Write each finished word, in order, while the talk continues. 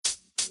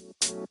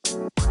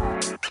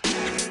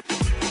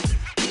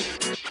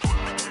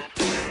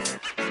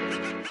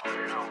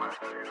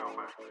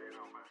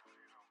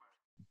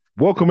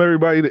Welcome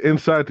everybody to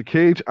Inside the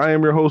Cage. I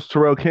am your host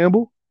Terrell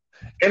Campbell,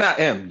 And I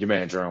am your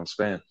man, Jerome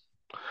Span.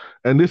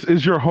 and this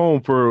is your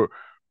home for a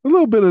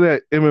little bit of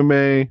that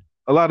MMA,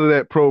 a lot of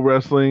that pro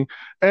wrestling,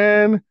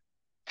 and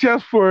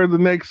just for the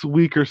next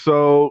week or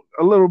so,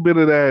 a little bit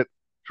of that.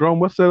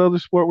 Jerome, what's that other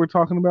sport we're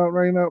talking about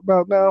right now?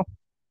 About now?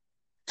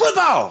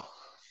 Football!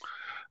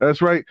 That's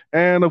right.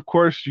 And of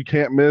course, you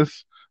can't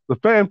miss the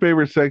fan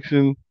favorite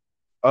section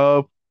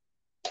of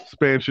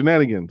Span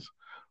Shenanigans.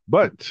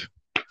 But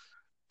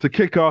to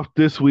kick off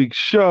this week's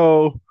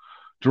show,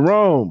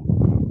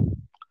 Jerome,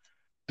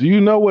 do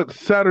you know what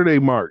Saturday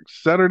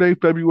marks? Saturday,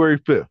 February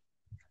 5th.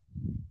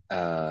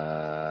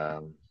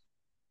 Um,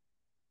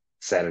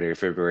 Saturday,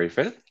 February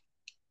 5th?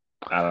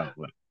 I don't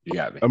know. You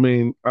got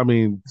me.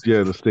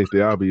 Yeah, to state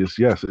the obvious,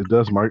 yes, it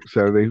does mark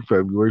Saturday,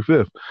 February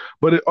 5th.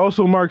 But it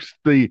also marks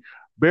the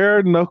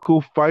Bare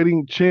Knuckle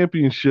Fighting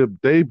Championship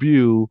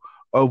debut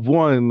of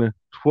one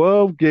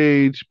 12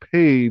 gauge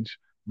Paige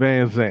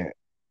Van Zant.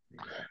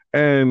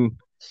 And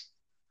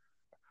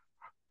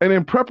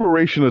in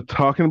preparation of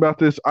talking about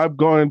this, I've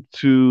gone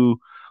to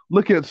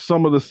look at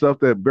some of the stuff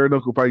that Bare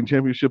Knuckle Fighting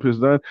Championship has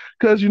done.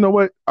 Because you know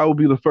what? I will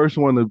be the first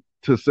one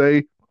to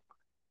say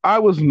I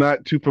was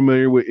not too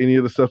familiar with any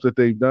of the stuff that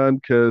they've done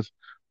because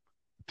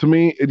to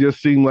me, it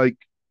just seemed like,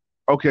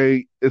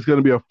 okay, it's going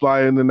to be a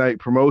fly in the night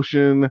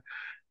promotion.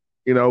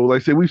 You know,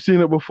 like I said, we've seen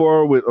it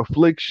before with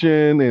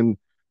Affliction and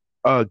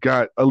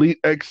got Elite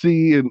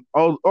XC and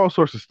all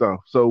sorts of stuff.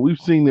 So we've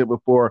seen it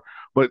before,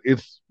 but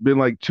it's been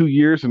like 2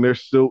 years and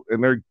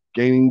they're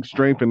gaining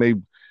strength and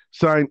they've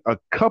signed a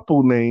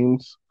couple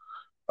names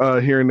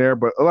here and there,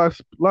 but a lot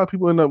of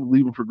people end up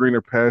leaving for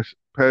greener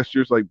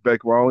pastures like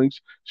Beck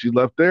Rawlings. She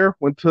left there,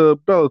 went to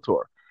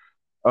Bellator.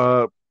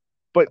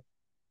 But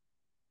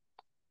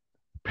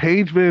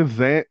Paige Van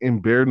Zant in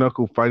Bare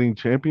Knuckle Fighting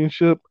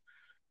Championship,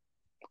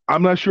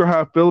 I'm not sure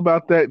how I feel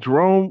about that.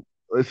 Jerome,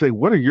 let's say,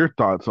 what are your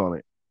thoughts on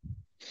it?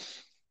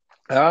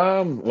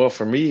 Well,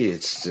 for me,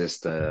 it's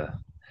just I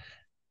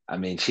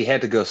mean, she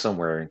had to go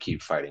somewhere and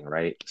keep fighting,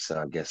 right?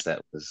 So I guess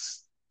that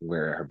was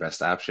where her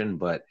best option.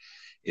 But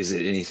is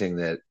it anything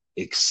that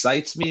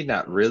excites me?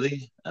 Not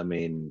really. I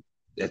mean,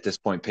 at this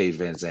point, Paige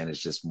Van Zandt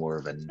is just more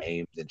of a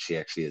name than she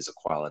actually is a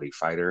quality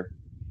fighter.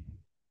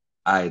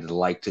 I'd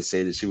like to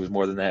say that she was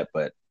more than that,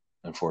 but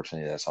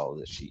unfortunately, that's all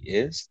that she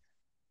is.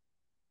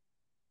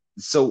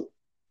 So,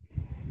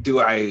 do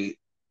I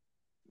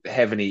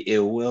have any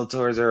ill will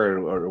towards her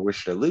or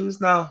wish her to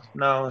lose? No,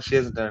 no, she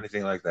hasn't done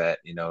anything like that.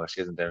 You know, she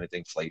hasn't done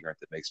anything flagrant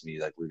that makes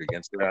me like root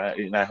against her.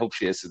 And I hope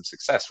she has some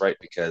success, right?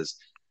 Because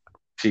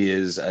she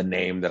is a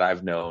name that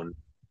I've known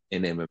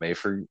in MMA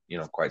for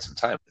quite some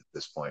time at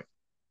this point.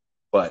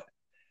 But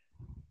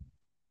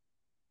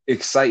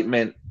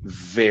excitement,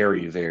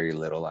 very, very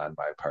little on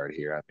my part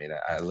here. I mean,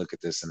 I look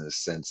at this in a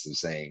sense of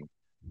saying,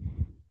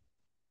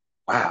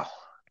 "Wow,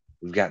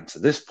 we've gotten to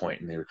this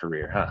point in their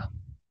career, huh?"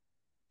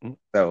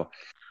 So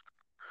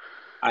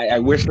I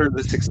wish her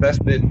the success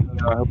that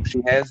I hope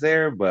she has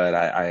there, but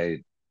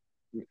I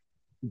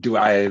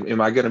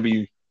am I going to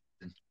be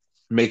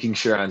making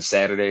sure on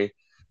Saturday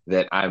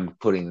that I'm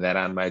putting that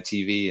on my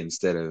TV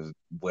instead of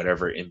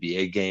whatever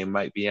NBA game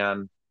might be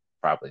on?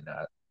 Probably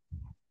not.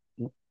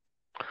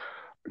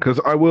 Because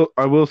I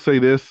will say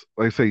this,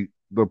 like I say,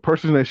 the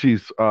person that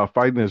she's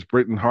fighting is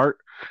Britain Hart,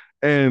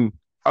 and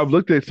I've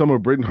looked at some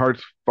of Britain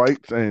Hart's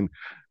fights, and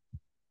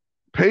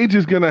Paige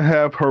is gonna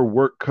have her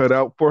work cut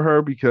out for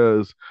her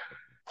because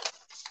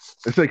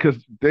I say because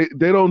they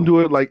don't do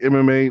it like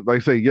MMA.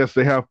 Like I say, yes,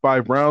 they have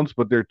 5 rounds,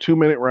 but they're 2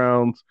 minute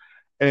rounds,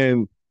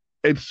 and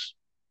it's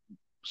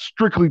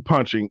strictly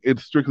punching.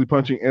 It's strictly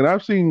punching, and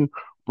I've seen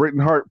Britain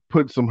Hart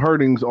put some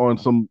hurtings on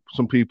some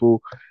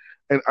people,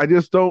 and I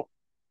just don't.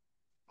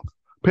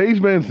 Paige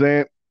Van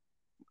Zant,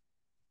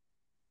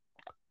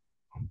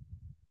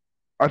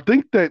 I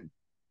think that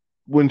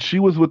when she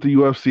was with the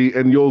UFC,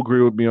 and you'll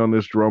agree with me on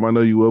this, Jerome. I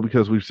know you will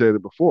because we've said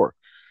it before.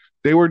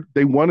 They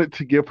wanted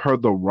to give her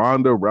the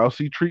Ronda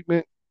Rousey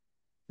treatment,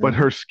 but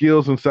Mm-hmm. her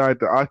skills inside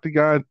the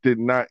octagon did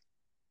not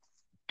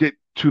get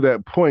to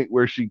that point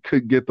where she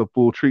could get the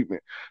full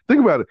treatment. Think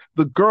about it.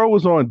 The girl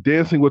was on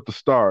Dancing with the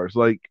Stars.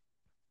 Like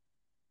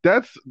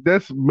that's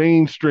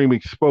mainstream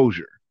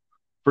exposure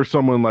for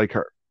someone like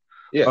her.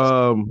 Yes.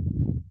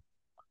 Um,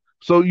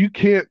 so you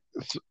can't,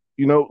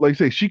 like I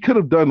say, she could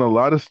have done a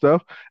lot of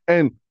stuff,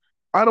 and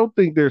I don't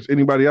think there's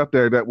anybody out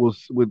there that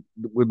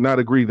would not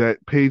agree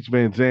that Paige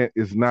Van Zant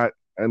is not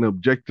an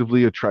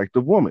objectively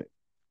attractive woman.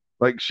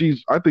 Like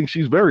I think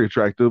she's very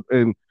attractive,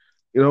 and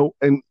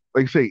and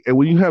like I say, and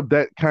when you have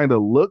that kind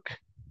of look,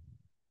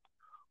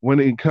 when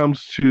it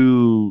comes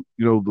to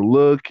the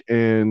look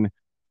and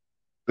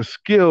the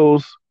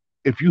skills,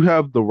 if you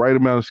have the right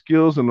amount of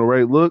skills and the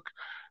right look,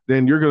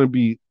 then you're going to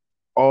be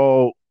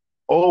all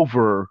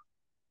over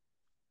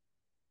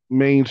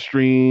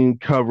mainstream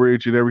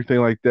coverage and everything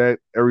like that.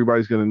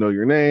 Everybody's going to know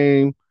your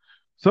name.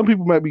 Some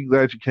people might be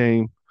glad you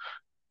came,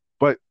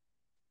 but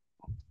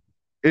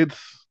it's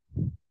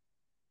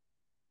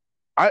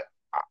I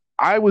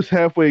I was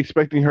halfway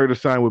expecting her to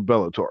sign with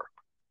Bellator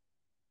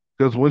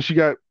because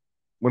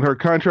when her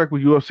contract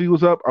with UFC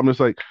was up, I'm just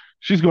like,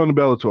 she's going to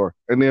Bellator.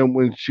 And then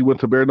when she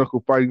went to Bare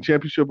Knuckle Fighting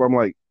Championship, I'm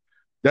like,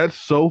 that's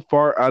so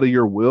far out of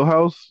your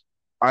wheelhouse.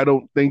 I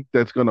don't think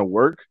that's gonna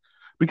work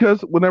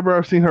because whenever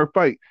I've seen her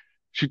fight,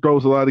 she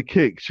throws a lot of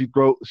kicks. She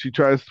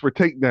tries for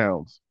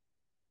takedowns.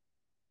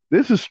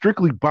 This is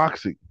strictly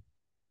boxing.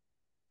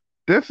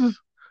 This is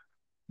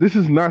this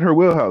is not her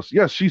wheelhouse.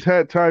 Yes, she's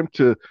had time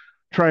to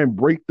try and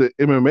break the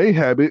MMA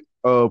habit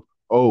of,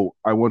 oh,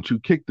 I want to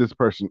kick this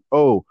person.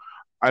 Oh,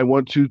 I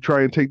want to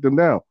try and take them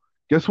down.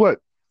 Guess what?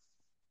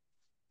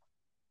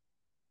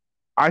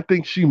 I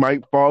think she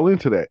might fall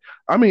into that.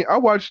 I mean, I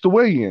watched the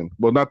weigh-in.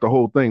 Well, not the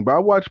whole thing, but I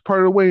watched part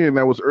of the weigh-in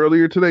that was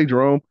earlier today,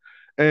 Jerome.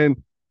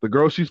 And the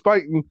girl she's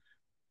fighting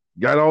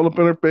got all up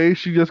in her face.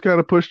 She just kind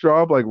of pushed her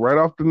off, like right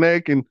off the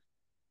neck. And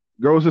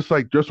girl's just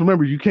like, just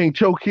remember, you can't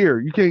choke here.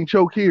 You can't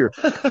choke here.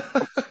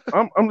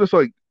 I'm just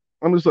like,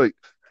 I'm just like,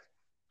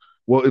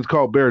 well, it's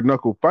called Bare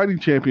Knuckle Fighting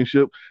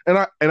Championship. And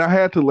I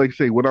had to like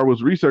say when I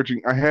was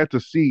researching, I had to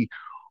see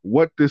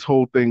what this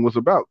whole thing was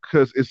about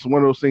because it's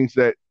one of those things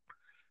that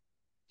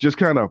just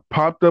kind of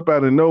popped up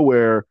out of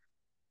nowhere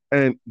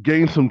and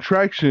gained some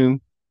traction.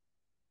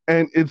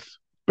 And it's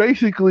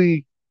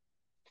basically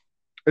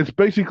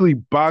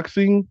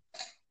boxing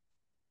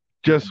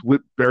just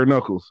with bare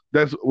knuckles.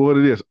 That's what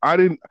it is. I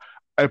didn't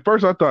at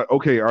first I thought,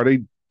 okay, are they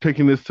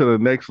taking this to the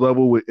next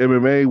level with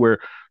MMA where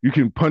you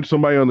can punch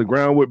somebody on the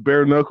ground with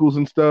bare knuckles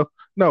and stuff?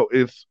 No,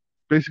 it's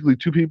basically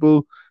two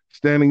people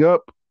standing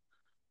up,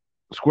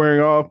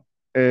 squaring off,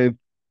 and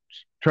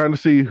trying to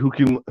see who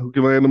can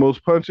land the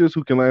most punches,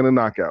 who can land a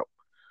knockout.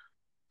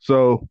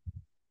 So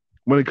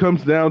when it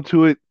comes down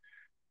to it,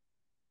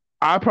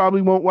 I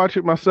probably won't watch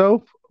it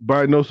myself, but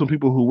I know some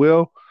people who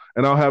will,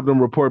 and I'll have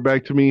them report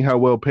back to me how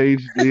well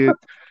Paige did,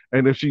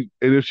 and if she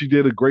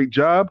did a great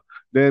job,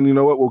 then you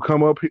know what,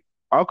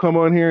 I'll come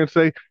on here and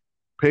say,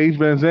 Paige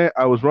Van Zant,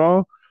 I was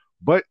wrong.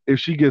 But if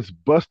she gets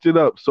busted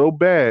up so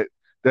bad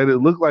that it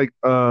looked like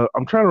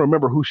I'm trying to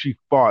remember who she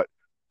fought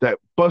that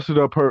busted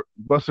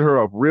her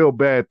up real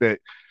bad that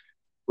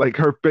like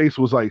her face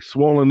was like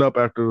swollen up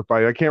after the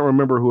fight. I can't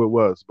remember who it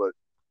was, but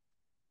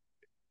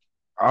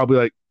I'll be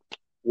like,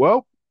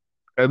 well,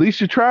 at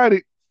least you tried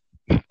it.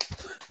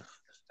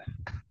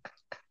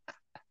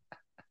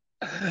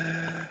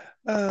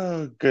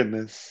 Oh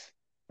goodness.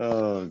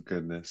 Oh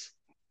goodness.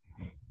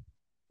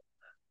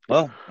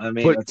 Well, I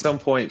mean, But at some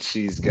point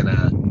she's gonna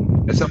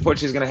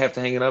have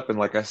to hang it up. And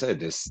like I said,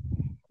 this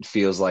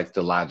feels like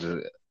the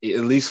logic, at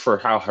least for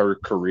how her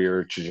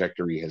career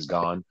trajectory has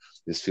gone.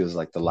 This feels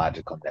like the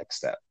logical next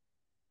step.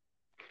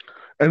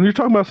 and you're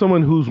talking about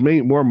someone who's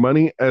made more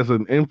money as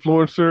an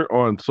influencer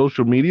on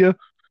social media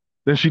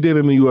than she did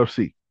in the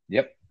UFC.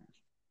 Yep.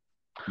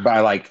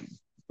 By like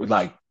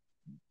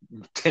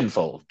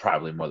tenfold,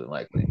 probably more than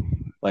likely.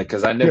 Like,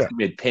 because I know Yeah. she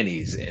made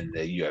pennies in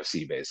the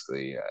UFC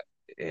basically,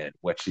 and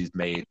what she's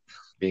made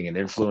being an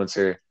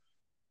influencer.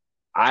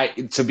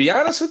 To be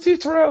honest with you,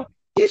 Terrell,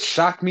 it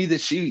shocked me that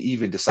she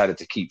even decided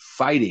to keep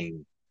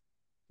fighting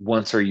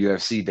once her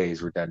UFC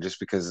days were done, just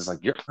because it's like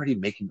you're already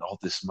making all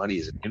this money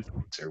as an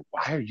influencer.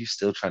 Why are you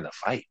still trying to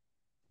fight?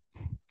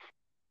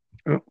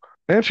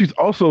 And she's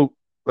also,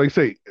 like I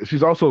say,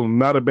 she's also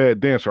not a bad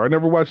dancer. I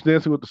never watched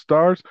Dancing with the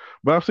Stars,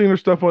 but I've seen her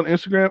stuff on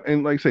Instagram,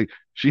 and like I say,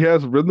 she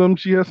has rhythm,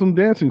 she has some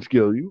dancing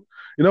skill. You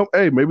know,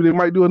 hey, maybe they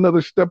might do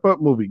another Step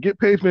Up movie. Get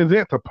Paige Van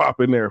Zant to pop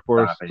in there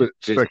for a Stop it! split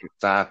Just second.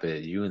 stop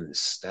it! You and the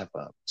step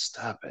up.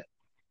 Stop it!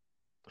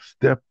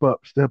 Step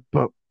up, step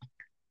up.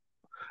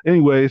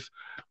 Anyways,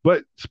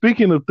 but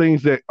speaking of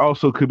things that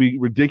also could be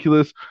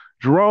ridiculous,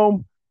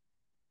 Jerome,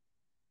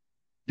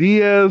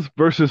 Diaz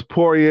versus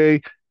Poirier.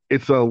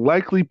 It's a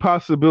likely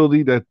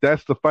possibility that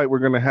that's the fight we're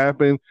going to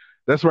happen.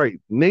 That's right,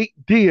 Nate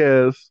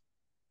Diaz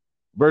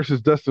versus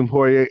Dustin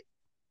Poirier.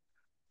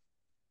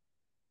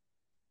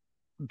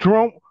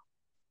 Jerome,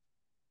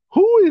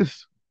 who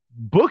is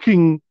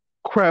booking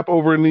crap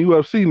over in the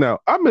UFC now?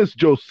 I miss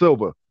Joe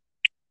Silva.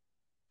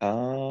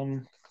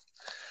 Um,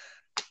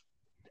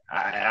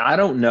 I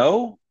don't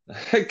know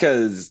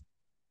because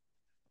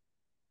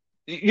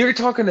you're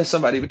talking to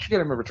somebody, but you got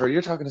to remember, Troy,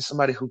 you're talking to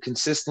somebody who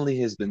consistently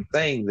has been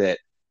saying that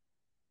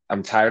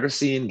I'm tired of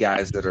seeing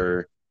guys that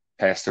are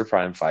past their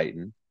prime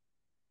fighting.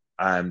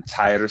 I'm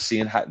tired of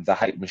seeing the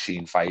hype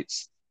machine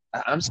fights.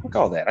 I'm sick of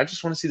all that. I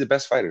just want to see the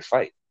best fighters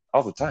fight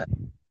all the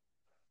time.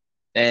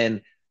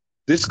 And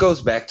this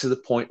goes back to the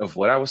point of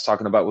what I was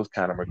talking about with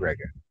Conor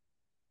McGregor.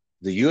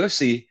 The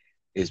UFC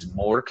is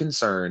more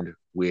concerned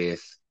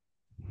with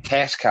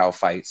cash cow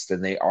fights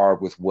than they are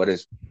with what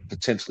is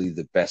potentially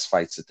the best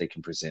fights that they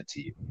can present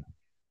to you.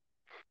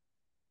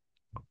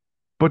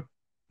 But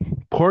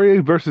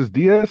Poirier versus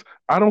Diaz,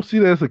 I don't see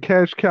that as a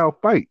cash cow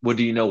fight. Well,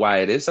 do you know why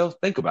it is though?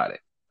 Think about it.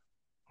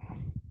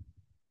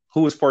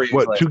 Who was Poirier's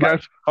What, last two fight?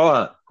 guys? Hold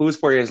on. Who was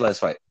Poirier's last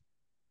fight?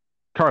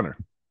 Connor.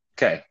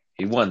 Okay,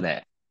 he won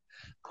that.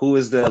 Who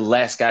was the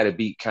last guy to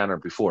beat Conor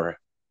before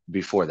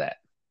that?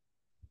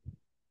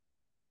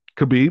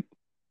 Khabib.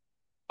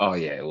 Oh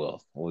yeah,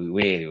 well,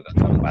 we ain't even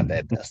gonna talk about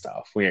that dust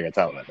off. We ain't gonna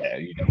talk about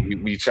that. You know,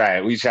 we try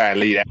and leave that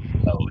alone.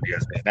 You know what I'm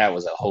saying? That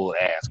was a whole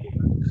ass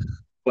whooping.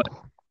 But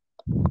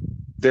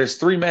there's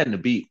three men to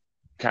beat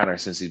Connor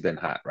since he's been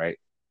hot, right?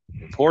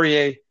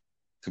 Poirier,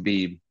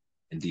 Khabib,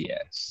 and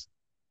Diaz.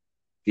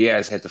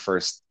 Diaz had the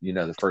first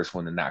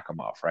one to knock him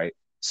off, right?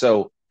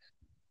 So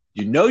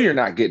you know you're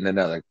not getting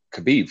another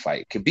Khabib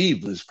fight.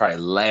 Khabib was probably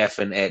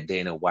laughing at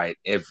Dana White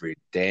every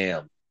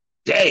damn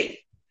day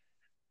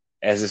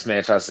as this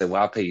man tries to say, "Well,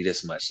 I'll pay you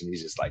this much," and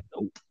he's just like,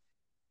 "Nope,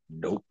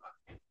 nope,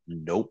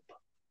 nope."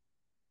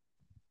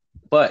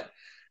 But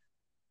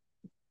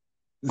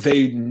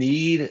they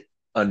need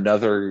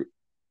another.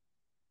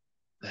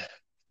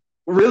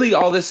 Really,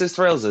 all this is,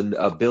 Terrell, is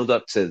a build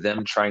up to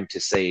them trying to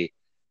say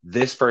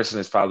this person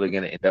is probably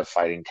going to end up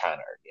fighting Connor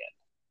again.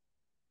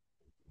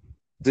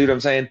 See what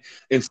I'm saying?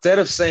 Instead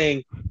of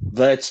saying,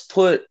 let's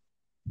put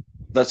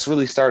let's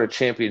really start a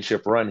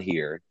championship run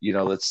here. You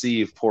know, let's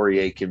see if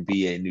Poirier can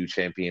be a new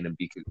champion and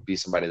be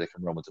somebody that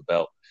can run with the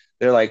belt.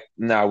 They're like,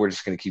 no, we're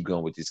just going to keep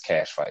going with these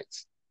cash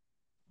fights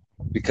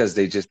because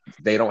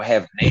they don't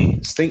have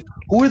names. Think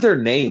who are their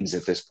names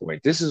at this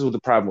point? This is the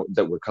problem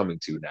that we're coming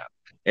to now.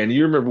 And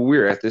you remember we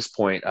were at this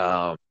point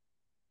a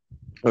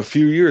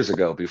few years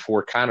ago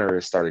before Connor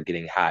started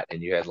getting hot,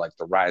 and you had like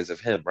the rise of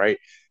him, right?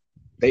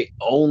 They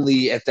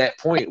only at that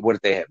point, what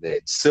did they have? They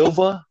had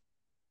Silva,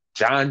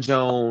 John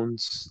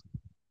Jones,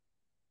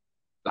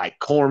 like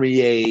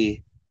Cormier,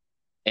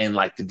 and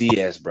like the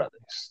Diaz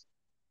brothers.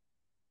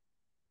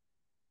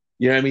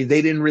 You know what I mean?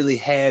 They didn't really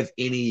have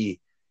any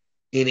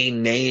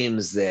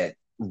names that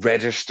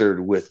registered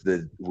with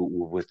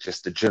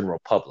just the general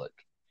public.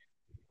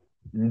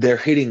 They're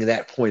hitting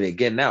that point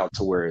again now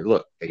to where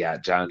look, they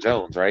got John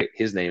Jones, right?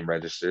 His name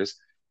registers,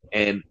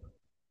 and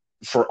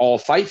for all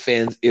fight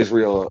fans,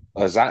 Israel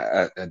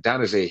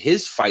Adonijay,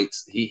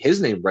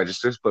 his name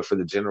registers, but for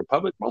the general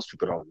public, most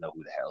people don't know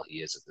who the hell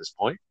he is at this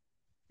point.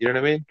 You know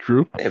what I mean?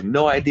 True. They have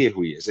no idea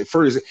who he is.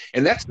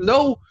 And that's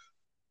no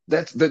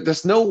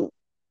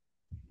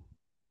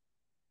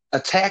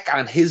attack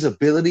on his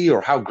ability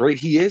or how great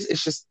he is.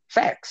 It's just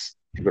facts.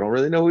 People don't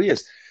really know who he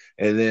is.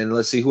 And then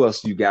let's see who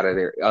else you got in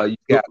there. You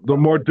got the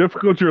more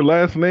difficult your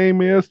last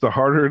name is, the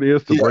harder it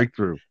is to break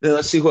through. Then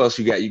let's see who else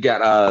you got. You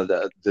got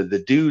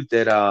the dude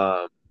that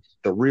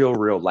the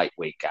real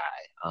lightweight guy.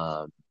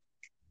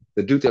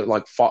 The dude that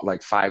like fought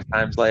like 5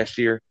 times last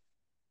year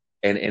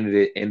and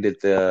ended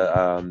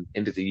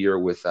the year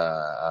with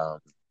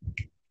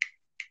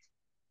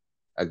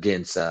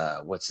against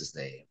what's his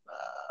name?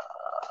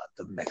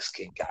 The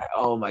Mexican guy.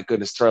 Oh my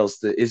goodness, Charles!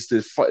 It's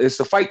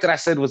the fight that I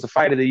said was the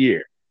fight of the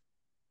year.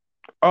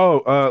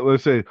 Oh,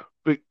 let's say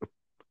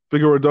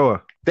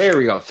Figueroa. There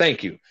we go.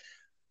 Thank you.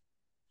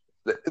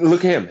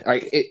 Look at him.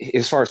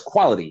 As far as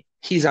quality,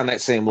 he's on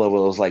that same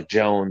level as like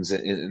Jones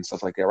and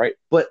stuff like that, right?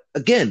 But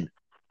again,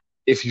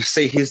 if you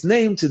say his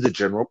name to the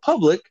general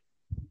public,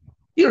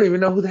 you don't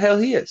even know who the hell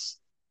he is.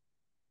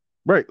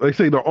 Right. Like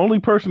say the only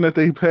person that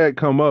they've had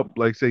come up,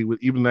 like say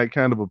with even that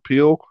kind of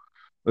appeal,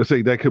 let's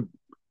say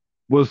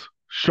was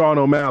Sean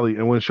O'Malley.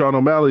 And when Sean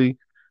O'Malley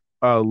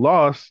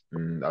lost,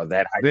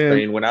 that hype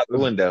train went out the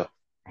window.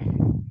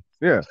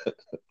 Yeah.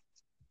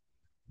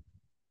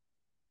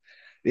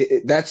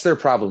 That's their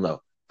problem,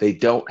 though. They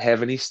don't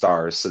have any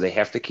stars, so they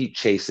have to keep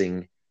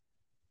chasing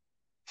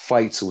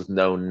fights with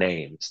known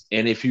names.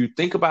 And if you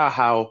think about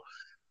how,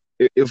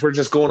 if we're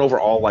just going over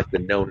all like the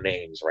known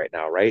names right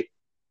now, right?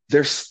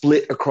 They're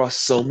split across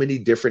so many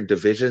different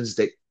divisions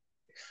that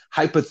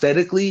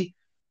hypothetically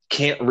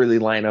can't really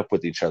line up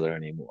with each other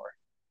anymore.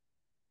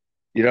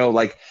 You know,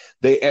 like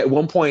they at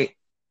one point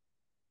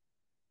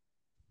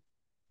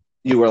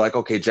you were like,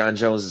 okay, John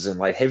Jones is in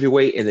light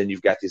heavyweight, and then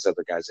you've got these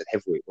other guys at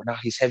heavyweight. Well, now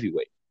he's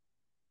heavyweight.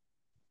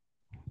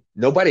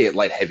 Nobody at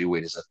light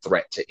heavyweight is a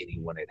threat to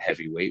anyone at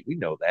heavyweight. We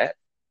know that,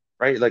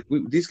 right? Like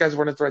these guys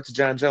weren't a threat to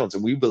John Jones,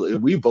 and we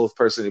both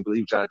personally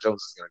believe John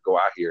Jones is going to go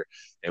out here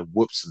and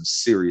whoop some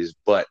serious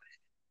butt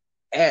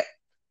at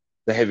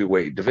the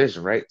heavyweight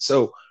division, right?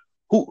 So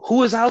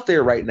who is out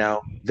there right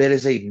now that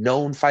is a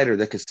known fighter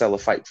that could sell a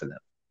fight for them?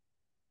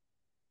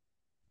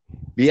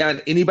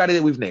 Beyond anybody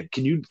that we've named,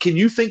 can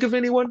you think of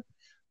anyone?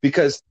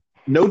 Because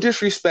no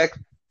disrespect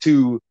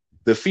to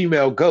the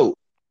female GOAT,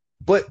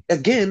 but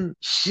again,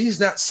 she's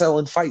not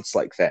selling fights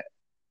like that.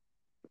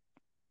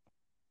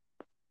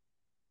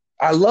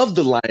 I love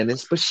the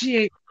Lioness, but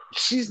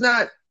she's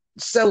not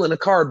selling a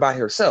card by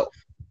herself.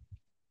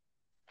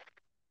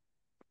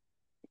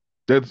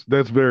 That's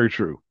very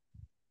true.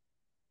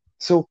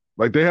 So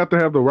like they have to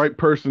have the right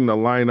person to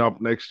line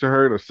up next to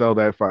her to sell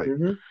that fight.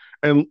 Mm-hmm.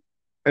 And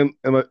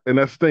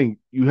that's the thing.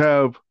 You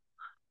have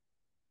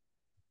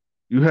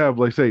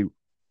like say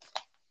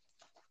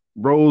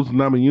Rose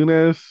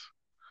Namajunas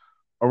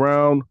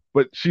around,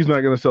 but she's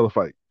not going to sell a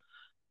fight.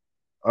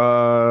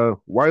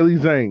 Wiley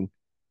Zhang,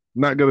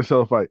 not going to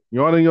sell a fight.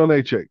 Joanna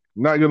Jędrzejczyk,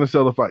 not going to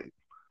sell a fight.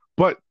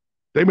 But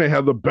they may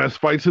have the best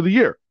fights of the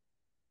year.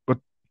 But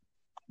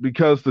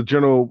because a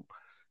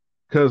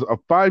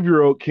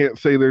 5-year-old can't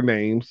say their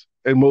names,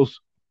 and most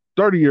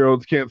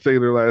 30-year-olds can't say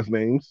their last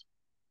names,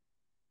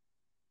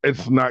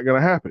 It's not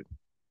going to happen.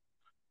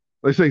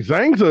 They say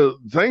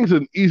Zhang's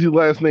an easy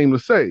last name to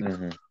say,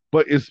 Hmm.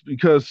 but it's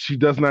because she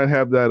does not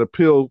have that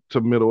appeal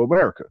to Middle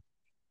America.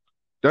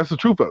 That's the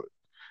truth of it.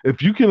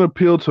 If you can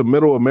appeal to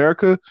Middle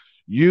America,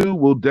 you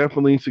will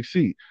definitely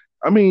succeed.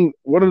 I mean,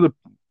 one of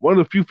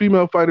the few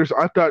female fighters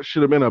I thought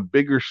should have been a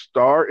bigger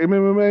star in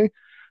MMA,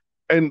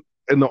 and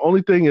the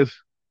only thing is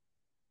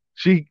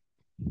she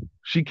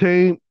she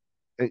came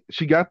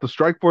she got the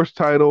Strikeforce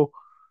title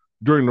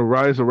during the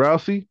rise of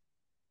Rousey,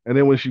 and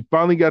then when she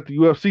finally got the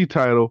UFC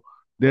title,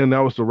 then that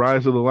was the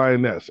rise of the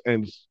Lioness,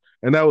 and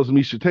that was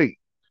Misha Tate,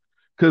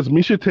 because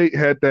Misha Tate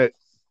had that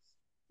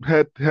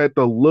had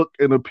the look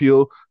and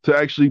appeal to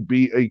actually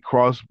be a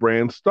cross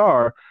brand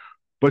star,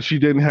 but she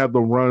didn't have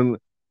the run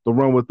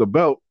with the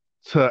belt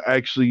to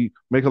actually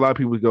make a lot of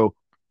people go,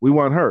 "We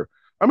want her."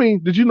 I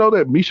mean, did you know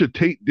that Misha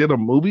Tate did a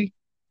movie?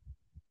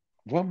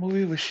 What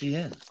movie was she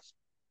in?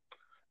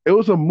 It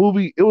was a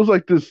movie. It was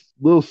like this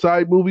little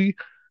side movie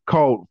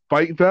called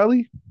Fight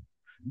Valley,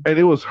 and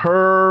it was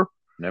her.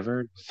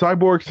 Never.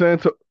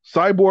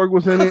 Cyborg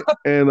was in it,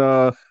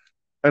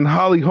 and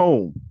Holly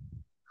Holm.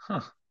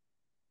 Huh.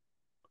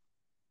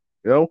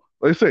 You know,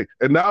 like I say,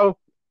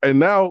 like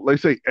I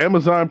say,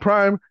 Amazon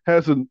Prime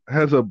has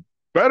a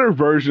better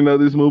version of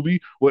this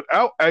movie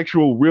without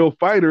actual real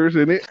fighters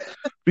in it,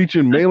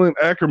 featuring Malin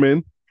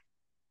Ackerman,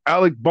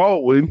 Alec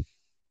Baldwin,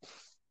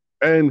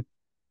 and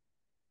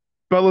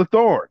Bella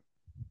Thorne.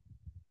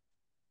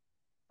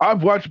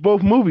 I've watched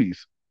both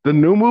movies. The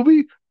new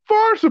movie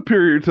far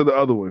superior to the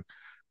other one.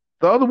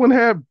 The other one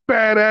had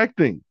bad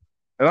acting,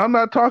 and I'm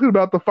not talking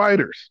about the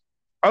fighters.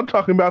 I'm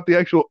talking about the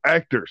actual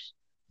actors.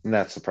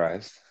 Not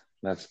surprised.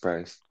 Not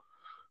surprised.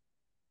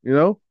 You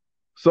know,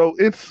 so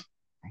it's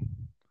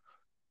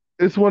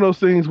one of those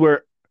things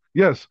where,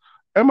 yes,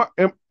 am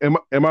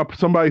I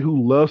somebody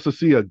who loves to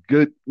see a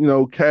good,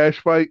 cash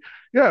fight?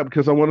 Yeah,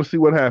 because I want to see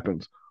what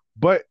happens.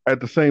 But at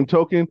the same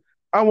token,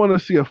 I want to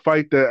see a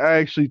fight that I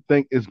actually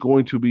think is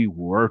going to be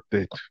worth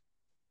it.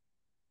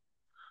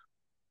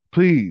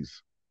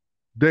 Please,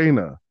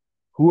 Dana,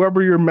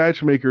 whoever your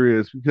matchmaker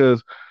is,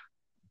 because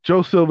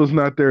Joe Silva's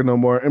not there no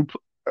more. And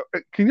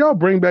can y'all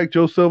bring back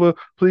Joe Silva,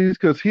 please?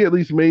 Because he at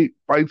least made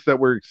fights that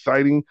were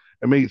exciting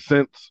and made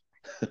sense.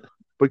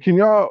 But can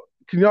y'all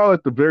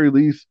at the very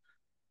least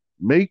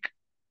make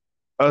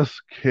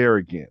us care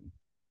again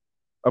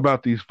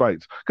about these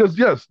fights? Because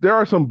yes, there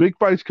are some big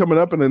fights coming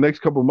up in the next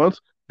couple of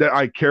months that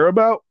I care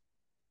about,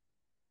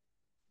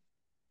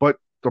 but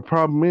the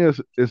problem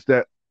is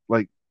that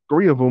like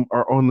three of them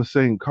are on the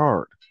same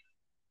card.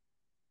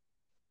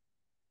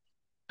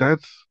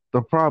 That's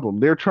the problem.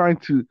 They're trying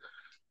to,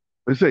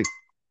 they say,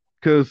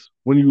 because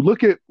when you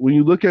look at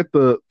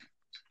the,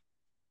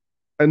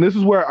 and this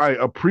is where I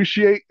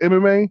appreciate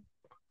MMA,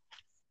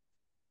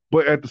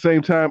 but at the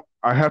same time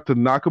I have to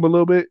knock them a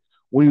little bit.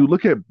 When you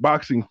look at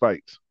boxing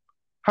fights,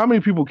 how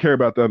many people care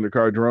about the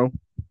undercard, Jerome?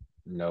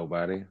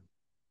 Nobody.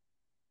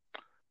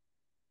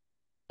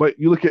 But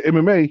you look at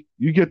MMA,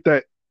 you get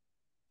that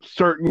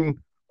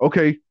certain,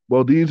 okay,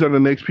 well, these are the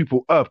next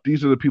people up.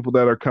 These are the people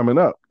that are coming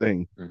up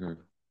thing. Hmm.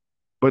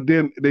 But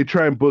then they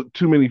try and book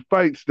too many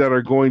fights that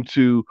are going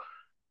to,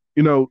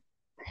 you know,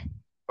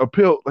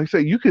 appeal. Like I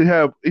say, you could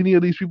have any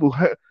of these people,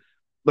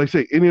 like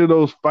say, any of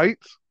those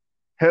fights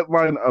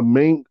headline a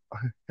main,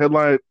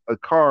 headline a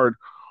card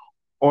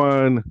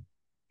on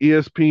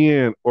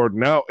ESPN or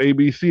now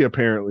ABC.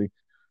 Apparently,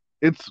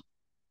 it's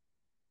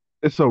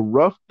it's a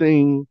rough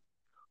thing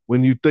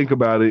when you think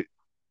about it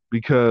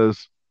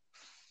because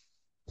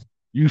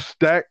you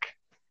stack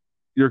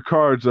your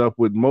cards up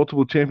with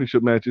multiple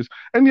championship matches.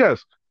 And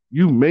yes,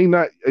 you may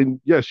not,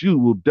 and yes, you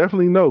will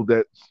definitely know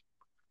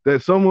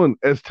that someone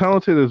as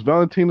talented as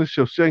Valentina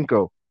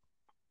Shevchenko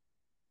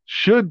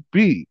should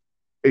be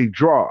a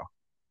draw,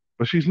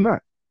 but she's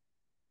not.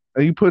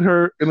 And you put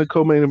her in the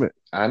co-main event.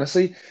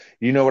 Honestly,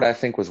 you know what I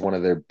think was one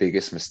of their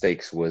biggest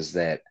mistakes was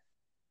that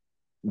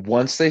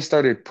once they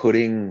started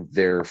putting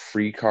their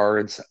free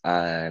cards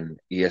on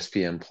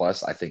ESPN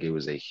Plus, I think it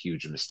was a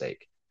huge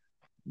mistake.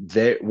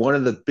 One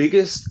of the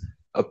biggest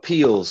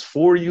appeals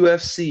for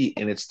UFC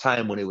in its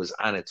time when it was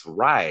on its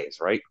rise,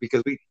 right?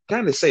 Because we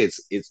kind of say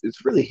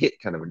it's really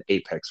hit kind of an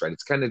apex, right?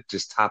 It's kind of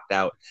just topped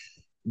out.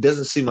 It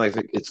doesn't seem like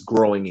it's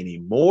growing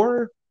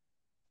anymore,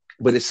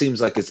 but it seems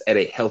like it's at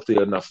a healthy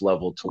enough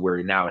level to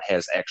where now it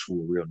has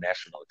actual real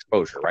national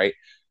exposure, right?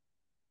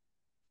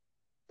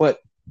 But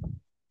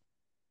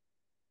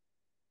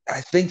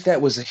I think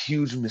that was a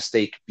huge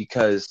mistake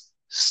because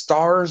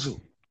stars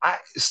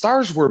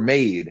were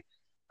made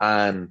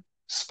on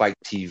Spike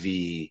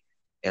TV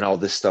and all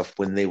this stuff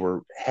when they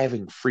were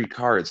having free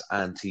cards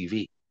on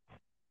TV.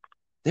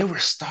 There were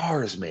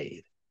stars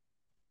made.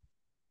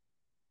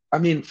 I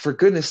mean, for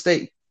goodness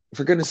sake,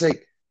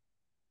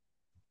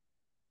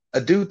 a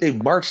dude they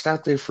marched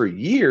out there for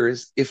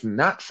years, if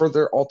not for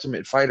their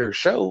Ultimate Fighter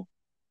show,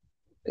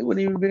 they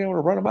wouldn't even been able to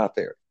run them out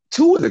there.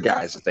 Two of the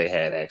guys that they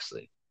had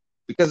actually,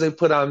 because they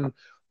put on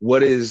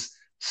what is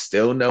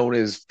still known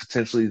as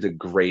potentially the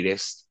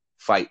greatest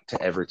fight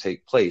to ever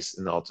take place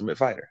in the Ultimate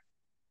Fighter.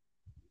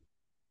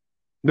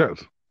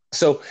 Yes.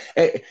 So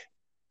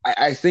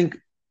I think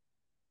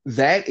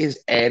that is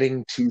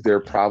adding to their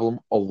problem,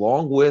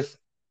 along with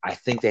I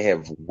think they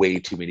have way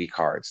too many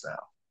cards now.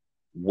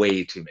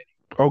 Way too many.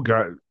 Oh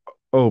God.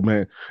 Oh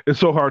man. It's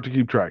so hard to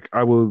keep track.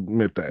 I will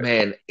admit that.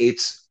 Man,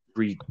 it's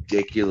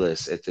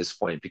ridiculous at this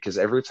point because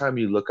every time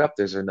you look up,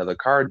 there's another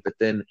card, but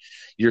then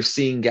you're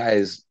seeing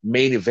guys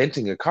main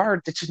eventing a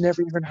card that you've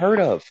never even heard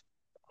of.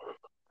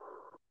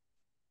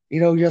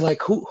 You're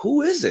like,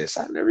 who is this?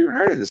 I've never even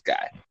heard of this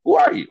guy. Who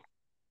are you?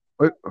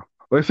 Like,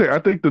 let's say I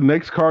think the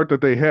next card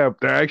that they have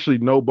that I actually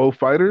know both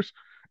fighters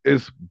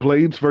is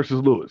Blades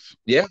versus Lewis.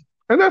 Yeah,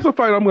 And that's a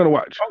fight I'm gonna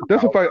watch.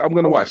 That's a fight I'm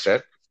gonna I'll watch watch.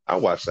 that. I'll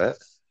watch that.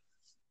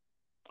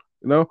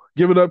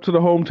 Give it up to the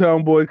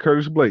hometown boy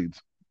Curtis Blades.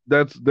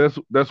 That's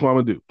what I'm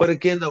gonna do. But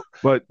again, though,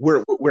 But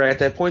we're at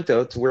that point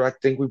though, to where I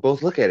think we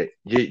both look at it.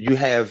 You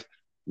have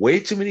way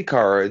too many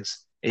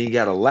cards, and you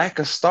got a lack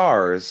of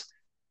stars,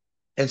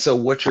 and so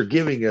what you're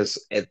giving us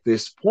at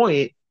this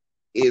point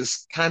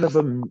is kind of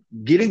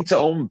getting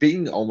to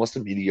being almost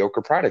a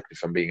mediocre product,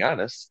 if I'm being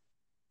honest.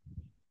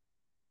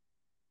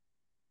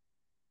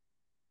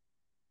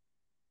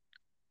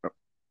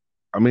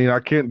 I mean, I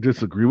can't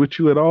disagree with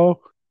you at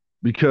all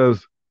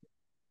because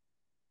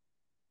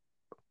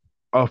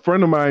a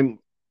friend of mine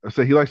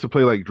said he likes to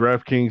play like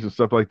DraftKings and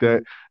stuff like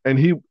that, and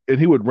he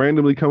would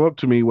randomly come up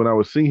to me when I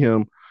would see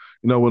him,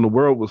 when the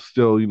world was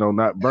still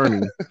not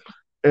burning,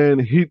 and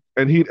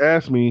he'd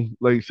ask me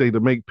like say to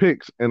make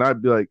picks, and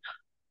I'd be like,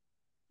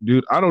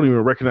 dude, I don't even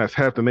recognize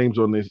half the names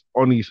on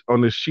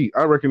this sheet.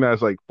 I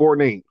recognize like four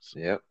names.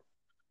 Yep.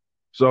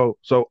 So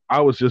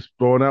I was just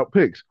throwing out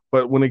picks.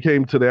 But when it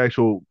came to the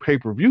actual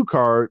pay-per-view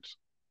cards,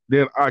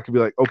 then I could be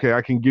like, okay,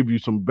 I can give you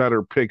some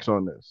better picks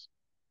on this.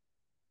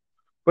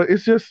 But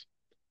it's just,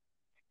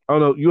 I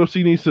don't know.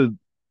 UFC needs to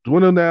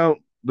dwindle down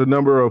the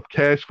number of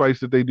cash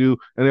fights that they do,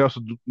 and they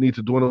also need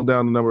to dwindle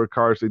down the number of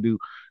cards they do.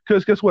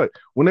 Because guess what?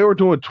 When they were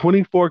doing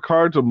 24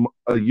 cards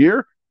a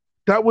year,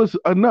 that was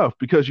enough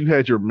because you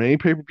had your main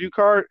pay-per-view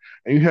card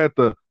and you had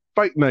the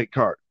fight night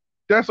card.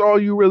 That's all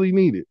you really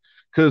needed.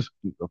 Because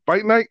the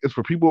fight night is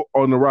for people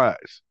on the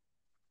rise.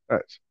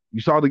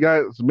 You saw the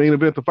guys main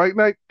event the fight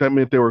night. That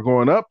meant they were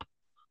going up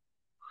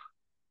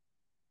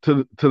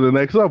to the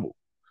next level.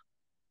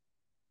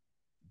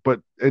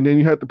 And then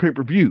you had the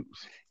pay-per-views.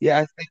 Yeah,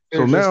 I think So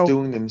they're just now,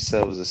 doing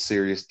themselves a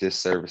serious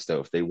disservice, though.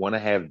 If they want to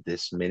have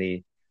this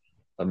many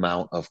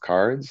amount of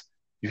cards,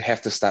 you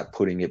have to stop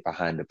putting it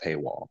behind a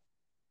paywall.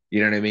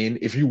 You know what I mean?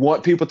 If you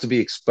want people to be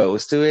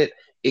exposed to it,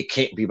 it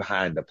can't be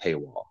behind a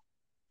paywall.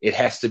 It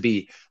has to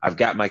be, I've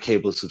got my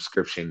cable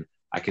subscription.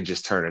 I can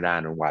just turn it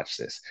on and watch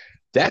this.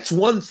 That's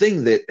one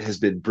thing that has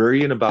been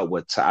brilliant about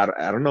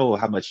I don't know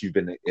how much you've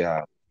been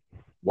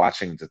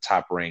watching the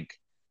Top Rank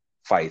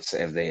fights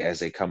as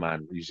they come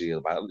on.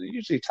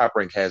 Usually Top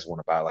Rank has one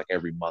about like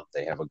every month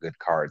they have a good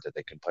card that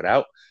they can put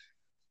out.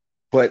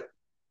 But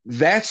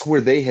that's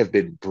where they have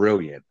been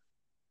brilliant.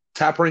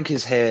 Top Rank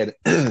has had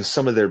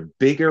some of their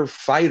bigger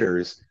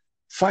fighters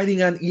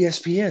fighting on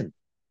ESPN.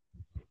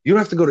 You don't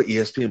have to go to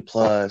ESPN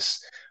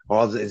Plus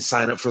and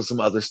sign up for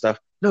some other stuff.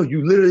 No,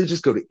 you literally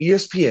just go to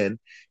ESPN,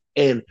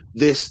 and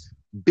this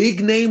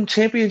big name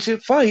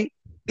championship fight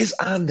is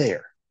on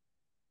there.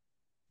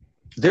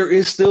 There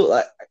is still,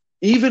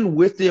 even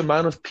with the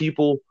amount of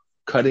people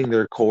cutting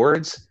their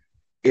cords,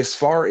 as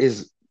far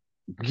as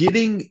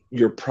getting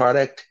your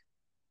product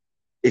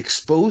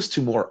exposed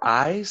to more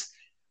eyes,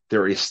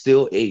 there is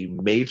still a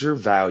major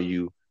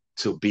value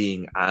to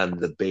being on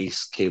the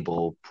base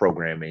cable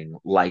programming,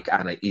 like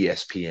on an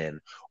ESPN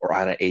or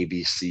on an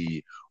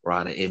ABC or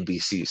on an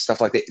NBC,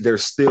 stuff like that.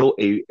 There's still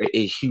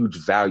a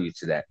huge value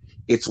to that.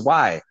 It's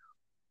why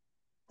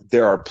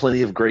there are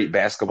plenty of great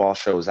basketball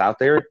shows out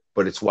there,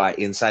 but it's why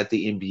Inside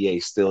the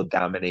NBA still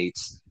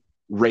dominates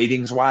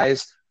ratings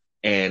wise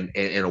and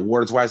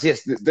awards wise.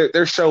 Yes,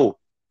 their show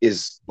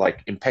is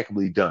like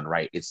impeccably done,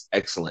 right? It's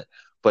excellent.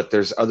 But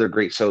there's other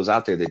great shows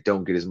out there that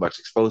don't get as much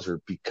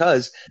exposure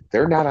because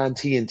they're not on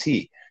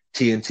TNT.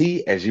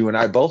 TNT, as you and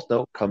I both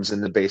know, comes in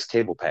the base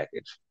cable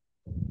package.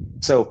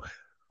 So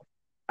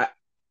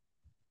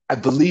I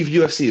believe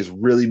UFC is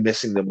really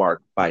missing the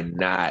mark by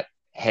not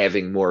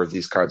having more of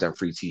these cards on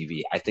free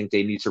TV. I think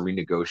they need to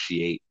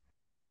renegotiate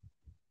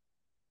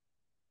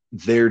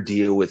their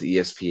deal with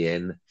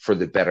ESPN for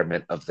the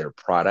betterment of their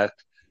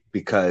product,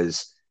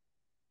 because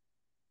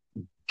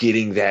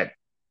getting that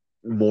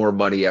more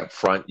money up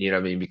front, you know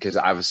what I mean? Because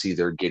obviously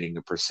they're getting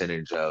a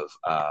percentage of,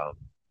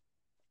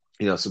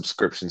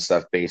 subscription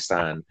stuff based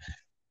on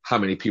how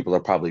many people are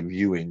probably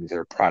viewing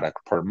their product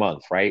per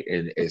month, right?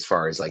 And as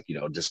far as like,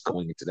 just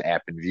going into the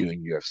app and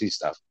viewing UFC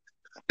stuff.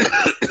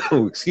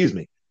 Oh, excuse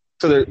me.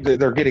 So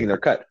they're getting their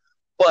cut.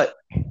 But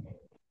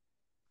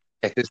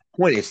at this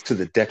point, it's to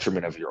the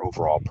detriment of your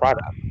overall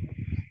product.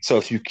 So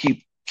if you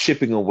keep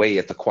chipping away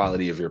at the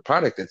quality of your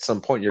product, at some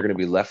point you're going to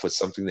be left with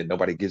something that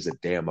nobody gives a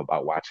damn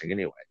about watching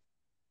anyway.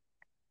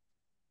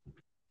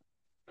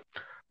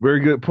 very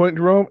good point,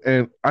 Jerome.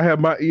 And I have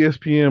my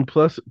ESPN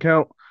Plus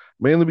account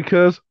mainly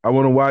because I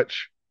want to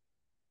watch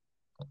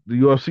the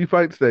UFC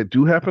fights that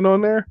do happen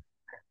on there.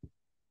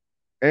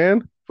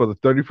 and for the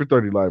 30 for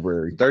 30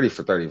 library. 30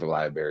 for 30 for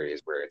library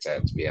is where it's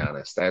at, to be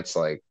honest. That's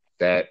like,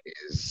 that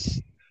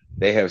is,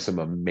 they have some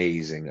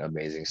amazing,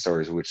 amazing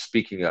stories, which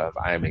speaking of,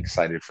 I am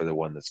excited for the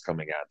one that's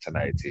coming out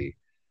tonight, T.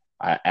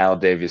 Al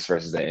Davis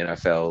versus the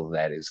NFL,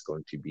 that is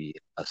going to be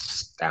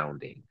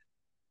astounding.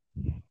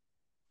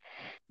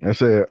 I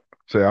say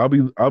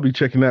I'll be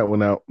checking that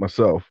one out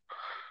myself.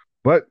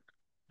 But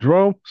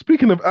Jerome,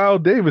 speaking of Al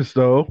Davis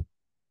though,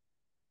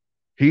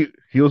 he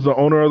was the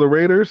owner of the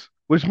Raiders,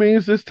 which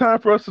means it's time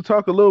for us to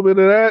talk a little bit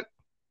of that.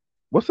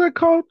 What's that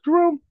called,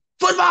 Jerome?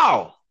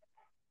 Football!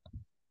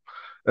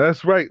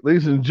 That's right,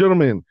 ladies and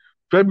gentlemen.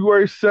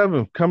 February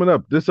 7th, coming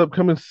up, this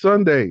upcoming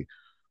Sunday,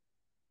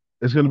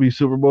 it's going to be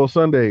Super Bowl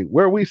Sunday,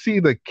 where we see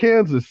the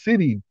Kansas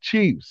City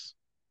Chiefs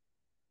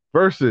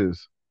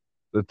versus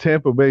the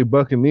Tampa Bay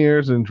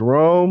Buccaneers. And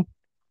Jerome,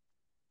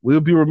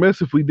 we'll be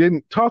remiss if we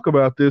didn't talk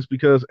about this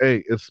because,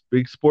 hey, it's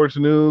big sports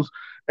news.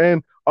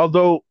 And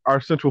although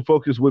our central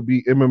focus would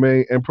be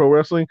MMA and pro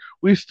wrestling,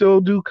 we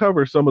still do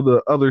cover some of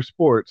the other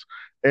sports.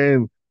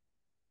 And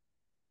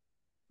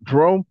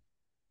Jerome,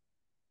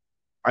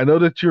 I know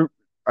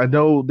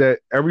that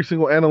every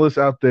single analyst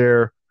out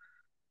there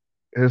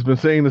has been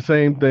saying the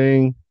same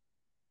thing,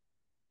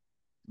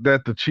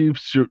 that the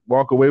Chiefs should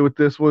walk away with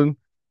this one,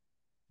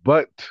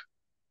 but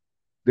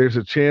there's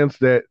a chance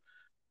that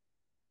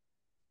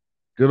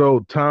good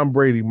old Tom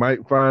Brady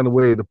might find a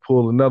way to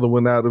pull another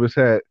one out of his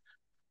hat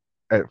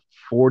at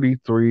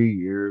 43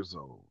 years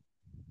old.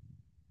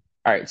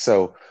 All right,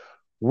 so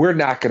we're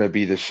not going to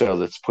be the show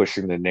that's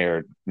pushing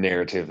the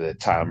narrative that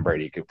Tom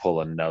Brady could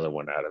pull another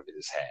one out of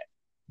his hat.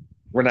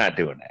 We're not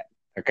doing that.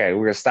 Okay,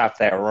 we're going to stop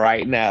that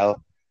right now,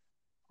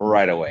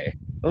 right away.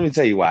 Let me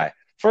tell you why.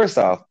 First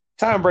off,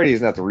 Tom Brady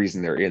is not the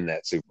reason they're in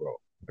that Super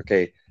Bowl.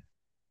 Okay,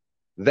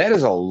 that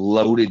is a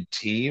loaded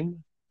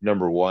team,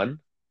 number one.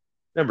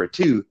 Number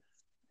two,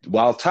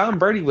 while Tom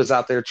Brady was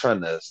out there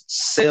trying to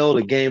sail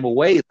the game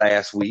away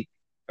last week,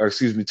 or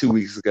excuse me, 2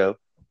 weeks ago,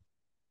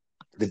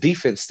 the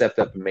defense stepped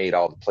up and made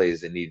all the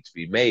plays that needed to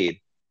be made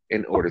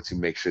in order to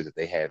make sure that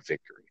they had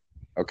victory.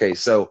 Okay,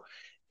 so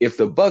if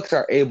the Bucs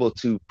are able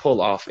to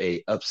pull off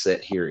a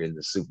upset here in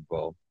the Super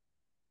Bowl,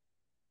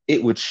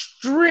 it would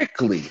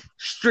strictly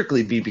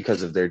be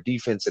because of their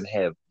defense and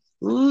have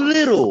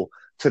little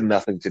to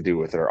nothing to do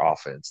with their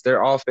offense.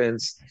 Their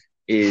offense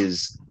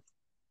is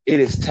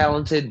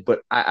talented,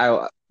 but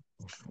I'm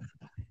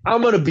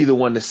going to be the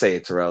one to say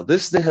it, Terrell.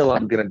 This is the hill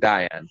I'm going to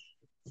die on.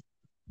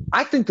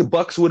 I think the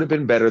Bucs would have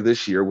been better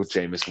this year with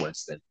Jameis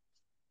Winston.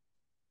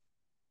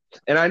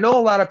 And I know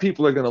a lot of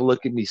people are going to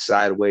look at me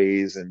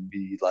sideways and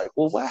be like,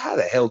 well, how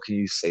the hell can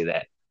you say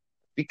that?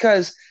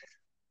 Because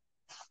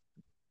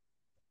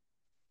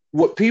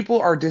what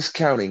people are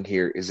discounting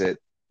here is that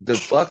the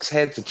Bucs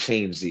had to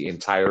change the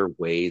entire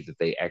way that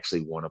they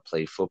actually want to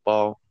play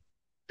football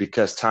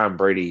because Tom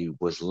Brady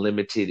was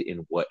limited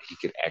in what he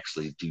could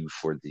actually do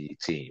for the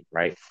team,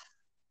 right?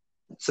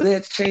 So they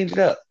had to change it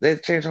up. They had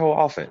to change the whole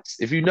offense.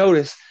 If you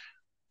notice,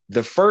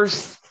 the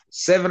first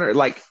seven, or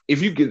like,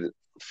 if you get,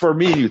 for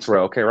me, you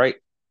Terrell, okay, right?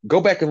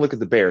 Go back and look at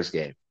the Bears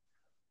game.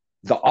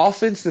 The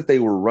offense that they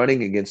were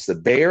running against the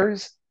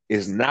Bears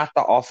is not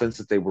the offense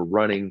that they were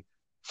running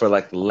for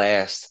like the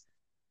last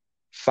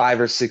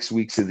 5 or 6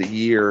 weeks of the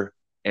year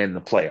and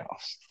the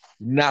playoffs.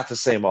 Not the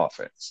same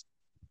offense.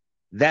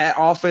 That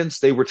offense,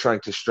 they were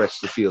trying to stretch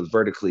the field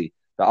vertically.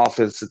 The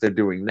offense that they're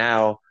doing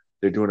now,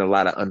 they're doing a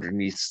lot of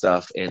underneath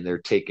stuff and they're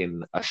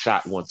taking a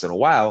shot once in a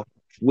while,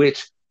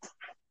 which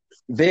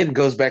then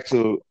goes back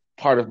to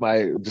part of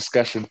my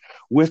discussion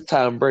with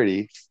Tom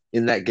Brady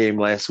in that game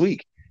last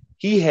week.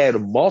 He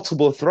had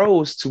multiple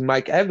throws to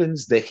Mike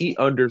Evans that he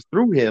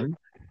underthrew him.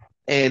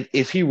 And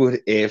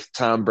if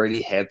Tom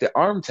Brady had the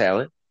arm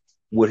talent,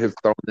 would have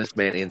thrown this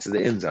man into the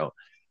end zone.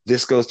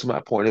 This goes to my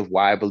point of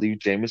why I believe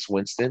Jameis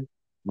Winston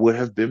would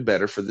have been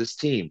better for this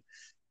team.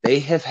 They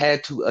have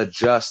had to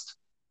adjust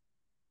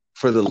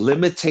for the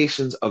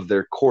limitations of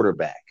their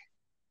quarterback.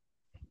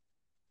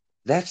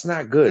 That's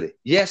not good.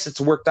 Yes,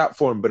 it's worked out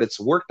for him, but it's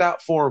worked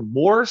out for him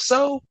more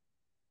so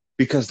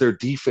because their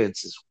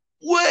defense is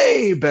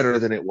way better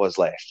than it was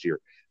last year.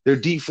 Their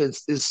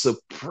defense is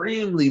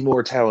supremely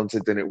more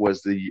talented than it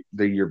was the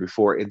year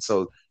before. And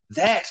so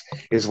that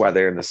is why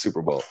they're in the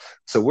Super Bowl.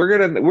 So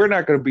we're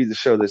not gonna be the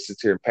show that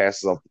sits here and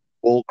passes off the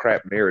bull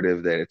crap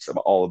narrative that it's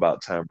all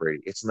about Tom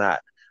Brady. It's not.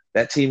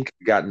 That team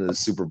got into the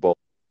Super Bowl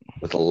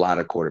with a lot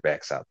of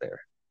quarterbacks out there.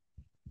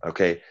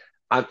 Okay.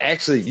 I'm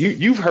actually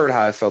you've heard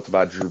how I felt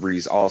about Drew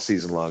Brees all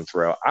season long,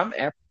 Terrell. I'm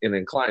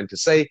inclined to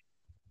say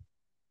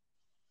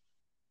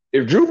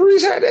if Drew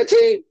Brees had that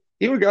team,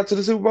 he would have got to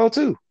the Super Bowl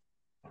too.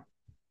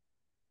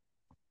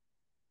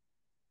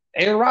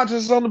 Aaron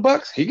Rodgers is on the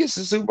Bucs, he gets to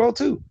the Super Bowl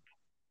too.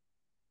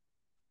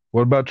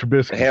 What about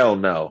Trubisky? Hell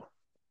no.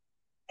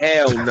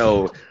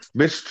 Mr.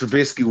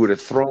 Trubisky would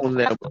have thrown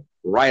them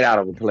right out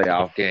of a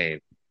playoff game.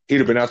 He'd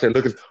have been out there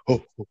looking,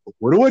 oh,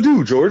 what do I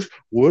do, George?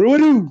 What do I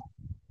do?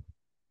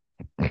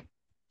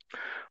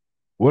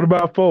 What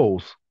about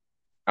Foles?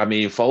 I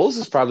mean, Foles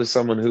is probably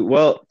someone who,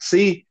 well,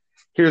 see,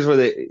 here's where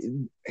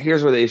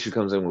the issue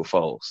comes in with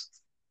Foles.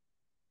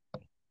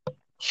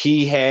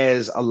 he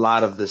has a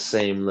lot of the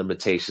same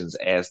limitations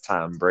as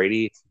Tom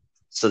Brady,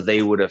 so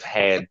they would have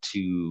had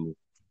to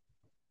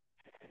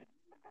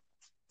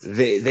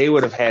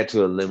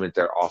limit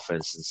their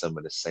offense in some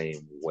of the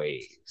same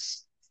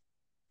ways.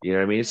 You know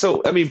what I mean?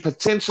 So I mean,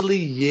 potentially,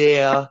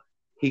 yeah,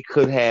 he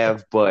could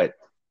have, but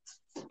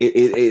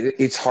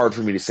it's hard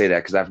for me to say that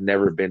because I've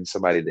never been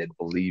somebody that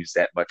believes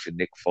that much in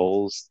Nick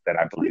Foles that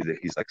I believe that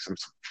he's like some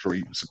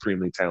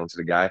supremely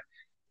talented guy.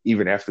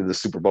 Even after the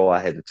Super Bowl, I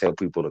had to tell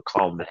people to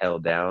calm the hell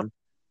down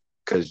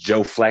because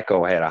Joe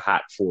Flacco had a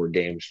hot 4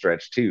 game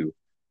stretch too.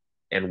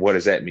 And what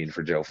does that mean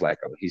for Joe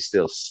Flacco? He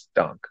still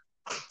stunk.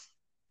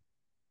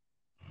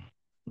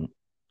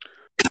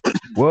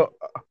 Well,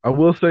 I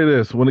will say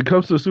this: when it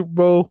comes to the Super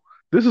Bowl,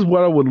 this is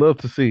what I would love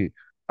to see.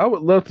 I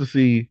would love to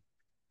see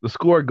the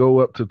score go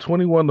up to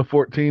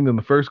 21-14 in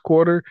the first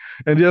quarter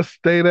and just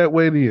stay that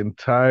way the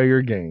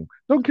entire game.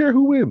 Don't care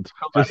who wins,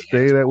 just Somebody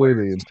stay has that way the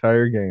players.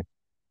 entire game.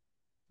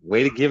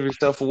 Way to give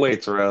yourself away,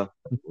 Terrell.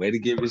 Way to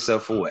give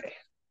yourself away.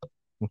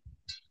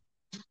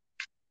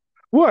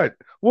 What?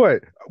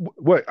 What?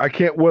 What? I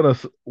can't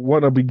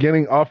win a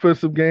beginning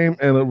offensive game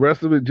and the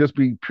rest of it just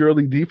be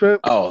purely defense?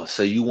 Oh,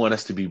 so you want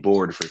us to be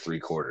bored for 3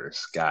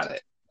 quarters. Got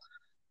it.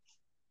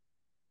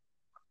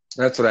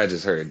 That's what I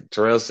just heard.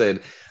 Terrell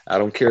said, I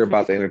don't care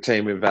about the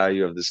entertainment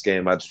value of this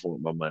game. I just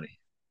want my money.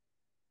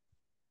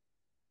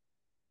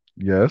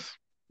 Yes.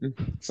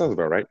 Sounds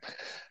about right.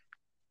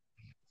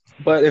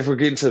 But if we're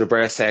getting to the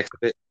brass tacks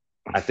of it,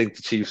 I think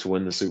the Chiefs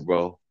win the Super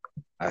Bowl.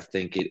 I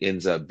think it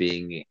ends up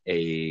being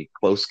a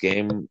close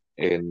game.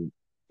 And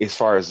as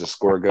far as the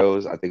score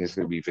goes, I think it's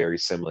going to be very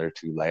similar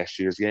to last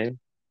year's game.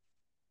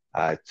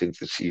 I think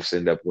the Chiefs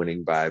end up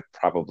winning by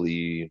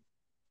probably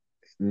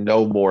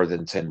no more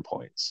than 10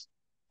 points.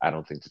 I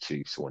don't think the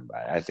Chiefs win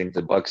by. I think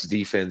the Bucks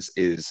defense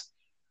is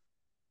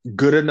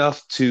good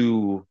enough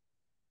to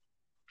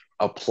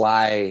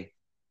apply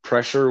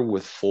pressure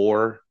with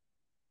 4,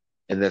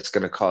 and that's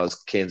going to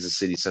cause Kansas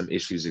City some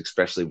issues,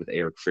 especially with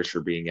Eric Fisher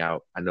being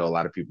out. I know a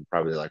lot of people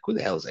probably like, who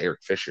the hell is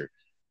Eric Fisher?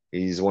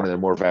 He's one of their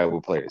more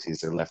valuable players.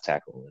 He's their left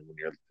tackle. And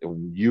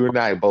when you and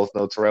I both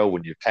know, Terrell,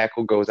 when your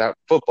tackle goes out in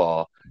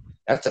football,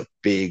 that's a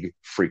big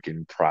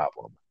freaking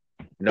problem.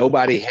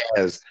 Nobody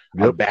has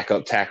a Yep.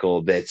 backup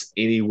tackle that's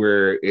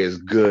anywhere as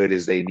good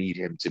as they need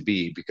him to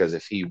be, because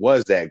if he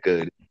was that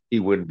good, he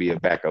wouldn't be a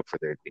backup for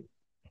their team.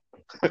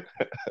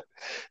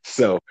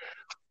 So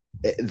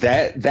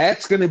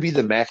that's going to be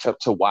the matchup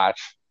to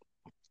watch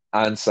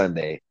on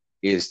Sunday,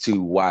 is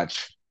to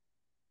watch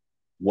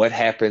what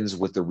happens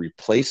with the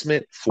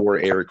replacement for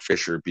Eric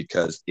Fisher,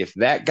 because if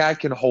that guy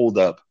can hold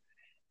up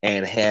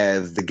and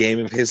have the game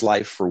of his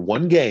life for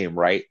 1 game,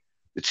 right,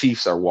 the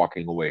Chiefs are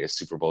walking away as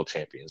Super Bowl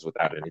champions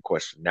without any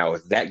question. Now,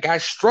 if that guy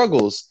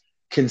struggles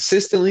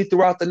consistently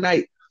throughout the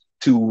night,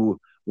 to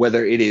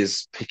whether it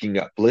is picking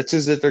up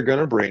blitzes that they're going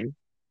to bring,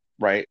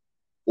 right,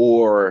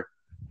 or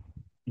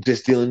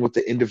just dealing with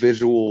the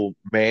individual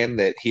man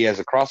that he has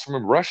across from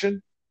him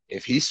rushing,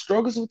 if he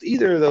struggles with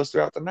either of those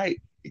throughout the night,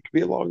 it could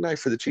be a long night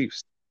for the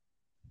Chiefs.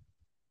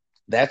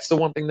 That's the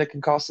one thing that can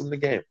cost them the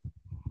game.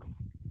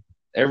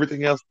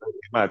 Everything else, in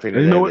my And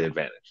opinion, you they know have what? the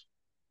advantage.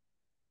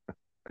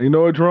 You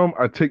know what, Jerome?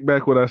 I take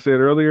back what I said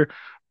earlier.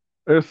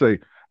 Let's say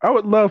I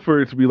would love for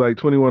it to be like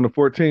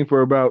 21-14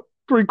 for about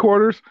 3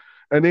 quarters,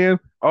 and then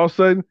all of a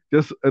sudden,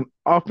 just an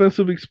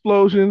offensive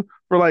explosion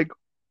for like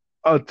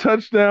a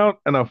touchdown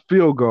and a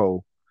field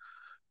goal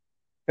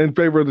in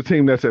favor of the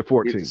team that's at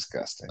You're 14.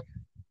 disgusting.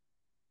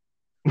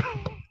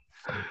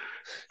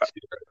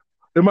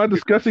 Am I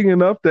discussing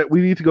enough that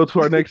we need to go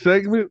to our next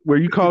segment where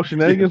you call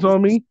shenanigans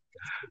on me?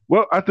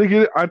 Well, I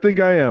think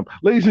I am.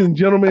 Ladies and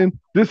gentlemen,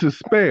 this is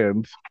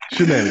Spans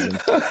Shenanigans.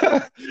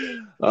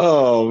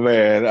 Oh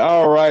man!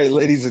 All right,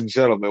 ladies and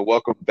gentlemen,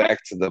 welcome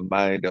back to the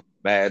Mind of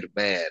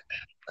Madman.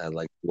 I'd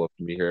like to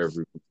welcome you here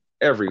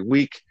every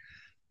week.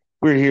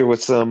 We're here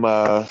with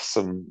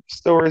some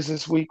stories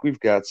this week. We've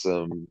got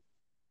some,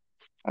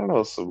 I don't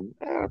know, some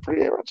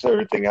pretty much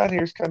everything on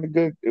here is kind of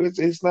good.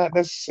 It's not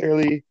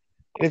necessarily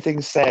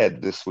anything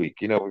sad this week.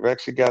 You know, we've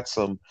actually got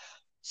some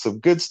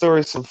good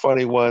stories, some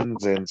funny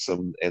ones, and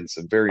some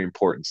very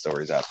important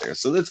stories out there.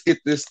 So let's get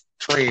this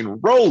train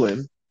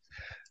rolling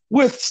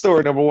with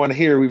story number 1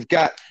 here. We've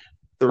got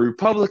the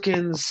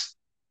Republicans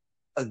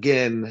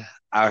again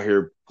out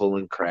here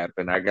pulling crap,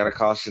 and I got to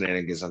call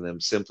shenanigans on them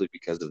simply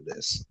because of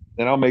this.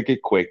 And I'll make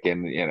it quick,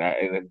 and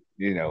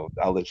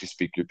I'll let you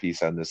speak your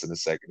piece on this in a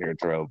second here,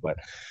 Terrell. But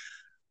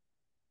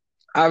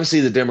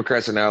obviously, the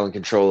Democrats are now in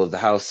control of the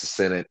House, the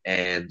Senate,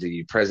 and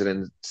the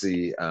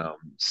presidency.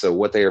 So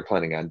what they are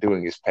planning on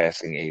doing is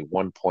passing a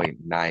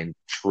 $1.9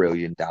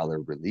 trillion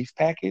relief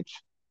package.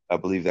 I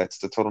believe that's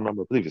the total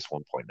number. I believe it's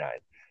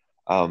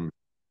 1.9.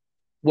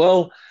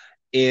 Well,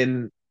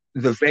 in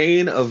the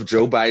vein of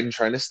Joe Biden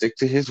trying to stick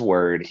to his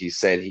word, he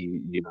said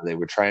they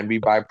would try and be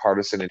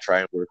bipartisan and try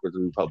and work with the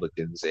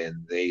Republicans,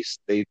 and they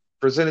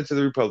presented to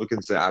the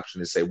Republicans the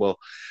option to say, well,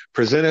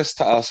 present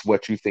to us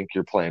what you think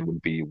your plan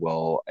would be.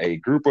 Well, a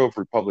group of 10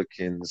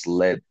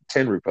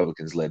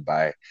 Republicans led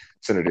by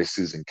Senator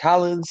Susan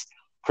Collins,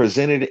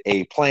 presented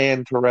a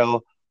plan,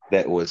 Terrell,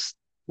 that was,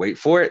 wait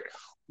for it,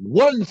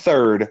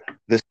 1/3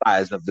 the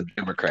size of the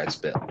Democrats'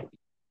 bill.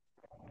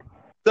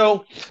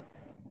 So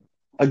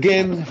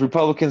again,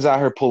 Republicans out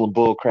here pulling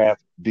bull crap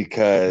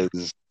because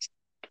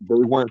they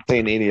weren't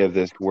saying any of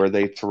this, were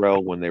they,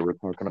 Terrell, when they were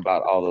talking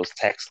about all those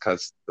tax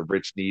cuts the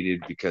rich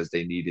needed because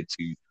they needed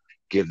to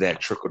give that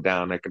trickle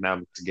down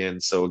economics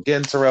again. So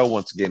again, Terrell,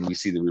 once again, we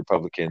see the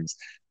Republicans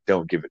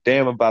don't give a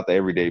damn about the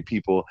everyday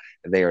people,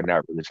 and they are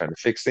not really trying to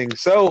fix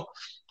things. So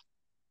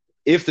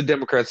if the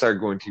Democrats are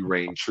going to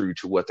reign true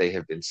to what they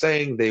have been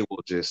saying, they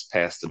will just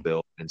pass the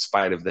bill in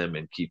spite of them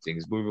and keep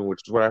things moving,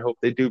 which is what I hope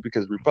they do,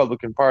 because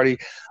Republican Party,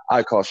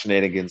 I call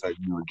shenanigans on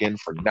you again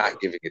for not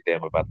giving a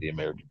damn about the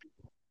American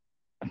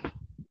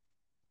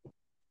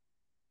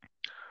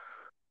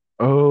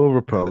Oh,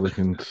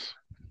 Republicans.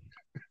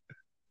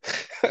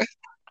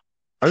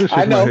 I just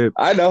I shake my know, head.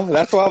 I know.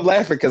 That's why I'm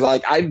laughing, because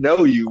like I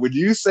know you. When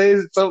you say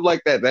something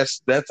like that,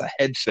 that's a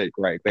head shake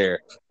right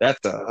there.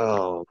 That's a,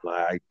 oh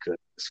my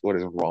goodness, what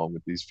is wrong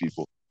with these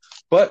people?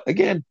 But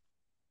again,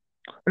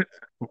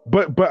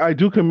 But I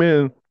do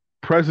commend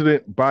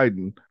President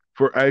Biden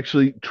for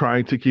actually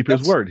trying to keep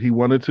his that's word.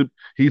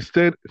 He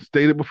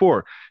stated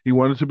before he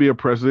wanted to be a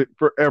president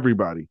for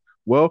everybody.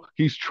 Well,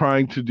 he's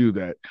trying to do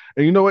that.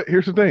 And you know what?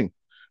 Here's the thing.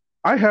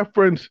 I have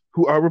friends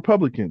who are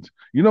Republicans.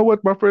 You know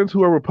what my friends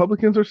who are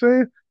Republicans are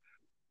saying?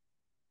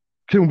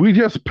 Can we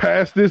just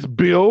pass this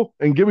bill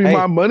and give me my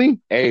hey, money?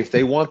 hey, if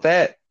they want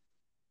that,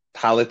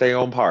 pilot their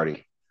own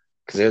party,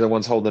 because they're the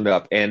ones holding it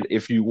up. And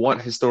if you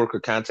want historical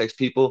context,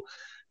 people,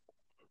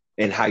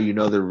 and how you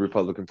know the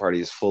Republican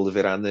Party is full of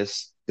it on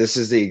this. This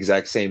is the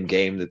exact same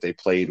game that they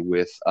played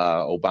with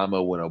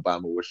Obama when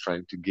Obama was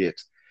trying to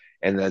get,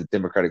 and the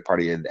Democratic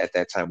Party at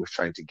that time was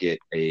trying to get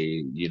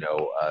a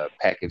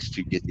package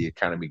to get the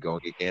economy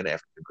going again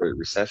after the Great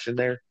Recession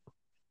there.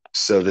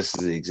 So this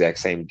is the exact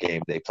same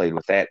game they played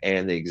with that,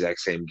 and the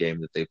exact same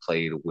game that they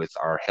played with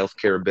our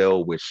healthcare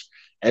bill, which,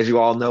 as you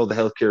all know, the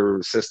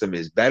healthcare system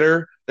is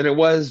better than it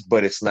was,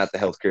 but it's not the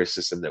healthcare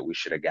system that we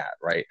should have got,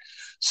 right?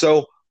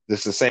 So this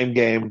is the same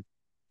game.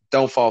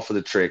 Don't fall for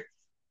the trick.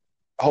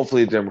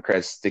 Hopefully, the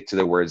Democrats stick to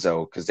their words,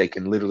 though, because they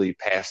can literally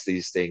pass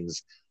these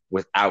things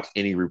without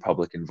any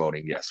Republican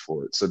voting yes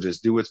for it. So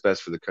just do what's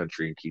best for the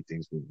country and keep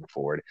things moving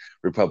forward.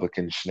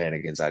 Republican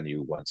shenanigans on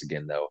you once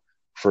again, though,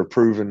 for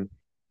proving,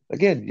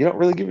 again, you don't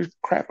really give a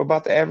crap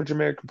about the average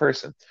American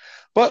person.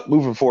 But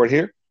moving forward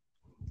here,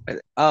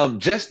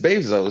 Jeff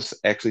Bezos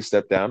actually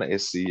stepped down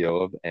as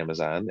CEO of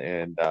Amazon,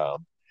 and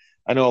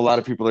I know a lot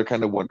of people are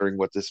kind of wondering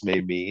what this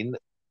may mean.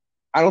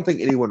 I don't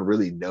think anyone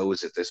really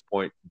knows at this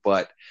point,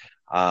 but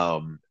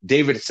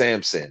David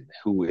Sampson,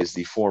 who is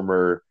the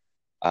former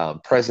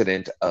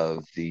president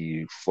of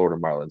the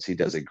Florida Marlins, he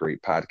does a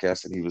great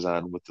podcast, and he was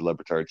on with the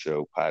Lebertard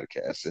Show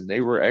podcast, and they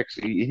were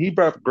actually, he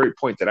brought up a great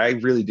point that I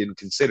really didn't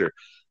consider,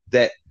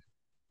 that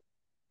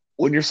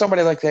when you're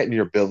somebody like that and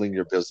you're building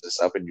your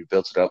business up and you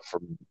built it up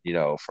from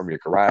your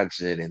garage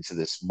and into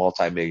this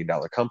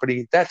multi-million-dollar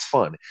company, that's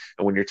fun.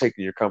 And when you're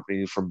taking your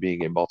company from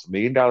being a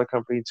multi-million-dollar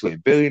company to a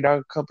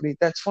billion-dollar company,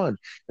 that's fun.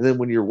 And then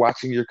when you're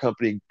watching your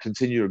company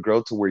continue to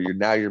grow to where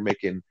you're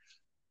making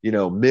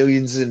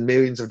millions and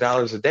millions of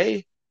dollars a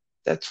day,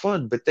 that's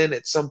fun. But then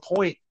at some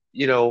point,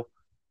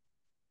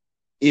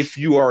 if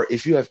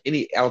you have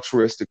any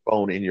altruistic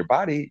bone in your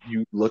body,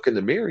 you look in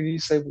the mirror and you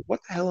say, well,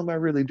 what the hell am I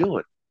really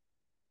doing?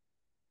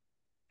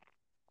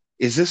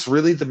 Is this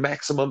really the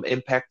maximum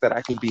impact that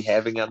I could be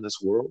having on this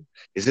world?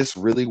 Is this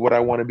really what I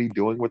want to be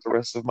doing with the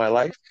rest of my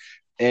life?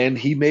 And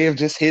he may have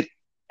just hit,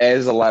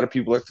 as a lot of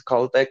people like to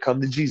call it, that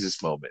come to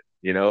Jesus moment,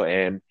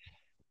 and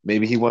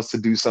maybe he wants to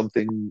do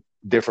something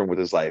different with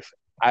his life.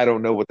 I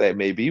don't know what that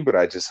may be, but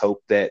I just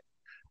hope that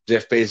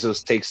Jeff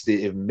Bezos takes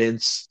the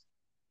immense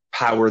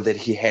power that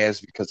he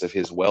has because of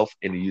his wealth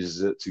and he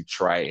uses it to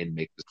try and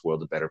make this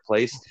world a better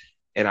place.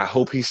 And I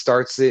hope he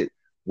starts it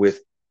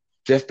with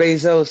Jeff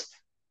Bezos,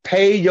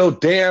 pay your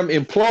damn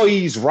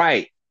employees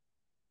right.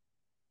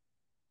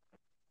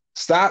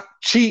 Stop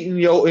cheating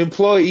your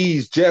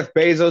employees, Jeff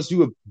Bezos. You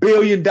 $1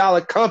 billion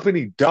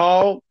company,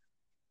 dog.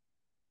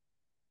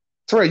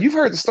 Troy, you've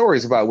heard the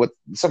stories about what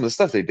some of the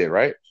stuff they did,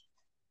 right?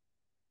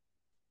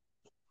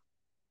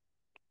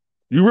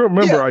 You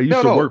remember Yeah, I used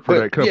no, to no, work for but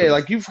that yeah, company.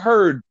 like you've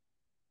heard,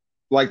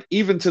 like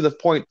even to the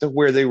point to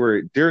where they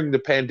were during the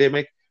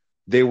pandemic,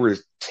 they were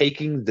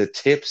taking the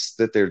tips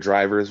that their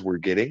drivers were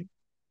getting.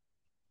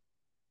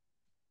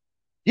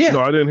 No, Yeah,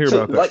 I didn't hear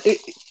so about that.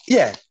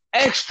 yeah,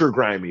 extra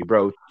grimy,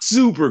 bro,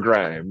 super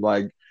grime,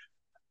 like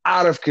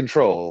out of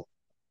control.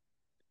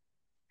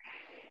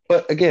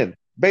 But again,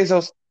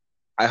 Bezos,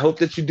 I hope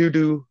that you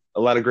do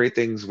a lot of great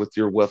things with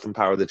your wealth and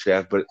power that you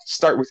have, but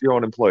start with your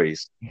own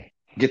employees.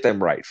 Get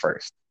them right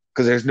first.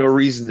 Because there's no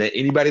reason that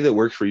anybody that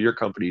works for your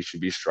company should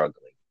be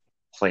struggling.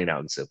 Plain out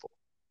and simple.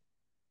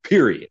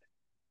 Period.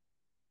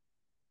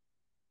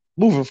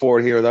 Moving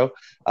forward here, though,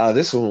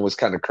 this one was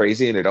kind of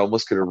crazy, and it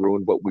almost could have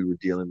ruined what we were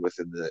dealing with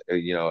in the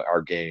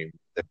our game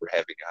that we're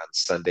having on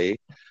Sunday.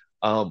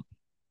 Um,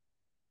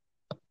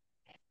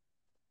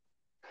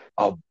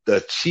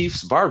 the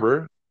Chiefs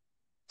barber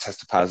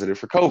tested positive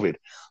for COVID.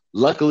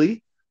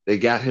 Luckily, they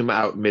got him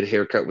out mid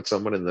haircut with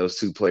someone, and those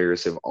two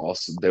players have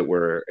also that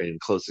were in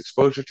close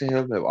exposure to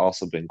him have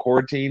also been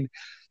quarantined.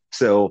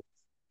 So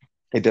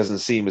it doesn't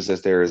seem as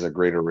if there is a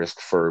greater risk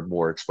for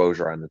more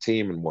exposure on the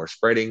team and more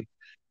spreading.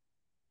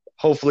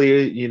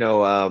 Hopefully,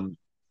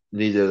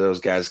 neither of those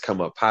guys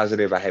come up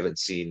positive. I haven't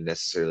seen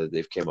necessarily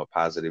they've came up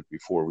positive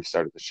before we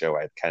started the show.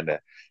 I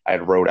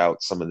had wrote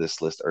out some of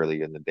this list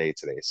early in the day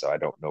today, so I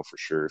don't know for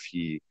sure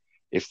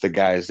if the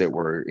guys that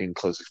were in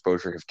close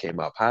exposure have came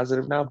out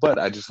positive now. But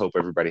I just hope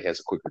everybody has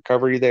a quick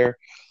recovery there,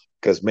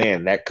 because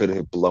man, that could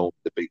have blown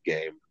the big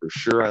game for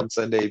sure on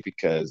Sunday.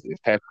 Because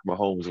if Patrick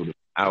Mahomes would have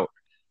been out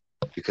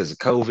because of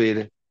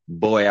COVID,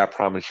 boy, I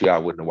promise you, I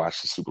wouldn't have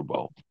watched the Super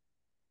Bowl.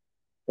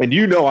 And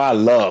you know I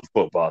love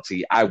football,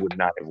 T. I would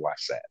not have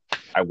watched that.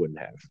 I wouldn't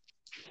have.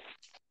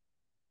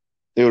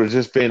 It would have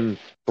just been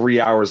 3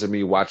 hours of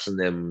me watching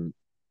them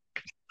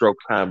stroke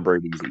Tom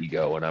Brady's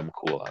ego, and I'm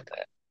cool on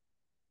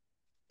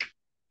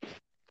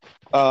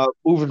that.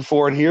 Moving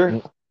forward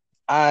here,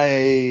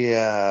 I'm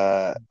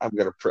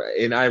gonna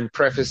and I'm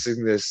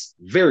prefacing this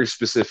very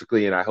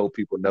specifically, and I hope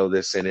people know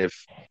this. And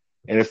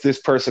if this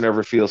person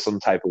ever feels some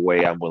type of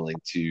way, I'm willing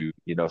to,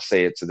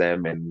 say it to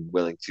them and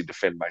willing to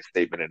defend my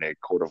statement in a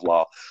court of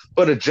law.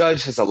 But a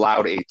judge has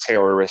allowed a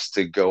terrorist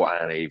to go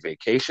on a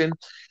vacation.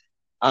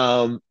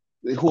 Who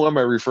am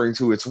I referring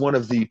to? It's one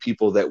of the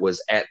people that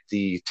was at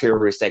the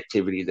terrorist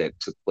activity that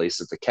took place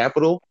at the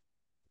Capitol.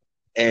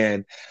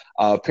 And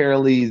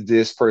apparently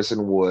this person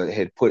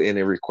had put in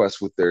a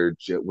request with the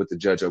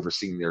judge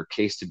overseeing their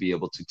case to be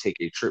able to take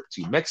a trip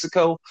to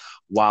Mexico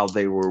while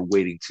they were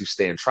waiting to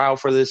stand trial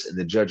for this, and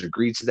the judge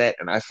agreed to that.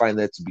 And I find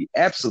that to be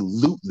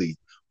absolutely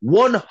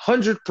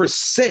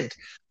 100%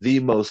 the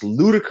most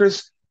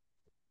ludicrous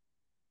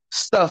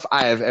stuff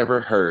I have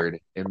ever heard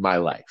in my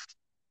life.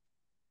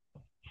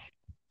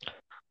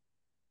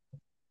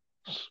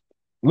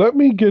 Let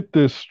me get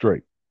this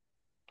straight.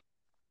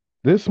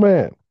 This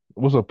man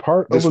was a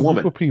part of a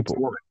group of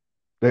people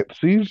that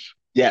sieged.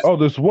 Yes. Oh,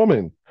 this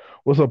woman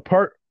was a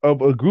part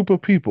of a group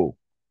of people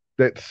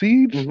that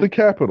sieged the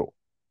Capitol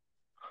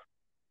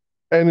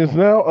and is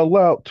now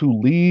allowed to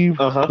leave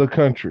the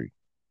country.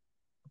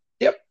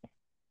 Yep.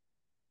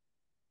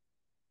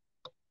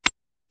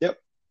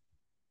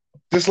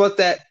 Just let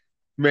that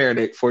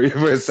marinate for you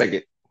for a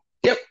second.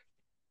 Yep.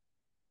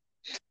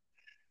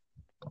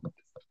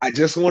 I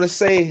just want to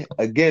say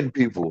again,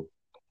 people,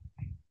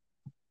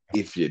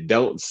 if you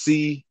don't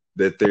see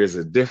that there's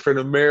a different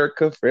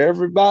America for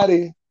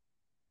everybody,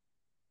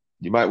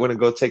 you might want to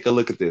go take a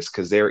look at this,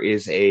 because there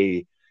is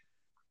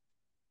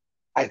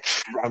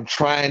I'm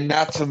trying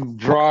not to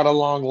draw it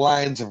along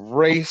lines of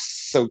race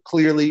so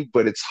clearly,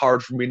 but it's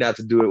hard for me not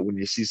to do it when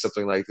you see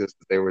something like this.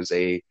 There was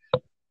I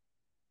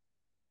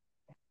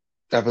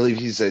believe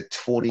he's a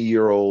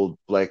 20-year-old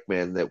black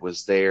man that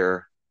was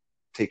there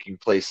taking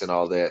place in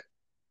all that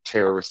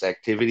terrorist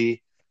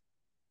activity.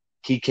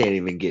 He can't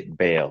even get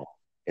bail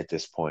at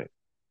this point.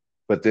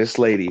 But this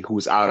lady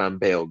who's out on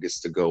bail gets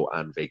to go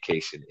on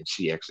vacation, and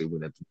she actually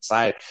went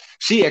inside.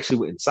 She actually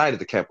went inside of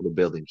the Capitol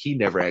building. He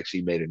never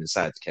actually made it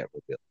inside the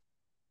Capitol building.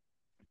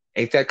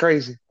 Ain't that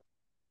crazy?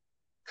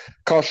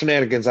 Call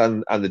shenanigans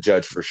on the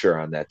judge for sure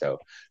on that, though.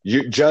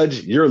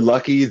 Judge, you're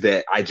lucky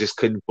that I just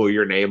couldn't pull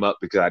your name up,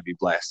 because I'd be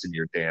blasting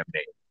your damn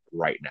name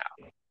right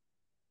now.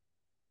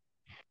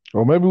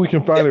 Well, maybe we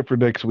can find it for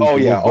next week. Oh,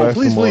 yeah. Oh,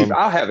 please leave.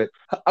 I'll have it.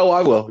 Oh,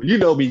 I will. You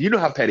know me. You know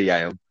how petty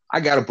I am.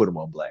 I got to put him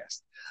on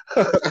blast.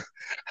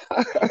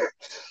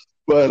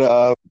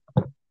 But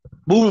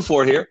moving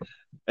forward here,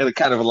 and a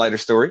kind of a lighter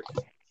story,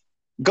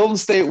 Golden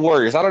State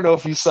Warriors. I don't know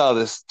if you saw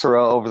this,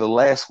 Terrell, over the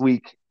last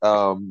week.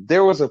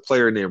 There was a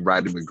player named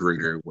Rodney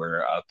McGruder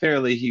where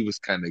apparently he was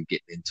kind of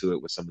getting into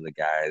it with some of the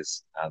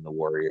guys on the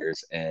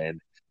Warriors, and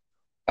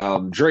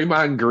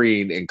Draymond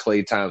Green and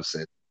Klay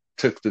Thompson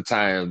took the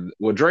time.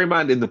 Well,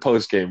 Draymond in the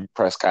post-game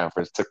press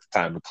conference took the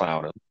time to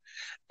clown him,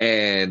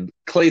 and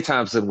Klay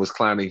Thompson was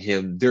clowning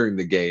him during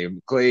the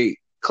game. Klay,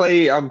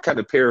 I'm kind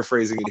of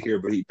paraphrasing it here,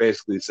 but he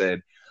basically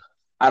said,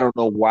 I don't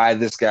know why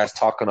this guy's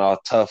talking all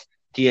tough.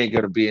 He ain't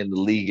going to be in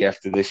the league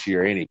after this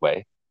year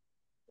anyway.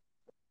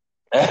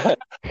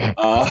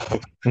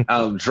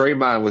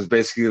 Draymond was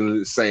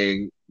basically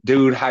saying,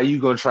 dude, how you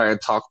going to try and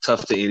talk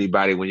tough to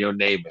anybody when your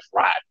name is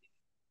Rodney?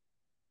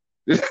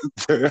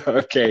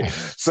 Okay,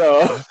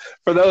 so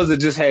for those that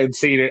just hadn't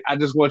seen it, I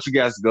just want you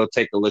guys to go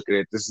take a look at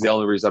it. This is the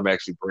only reason I'm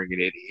actually bringing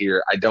it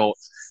here. I don't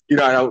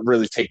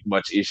really take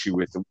much issue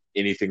with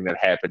anything that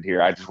happened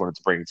here. I just wanted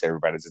to bring it to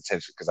everybody's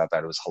attention because I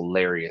thought it was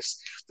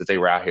hilarious that they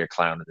were out here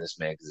clowning this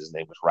man because his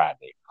name was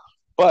Rodney.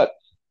 But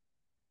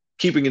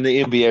keeping in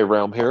the NBA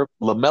realm here,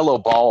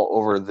 LaMelo Ball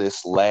over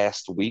this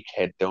last week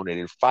had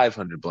donated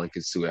 500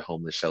 blankets to a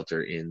homeless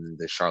shelter in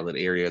the Charlotte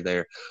area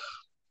there.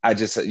 I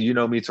just,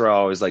 me, Terrell, I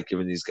always like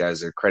giving these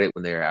guys their credit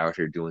when they're out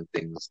here doing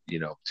things,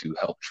 to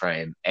help try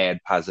and add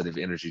positive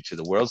energy to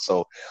the world.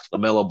 So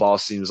LaMelo Ball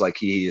seems like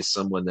he is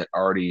someone that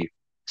already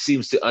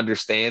seems to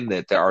understand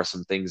that there are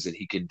some things that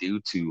he can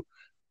do to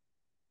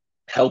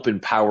help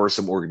empower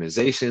some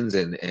organizations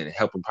and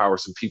help empower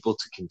some people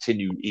to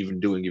continue even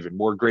doing even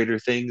more greater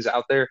things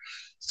out there.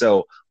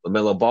 So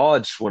LaMelo Ball, I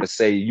just want to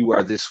say you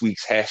are this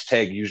week's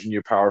hashtag using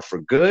your power for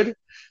good.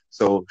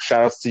 So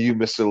shout outs to you,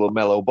 Mr.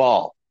 LaMelo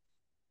Ball.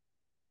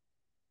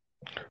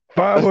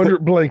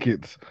 500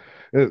 blankets.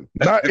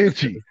 Not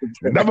itchy.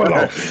 Never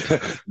lost.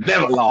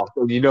 Never lost.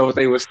 And you know what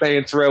they were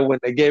saying, Terrell, when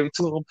they gave it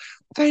to him?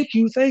 Thank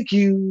you, thank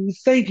you,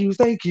 thank you,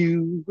 thank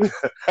you.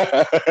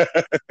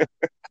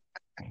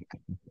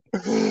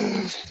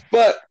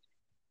 But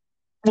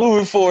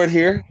moving forward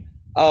here,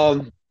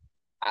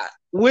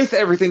 with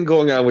everything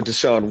going on with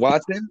Deshaun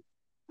Watson,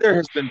 there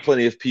has been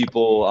plenty of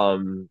people,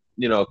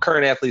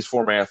 current athletes,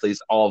 former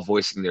athletes, all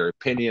voicing their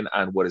opinion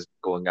on what is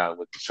going on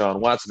with Deshaun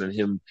Watson and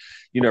him,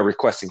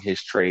 requesting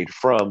his trade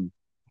from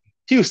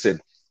Houston.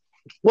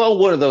 Well,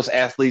 one of those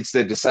athletes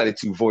that decided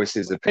to voice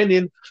his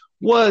opinion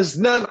was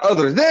none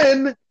other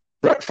than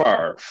Brett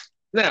Favre.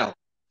 Now,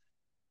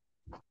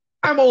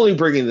 I'm only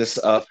bringing this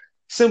up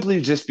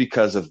simply just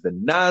because of the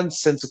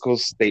nonsensical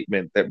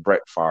statement that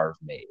Brett Favre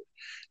made.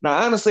 Now,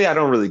 honestly, I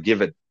don't really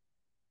give it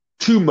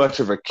too much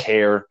of a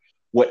care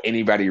what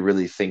anybody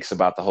really thinks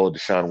about the whole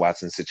Deshaun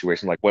Watson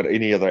situation, like what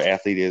any other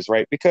athlete is,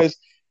 right? Because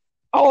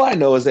all I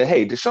know is that,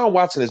 hey, Deshaun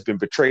Watson has been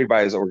betrayed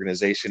by his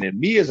organization. And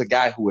me as a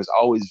guy who has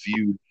always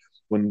viewed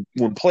when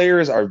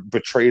players are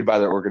betrayed by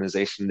their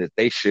organization, that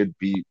they should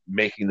be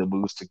making the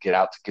moves to get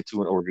out to get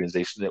to an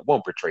organization that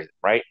won't betray them,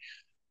 right?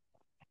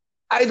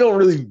 I don't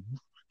really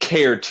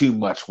care too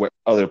much what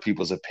other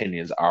people's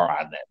opinions are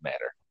on that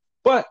matter.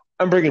 But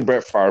I'm bringing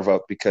Brett Favre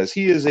up because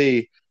he is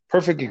a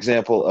perfect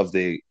example of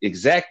the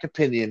exact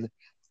opinion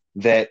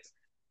that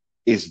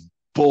is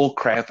bull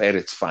crap at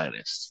its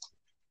finest.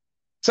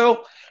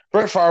 So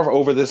Brett Favre,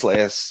 over this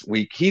last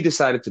week, he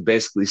decided to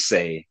basically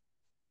say,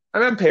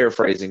 and I'm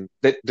paraphrasing,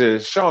 that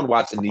Deshaun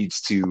Watson needs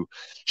to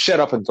shut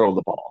up and throw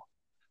the ball.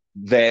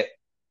 That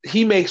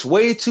he makes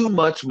way too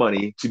much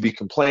money to be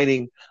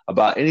complaining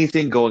about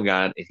anything going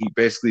on, and he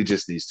basically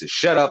just needs to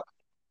shut up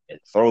and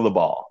throw the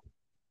ball.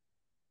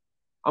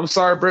 I'm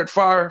sorry, Brett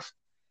Favre,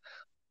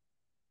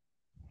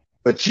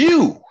 but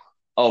you,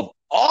 of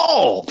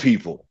all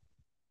people,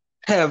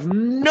 have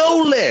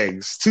no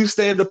legs to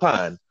stand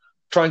upon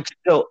trying to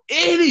tell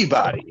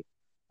anybody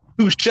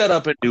to shut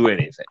up and do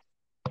anything.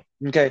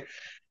 Okay?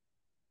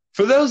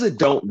 For those that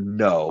don't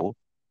know,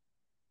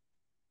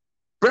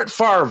 Brett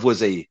Favre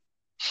was a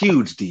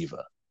huge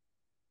diva.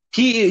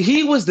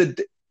 He was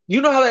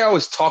how they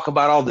always talk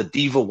about all the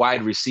diva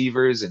wide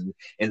receivers and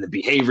the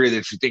behavior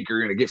that you think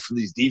you're going to get from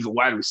these diva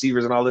wide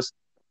receivers and all this?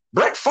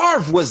 Brett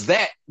Favre was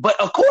that, but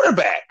a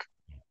quarterback.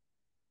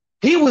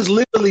 He was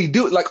literally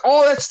doing like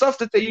all that stuff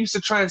that they used to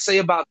try and say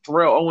about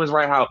Terrell Owens,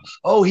 right? How,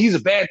 oh, he's a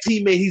bad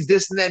teammate, he's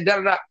this and that, da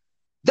da da.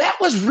 That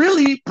was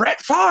really Brett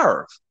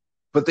Favre,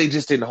 but they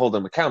just didn't hold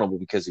him accountable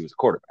because he was a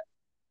quarterback.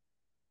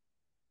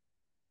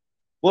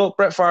 Well,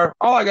 Brett Favre,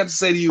 all I got to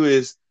say to you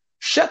is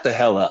shut the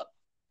hell up.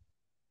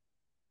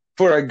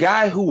 For a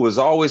guy who was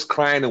always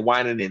crying and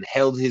whining and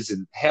held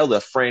a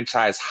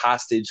franchise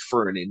hostage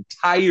for an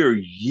entire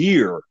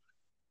year,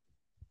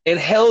 and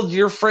held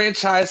your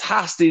franchise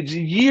hostage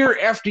year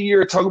after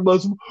year, talking about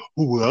I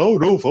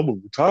don't know if I'm going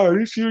to retire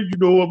this year.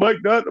 I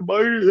might not.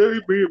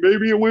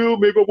 Maybe I will.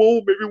 Maybe I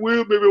won't. Maybe I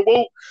will. Maybe I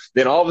won't.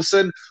 Then all of a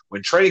sudden,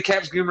 when training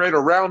camp's getting ready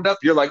to round up,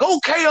 you're like,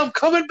 okay, I'm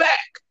coming back.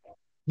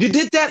 You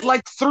did that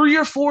like 3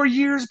 or 4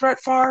 years, Brett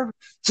Favre.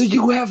 So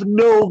you have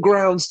no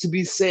grounds to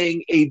be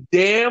saying a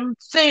damn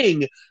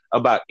thing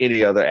about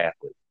any other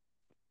athlete.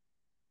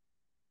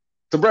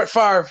 So Brett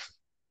Favre,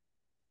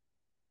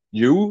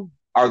 you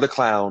are the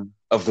clown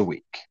of the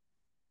week.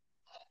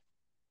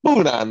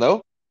 Moving on,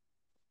 though.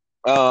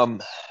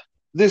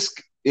 This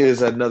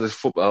is another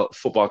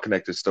football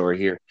connected story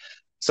here.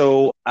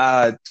 So,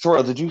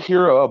 Terrell, did you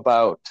hear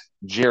about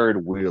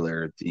Jared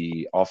Wheeler,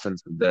 the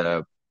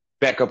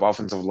backup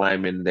offensive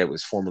lineman that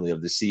was formerly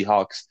of the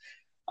Seahawks,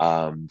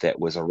 that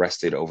was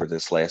arrested over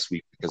this last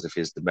week because of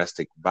his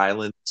domestic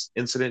violence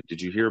incident?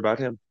 Did you hear about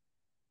him?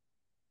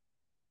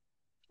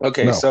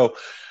 Okay, no. So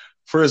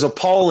for as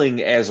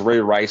appalling as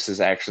Ray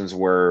Rice's actions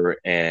were,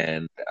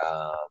 and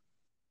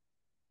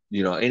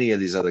any of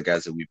these other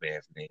guys that we may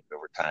have named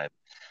over time,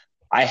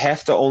 I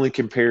have to only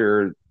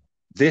compare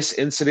this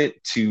incident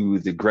to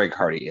the Greg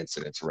Hardy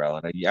incident, Terrell.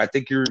 And I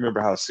think you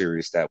remember how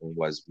serious that one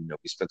was.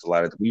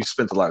 We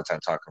spent a lot of time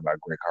talking about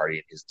Greg Hardy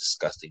and his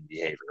disgusting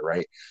behavior,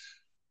 right?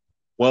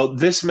 Well,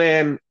 this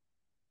man,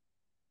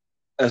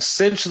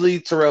 essentially,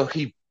 Terrell,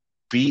 he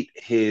beat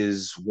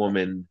his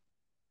woman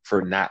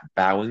for not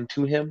bowing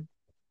to him,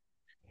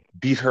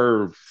 beat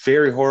her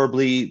very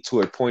horribly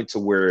to a point to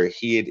where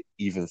he had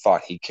even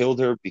thought he killed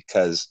her,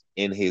 because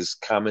in his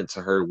comment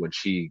to her when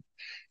she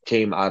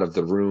came out of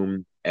the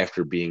room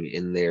after being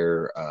in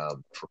there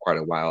for quite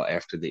a while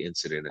after the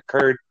incident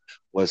occurred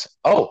was,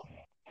 "Oh,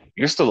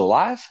 you're still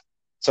alive?"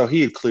 So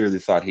he had clearly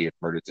thought he had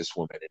murdered this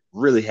woman and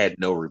really had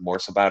no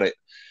remorse about it.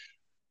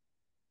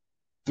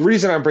 The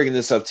reason I'm bringing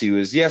this up to you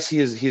is, yes,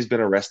 he's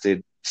been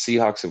arrested.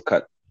 Seahawks have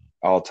cut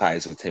all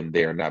ties with him.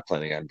 They are not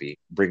planning on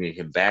bringing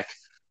him back.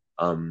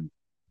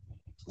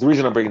 The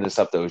reason I'm bringing this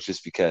up though is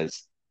just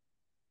because,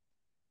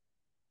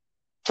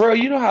 Terrell,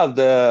 you know how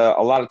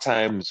a lot of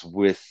times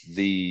with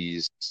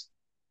these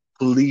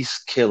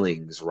police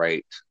killings,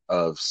 right,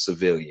 of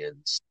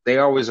civilians, they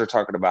always are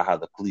talking about how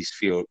the police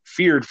feel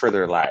feared for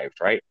their lives,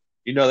 right?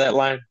 You know that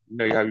line?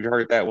 Have you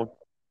heard that one?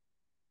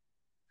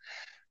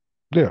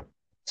 Yeah.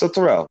 So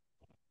Terrell,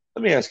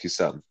 let me ask you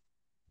something.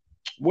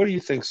 What do you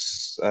think?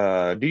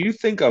 Do you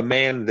think a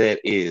man that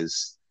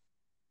is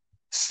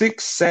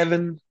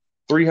 6'7",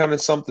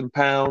 300 something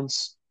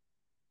pounds,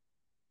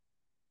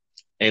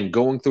 and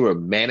going through a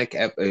manic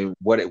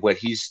what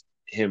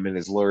him and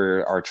his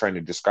lawyer are trying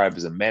to describe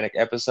as a manic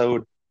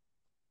episode,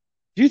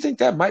 do you think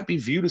that might be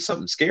viewed as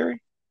something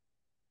scary?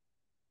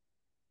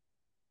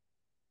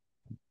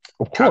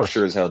 Of Cops course.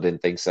 sure as hell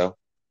didn't think so.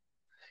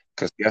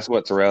 Because guess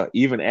what, Terrell?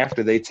 Even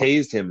after they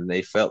tased him and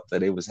they felt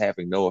that it was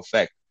having no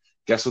effect,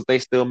 guess what they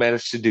still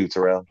managed to do,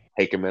 Terrell?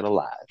 Take him in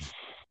alive.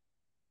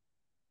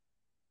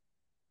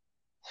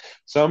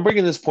 So I'm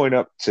bringing this point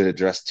up to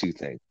address two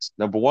things.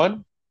 Number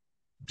one,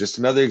 just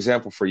another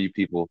example for you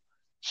people,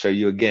 show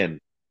you again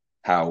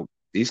how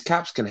these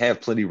cops can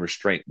have plenty of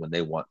restraint when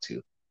they want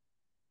to.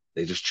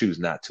 They just choose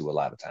not to a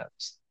lot of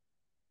times.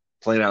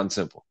 Plain out and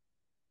simple.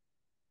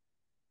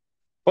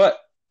 But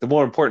the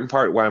more important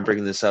part why I'm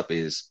bringing this up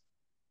is,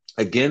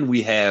 again,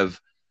 we have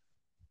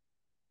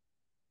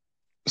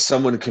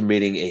someone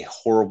committing a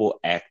horrible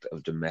act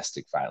of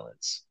domestic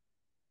violence.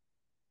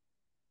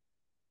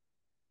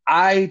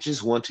 I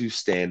just want to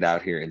stand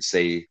out here and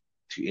say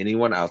to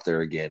anyone out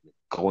there again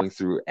going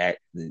through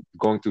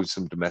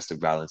some domestic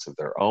violence of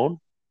their own,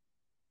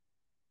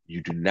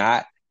 you do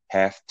not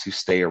have to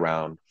stay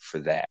around for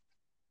that.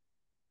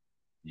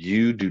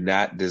 You do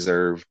not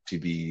deserve to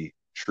be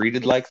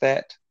treated like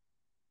that.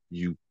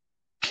 You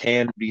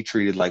can be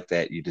treated like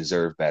that. You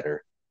deserve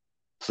better.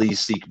 Please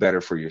seek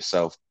better for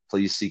yourself.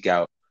 Please seek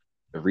out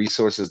the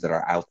resources that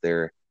are out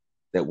there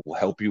that will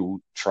help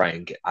you try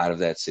and get out of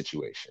that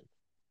situation.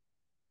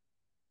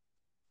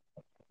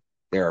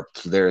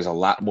 There's a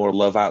lot more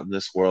love out in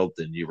this world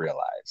than you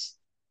realize.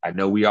 I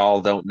know we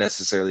all don't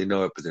necessarily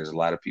know it, but there's a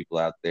lot of people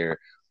out there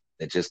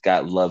that just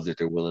got love that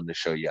they're willing to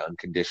show you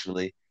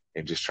unconditionally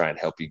and just try and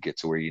help you get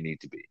to where you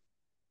need to be.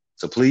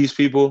 So please,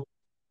 people,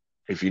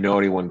 if you know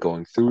anyone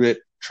going through it,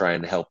 try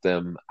and help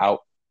them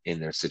out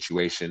in their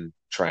situation.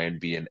 Try and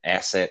be an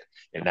asset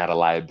and not a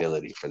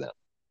liability for them.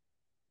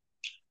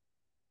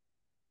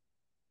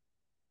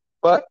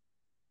 But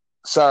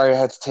sorry, I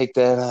had to take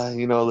that,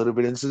 a little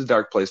bit into the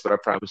dark place. But I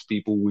promise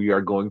people we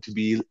are going to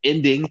be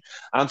ending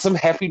on some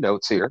happy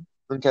notes here.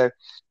 Okay.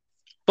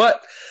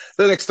 But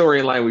the next story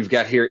in line we've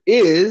got here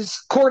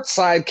is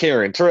Courtside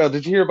Karen. Terrell,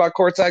 did you hear about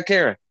Courtside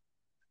Karen?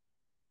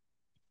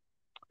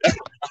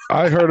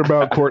 I heard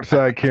about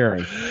Courtside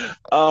Karen.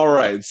 All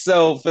right.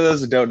 So for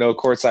those who don't know,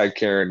 Courtside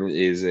Karen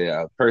is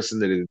a person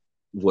that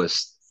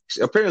was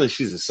apparently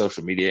she's a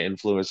social media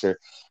influencer,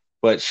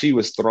 but she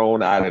was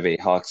thrown out of a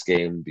Hawks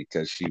game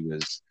because she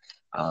was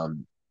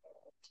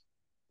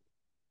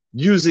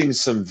using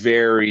some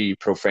very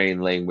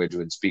profane language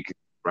when speaking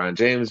to LeBron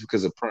James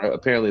because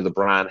apparently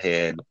LeBron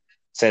had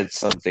said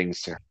some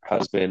things to her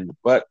husband.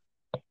 But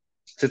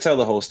to tell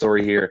the whole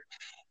story here,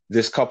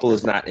 this couple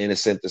is not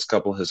innocent. This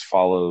couple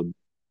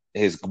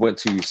went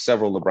to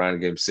several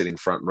LeBron games sitting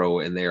front row,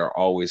 and they are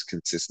always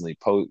consistently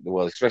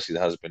especially the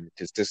husband,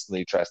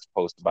 consistently tries to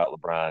post about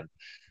LeBron.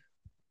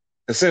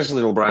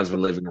 Essentially, LeBron's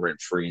been living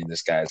rent free in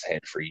this guy's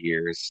head for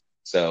years.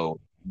 So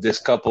this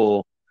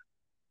couple,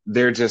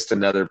 they're just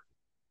another,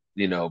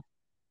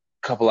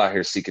 couple out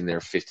here seeking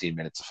their 15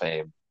 minutes of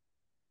fame.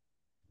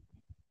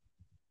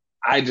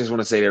 I just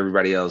want to say to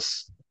everybody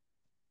else,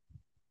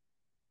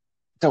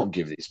 don't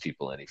give these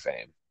people any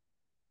fame.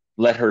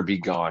 Let her be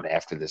gone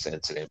after this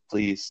incident,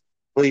 please.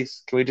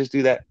 Please, can we just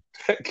do that?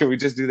 Can we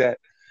just do that?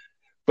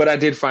 But I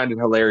did find it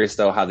hilarious,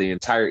 though, how the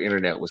entire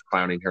internet was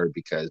clowning her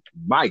because,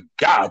 my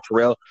God,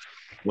 Terrell,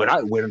 when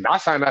I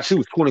found out she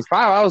was 25,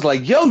 I was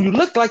like, yo, you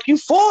look like you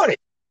 40.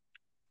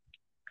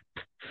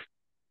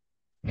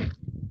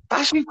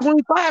 How she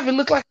 25 and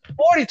look like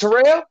 40,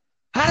 Terrell?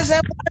 How does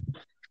that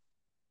work?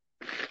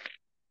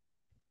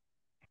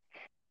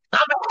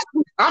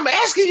 I'm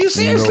asking you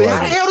seriously.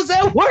 How the hell does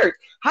that work?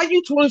 How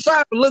you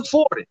 25 and look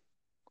 40?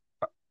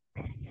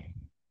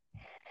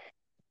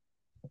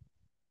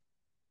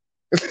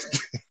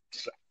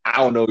 I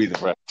don't know either,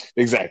 bro.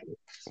 Exactly.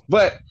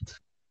 But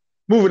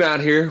moving on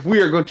here, we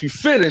are going to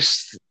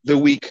finish the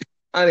week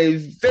on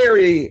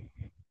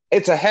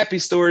it's a happy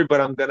story,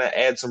 but I'm going to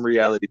add some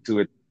reality to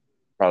it.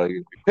 Probably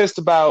going to be pissed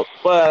about,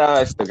 but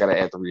I still got to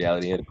add the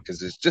reality in it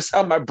because it's just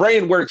how my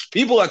brain works.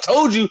 People, I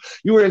told you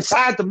were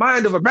inside the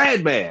mind of a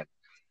madman.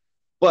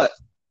 But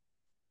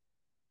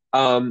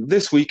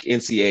this week,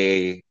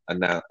 EA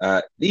announced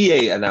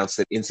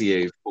that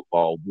NCAA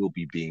football will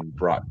be being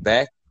brought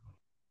back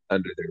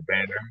under their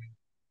banner.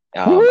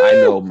 I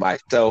know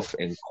myself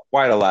and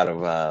quite a lot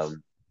of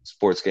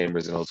sports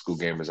gamers and old school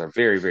gamers are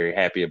very, very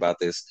happy about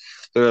this.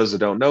 For those who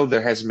don't know,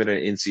 there hasn't been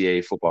an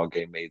NCAA football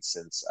game made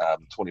since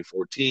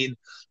 2014.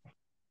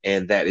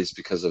 and that is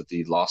because of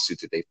the lawsuit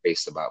that they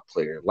faced about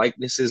player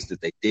likenesses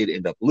that they did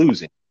end up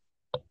losing,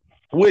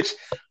 which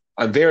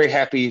I'm very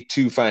happy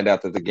to find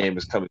out that the game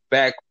is coming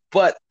back.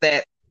 But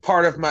that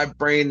part of my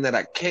brain that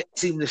I can't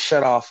seem to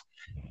shut off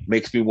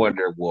makes me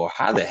wonder, well,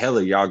 how the hell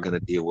are y'all going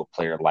to deal with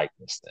player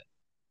likeness then?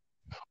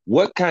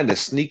 What kind of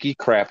sneaky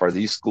crap are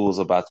these schools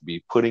about to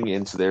be putting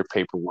into their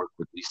paperwork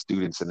with these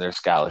students and their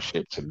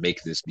scholarship to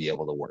make this be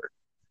able to work?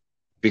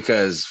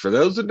 Because for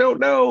those that don't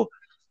know,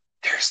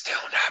 they're still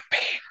not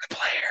paying the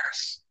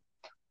players.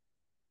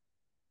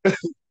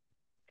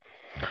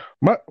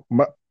 My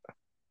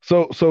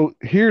so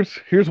here's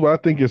what I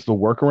think is the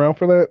workaround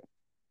for that.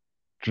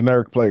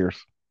 Generic players.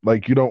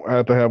 Like you don't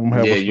have to have them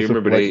have Yeah, a you specific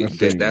remember likeness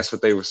saying you. that's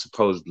what they were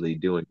supposedly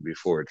doing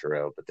before,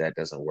 Terrell, but that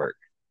doesn't work.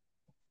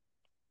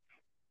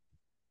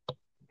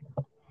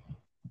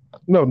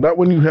 No, not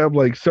when you have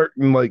like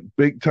certain like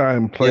big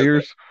time Yeah,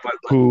 players but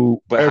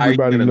who but how are you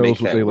everybody going to knows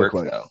make what that they look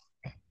work like. though?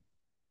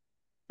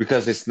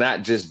 Because it's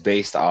not just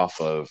based off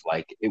of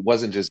like it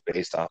wasn't just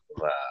based off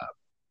of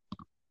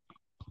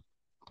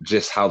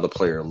just how the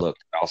player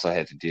looked. It also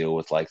had to deal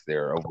with like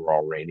their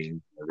overall rating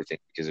and everything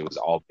because it was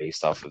all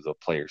based off of the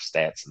player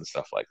stats and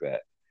stuff like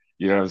that.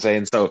 You know what I'm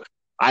saying? So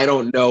I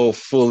don't know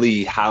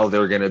fully how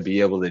they're going to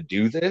be able to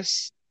do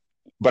this,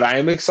 but I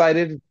am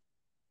excited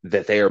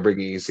that they are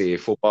bringing NCAA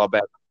football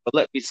back. But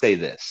let me say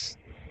this,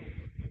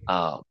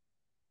 um,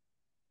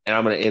 and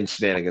I'm going to end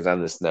shenanigans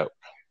on this note.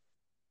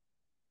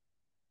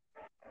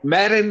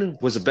 Madden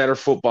was a better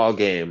football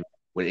game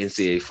when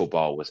NCAA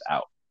football was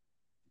out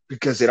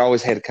because it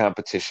always had a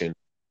competition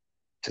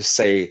to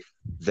say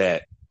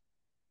that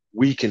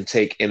we can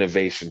take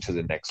innovation to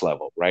the next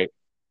level, right?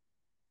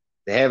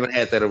 They haven't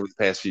had that over the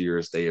past few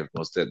years.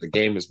 The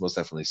game has most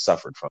definitely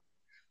suffered from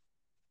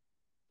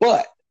it.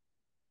 But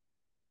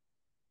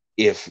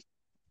if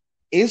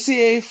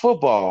NCAA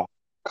football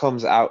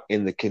comes out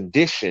in the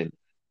condition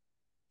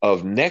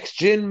of next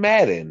gen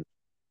Madden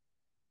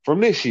from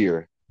this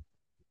year,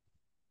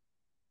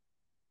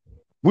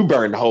 we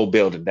burn the whole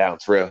building down,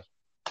 Terrell.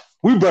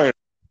 We burn.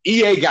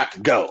 EA got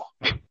to go.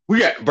 We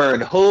got to burn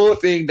the whole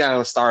thing down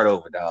and start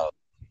over, dog.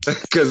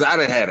 Because I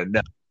done had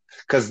enough.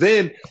 Because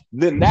then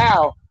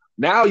now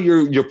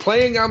you're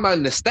playing on my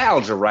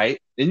nostalgia,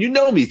 right? And you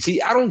know me,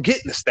 T. I don't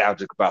get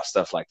nostalgic about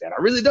stuff like that.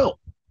 I really don't.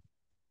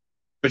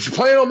 But you're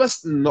playing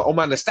on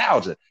my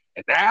nostalgia.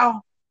 And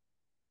now,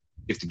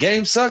 if the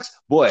game sucks,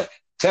 boy,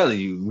 telling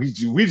you,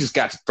 we just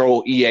got to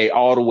throw EA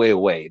all the way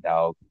away,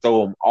 dog.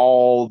 Throw them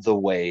all the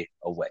way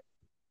away.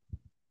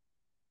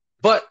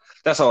 But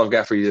that's all I've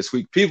got for you this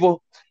week,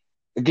 people.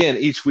 Again,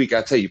 each week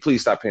I tell you,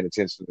 please stop paying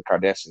attention to the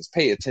Kardashians.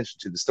 Pay attention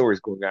to the stories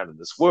going on in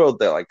this world.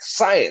 They're like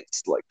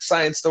science. Like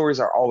science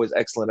stories are always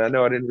excellent. I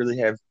know I didn't really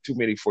have too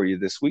many for you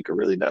this week, or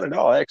really none at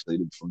all, actually,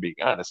 from being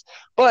honest.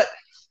 But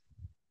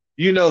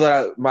you know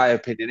that my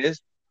opinion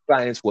is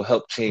science will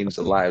help change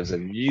the lives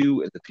of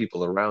you and the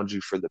people around you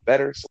for the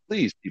better. So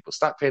please, people,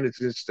 stop paying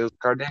attention to those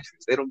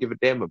Kardashians. They don't give a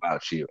damn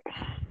about you.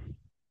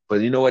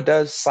 But you know what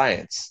does?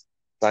 Science.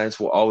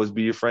 Science will always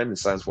be your friend, and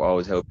science will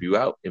always help you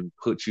out and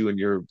put you and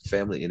your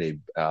family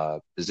in a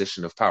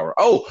position of power.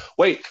 Oh,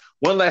 wait,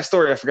 one last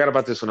story. I forgot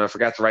about this one. I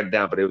forgot to write it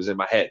down, but it was in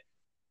my head.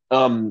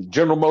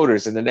 General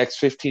Motors in the next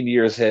 15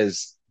 years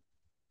has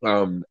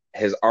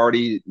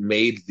already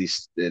made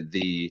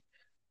the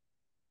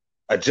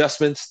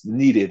adjustments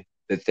needed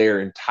that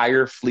their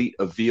entire fleet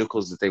of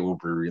vehicles that they will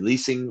be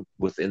releasing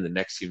within the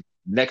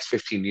next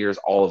 15 years,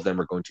 all of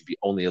them are going to be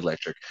only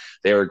electric.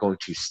 They are going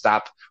to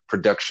stop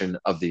production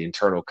of the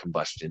internal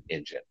combustion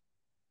engine.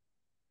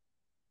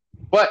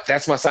 But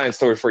that's my science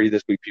story for you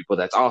this week, people.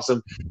 That's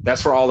awesome.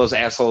 That's for all those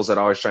assholes that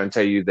always try and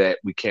tell you that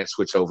we can't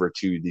switch over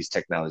to these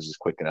technologies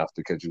quick enough,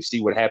 because you see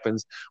what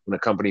happens when a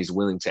company is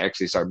willing to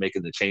actually start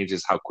making the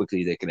changes, how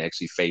quickly they can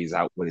actually phase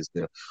out what is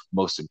the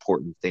most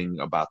important thing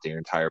about their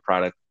entire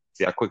product.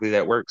 See how quickly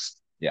that works?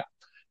 Yeah,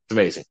 it's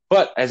amazing.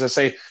 But as I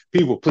say,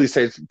 people, please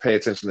pay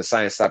attention to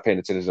science. Stop paying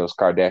attention to those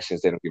Kardashians.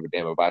 They don't give a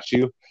damn about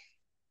you.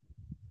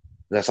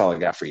 That's all I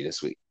got for you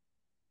this week.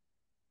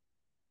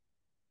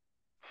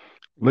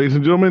 Ladies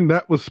and gentlemen,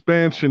 that was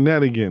Span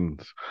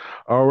Shenanigans.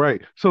 All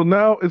right. So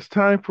now it's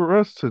time for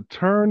us to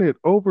turn it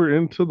over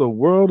into the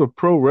world of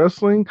pro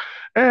wrestling.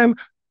 And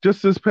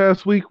just this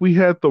past week, we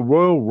had the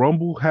Royal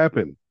Rumble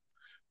happen.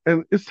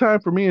 And it's time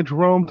for me and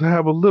Jerome to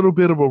have a little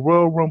bit of a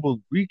Royal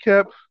Rumble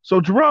recap.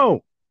 So, Jerome,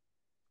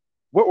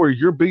 what were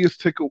your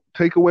biggest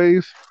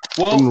takeaways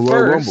from the Well,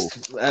 Royal Rumble?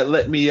 first,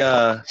 let me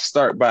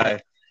start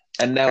by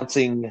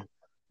announcing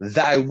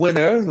thy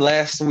winner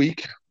last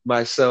week.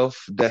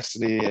 Myself,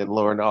 Destiny, and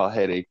Lauren all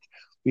had a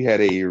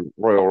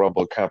Royal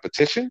Rumble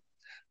competition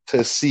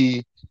to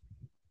see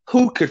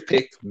who could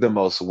pick the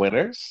most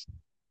winners.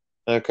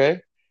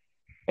 Okay,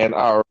 and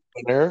our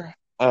winner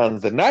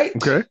on the night,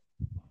 Okay.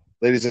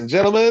 ladies and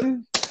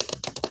gentlemen,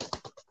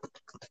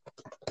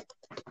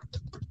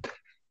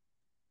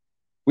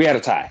 we had a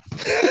tie.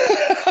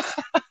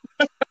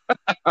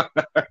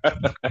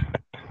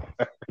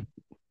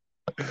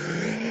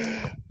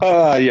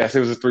 Yes, it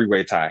was a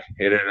three-way tie.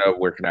 It ended up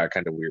working out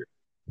kind of weird.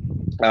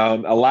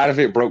 A lot of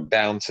it broke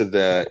down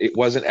to it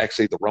wasn't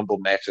actually the Rumble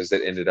matches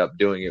that ended up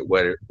doing it.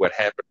 What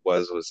happened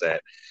was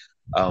that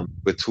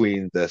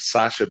between the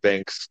Sasha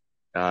Banks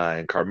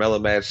and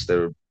Carmella match,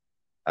 the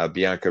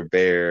Bianca,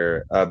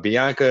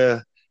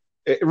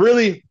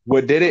 really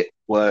what did it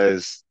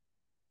was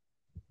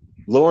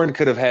Lauren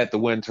could have had the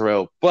win,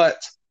 Terrell,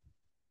 but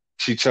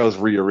she chose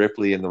Rhea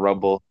Ripley in the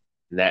Rumble,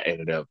 and that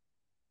ended up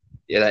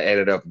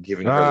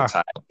giving her the Ah,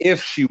 tie.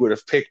 If she would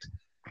have picked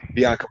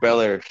Bianca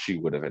Belair, she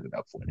would have ended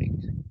up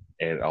winning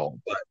and all.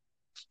 But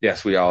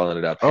yes, we all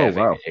ended up oh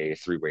having wow. a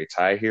three-way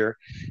tie here.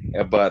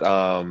 But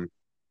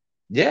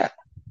yeah,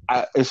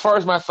 as far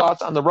as my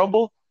thoughts on the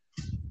Rumble,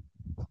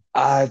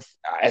 I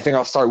think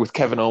I'll start with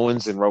Kevin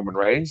Owens and Roman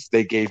Reigns.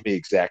 They gave me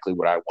exactly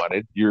what I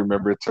wanted. You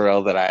remember,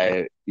 Terrell, that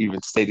I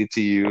even stated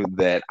to you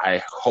that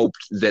I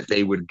hoped that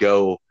they would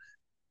go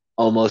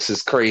almost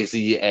as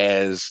crazy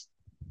as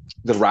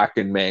The Rock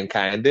and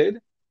Mankind did.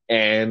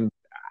 And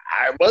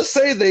I must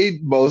say they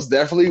most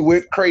definitely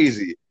went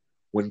crazy.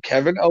 When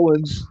Kevin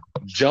Owens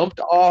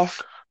jumped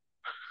off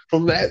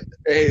from that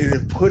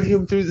and put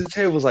him through the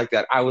tables like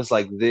that, I was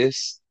like,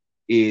 this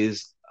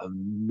is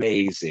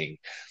amazing.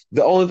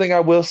 The only thing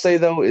I will say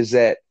though is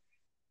that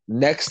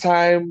next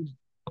time,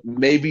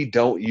 maybe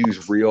don't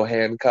use real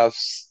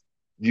handcuffs.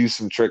 Use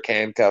some trick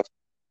handcuffs.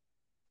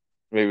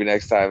 Maybe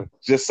next time,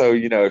 just so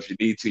you know, if you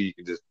need to, you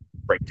can just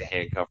break the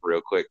handcuff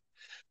real quick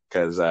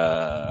because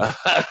that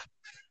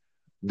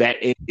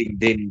ending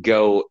didn't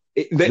go.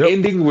 The Yep.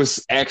 ending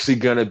was actually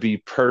gonna be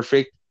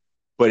perfect,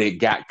 but it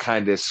got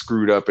kind of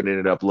screwed up and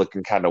ended up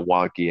looking kind of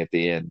wonky at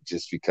the end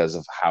just because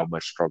of how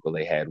much struggle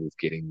they had with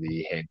getting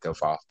the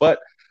handcuff off. But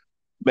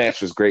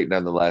match was great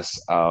nonetheless.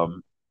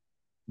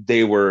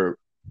 They were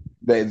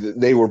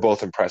they were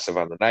both impressive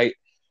on the night.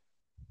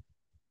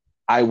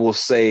 I will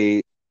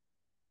say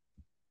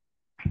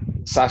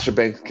Sasha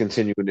Banks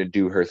continuing to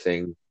do her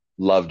thing.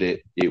 Loved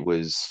it. It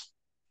was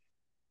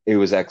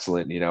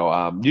excellent.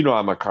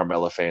 I'm a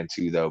Carmella fan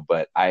too, though.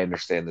 But I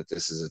understand that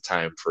this is a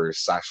time for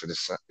Sasha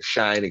to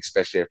shine,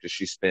 especially after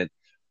she spent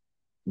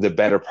the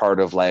better part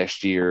of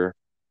last year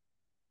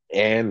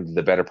and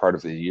the better part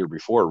of the year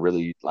before,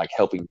 really like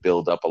helping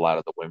build up a lot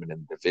of the women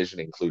in the division,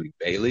 including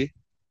Bayley.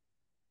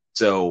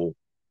 So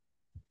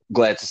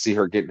glad to see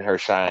her getting her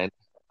shine.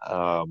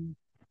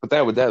 But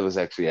that was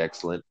actually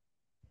excellent.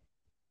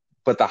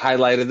 But the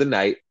highlight of the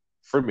night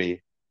for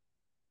me,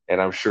 and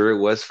I'm sure it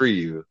was for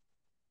you,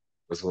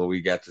 was when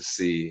we got to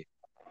see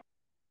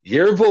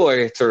your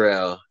boy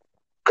Terrell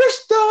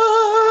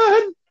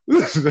Christian.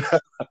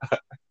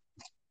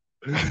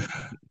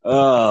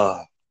 uh,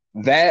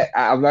 that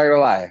I'm not gonna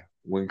lie.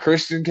 When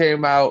Christian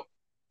came out,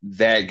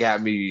 that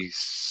got me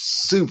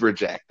super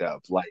jacked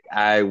up. Like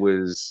I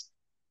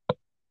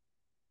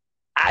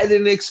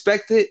didn't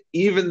expect it,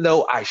 even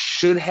though I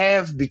should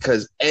have,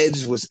 because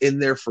Edge was in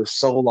there for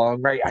so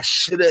long, right? I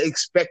should have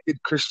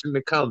expected Christian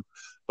to come,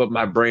 but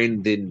my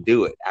brain didn't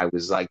do it. I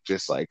was like,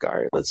 just like, all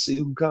right, let's see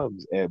who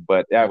comes.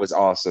 But that was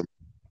awesome.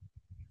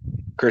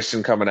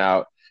 Christian coming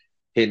out,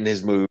 hitting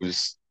his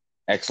moves,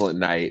 excellent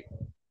night.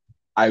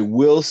 I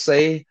will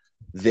say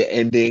the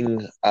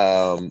ending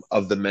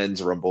of the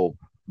men's rumble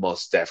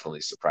most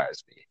definitely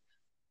surprised me.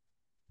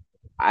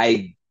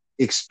 I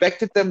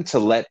expected them to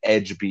let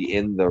Edge be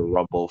in the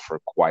rumble for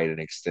quite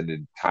an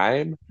extended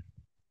time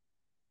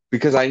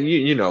because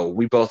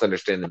we both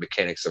understand the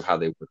mechanics of how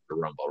they work the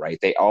rumble, right?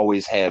 They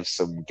always have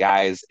some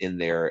guys in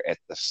there at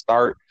the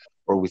start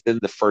or within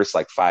the first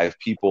like five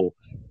people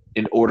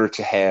in order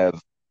to have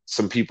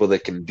some people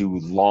that can do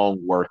long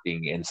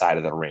working inside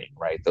of the ring,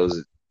 right?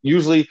 Those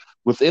usually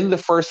within the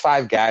first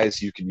five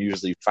guys, you can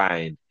usually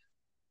find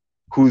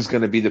who's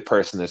going to be the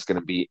person that's going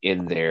to be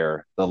in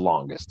there the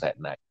longest that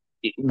night.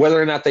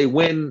 Whether or not they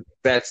win,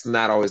 that's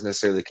not always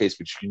necessarily the case,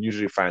 but you can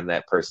usually find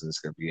that person that's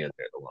going to be in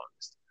there the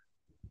longest.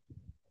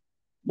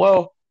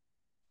 Well,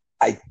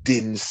 I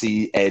didn't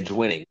see Edge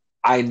winning.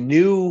 I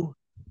knew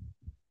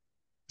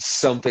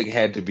something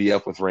had to be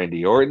up with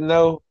Randy Orton,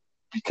 though,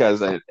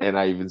 because, and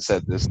I even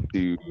said this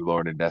to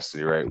Lauren and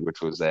Destiny, right,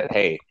 which was that,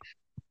 hey,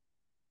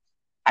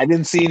 I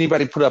didn't see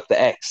anybody put up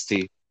the X,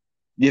 T.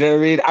 You know what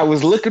I mean? I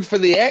was looking for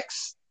the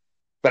X,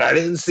 but I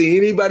didn't see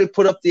anybody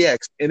put up the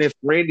X. And if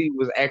Randy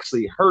was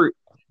actually hurt,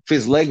 if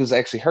his leg was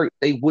actually hurt,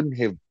 they wouldn't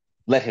have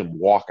let him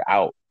walk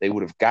out. They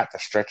would have got the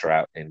stretcher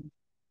out and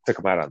took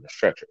him out on the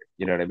stretcher.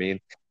 You know what I mean?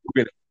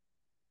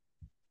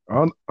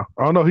 I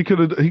don't know. He could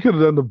have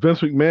done the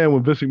Vince McMahon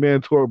when Vince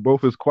McMahon tore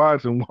both his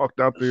quads and walked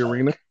out the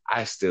arena.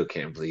 I still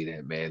can't believe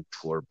that man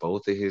tore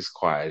both of his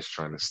quads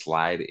trying to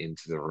slide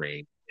into the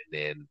ring and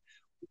then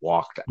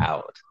walked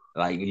out.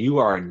 Like, you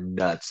are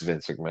nuts,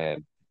 Vince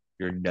McMahon.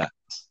 You're nuts.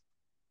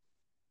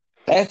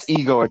 That's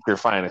ego at their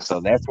finest.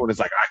 So that's when it's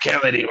like, I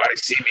can't let anybody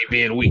see me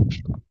being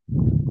weak.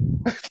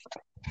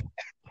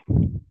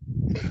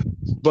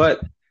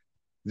 But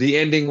the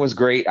ending was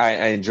great.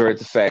 I enjoyed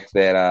the fact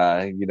that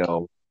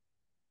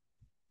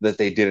that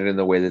they did it in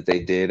the way that they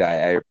did. I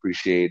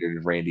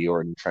appreciated Randy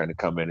Orton trying to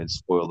come in and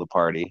spoil the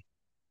party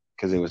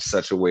because it was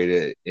such a way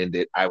to end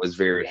it. I was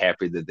very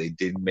happy that they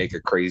didn't make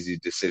a crazy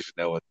decision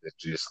though, and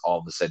just all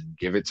of a sudden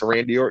give it to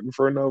Randy Orton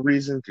for no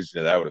reason, because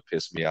that would have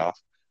pissed me off.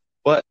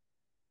 But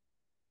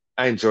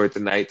I enjoyed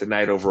the night. The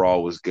night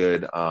overall was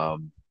good.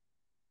 I'm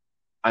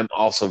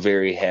also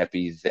very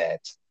happy that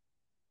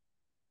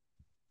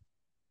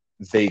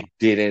they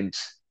didn't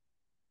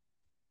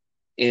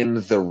end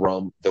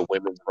the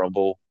women's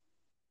rumble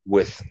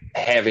with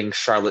having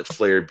Charlotte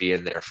Flair be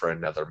in there for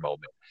another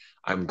moment.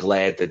 I'm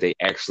glad that they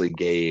actually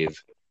gave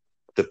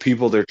the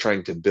people they're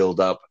trying to build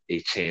up a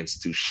chance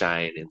to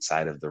shine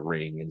inside of the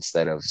ring,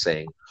 instead of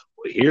saying,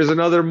 well, here's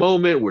another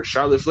moment where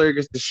Charlotte Flair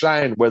gets to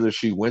shine, whether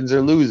she wins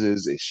or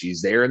loses, if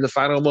she's there in the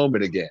final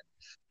moment again.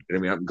 I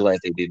mean, I'm glad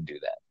they didn't do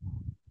that.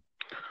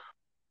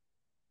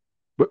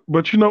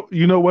 But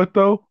you know what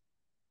though?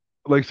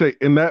 Like say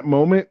in that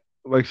moment,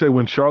 like say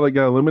when Charlotte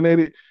got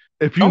eliminated,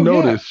 if you Oh yeah,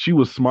 notice, she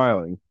was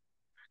smiling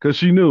because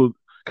she knew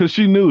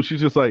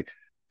she's just like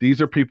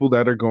these are people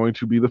that are going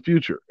to be the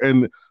future,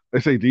 and they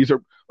say these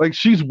are like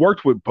she's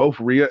worked with both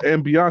Rhea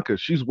and Bianca.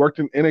 She's worked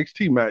an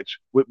NXT match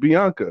with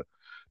Bianca.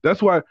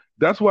 That's why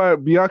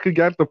Bianca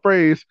got the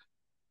phrase.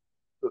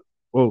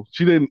 Well,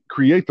 she didn't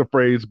create the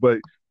phrase, but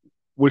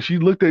when she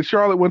looked at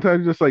Charlotte one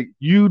time, just like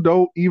you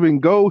don't even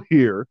go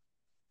here.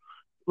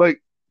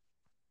 Like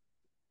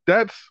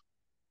that's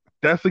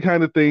that's the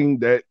kind of thing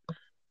that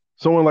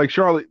someone like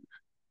Charlotte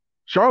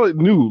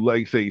knew,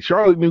 like say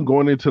Charlotte knew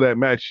going into that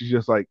match. She's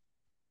just like,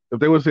 if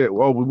they would have said,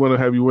 "Well, we want to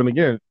have you win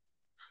again,"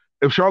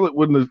 if Charlotte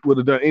wouldn't have, would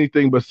have done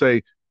anything but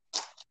say,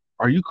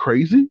 "Are you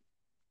crazy?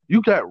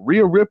 You got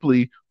Rhea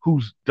Ripley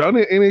who's done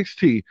it in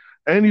NXT,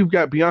 and you've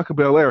got Bianca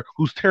Belair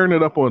who's tearing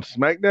it up on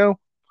SmackDown.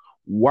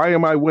 Why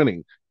am I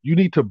winning? You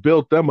need to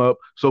build them up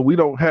so we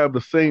don't have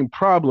the same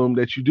problem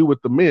that you do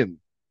with the men.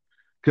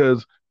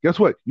 Because guess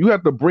what? You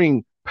have to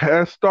bring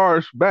past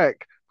stars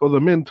back for the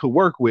men to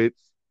work with.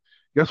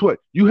 Guess what?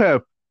 You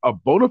have a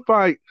bona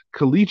fide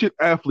collegiate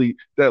athlete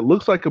that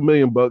looks like $1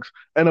 million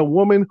and a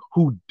woman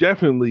who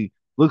definitely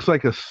looks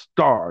like a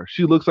star.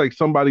 She looks like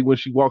somebody when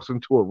she walks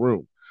into a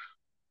room.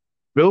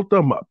 Built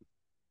them up.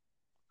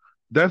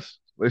 That's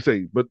they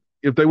say, but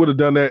if they would have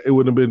done that, it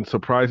would have been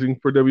surprising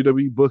for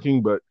WWE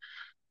booking. But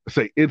I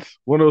say it's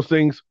one of those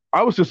things.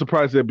 I was just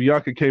surprised that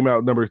Bianca came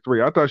out number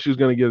three. I thought she was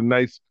going to get a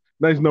nice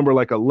number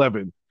like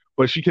 11,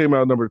 but she came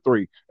out number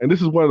three. And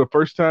this is one of the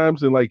first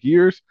times in like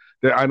years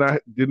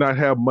that did not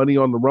have money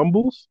on the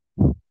Rumbles.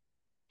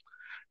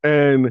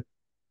 And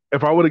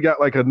if I would have got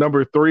like a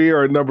number three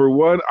or a number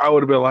one, I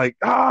would have been like,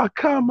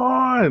 come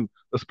on.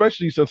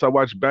 Especially since I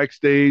watched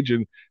backstage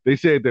and they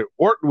said that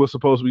Orton was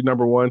supposed to be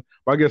number one.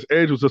 But I guess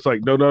Edge was just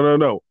like, no, no, no,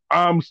 no.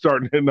 I'm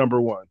starting at number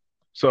one.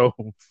 So,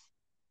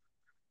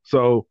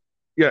 so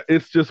yeah,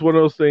 it's just one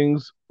of those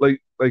things.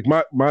 Like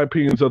my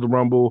opinions of the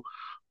Rumble.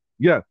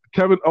 Yeah,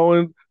 Kevin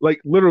Owens.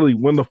 Like literally,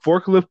 when the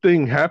forklift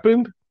thing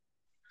happened,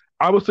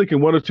 I was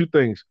thinking one of two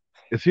things: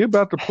 is he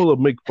about to pull a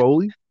Mick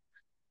Foley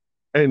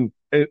and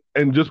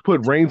just put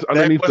Reigns that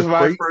underneath was the my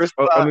crate, first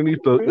thought. underneath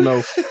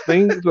the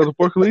thing of the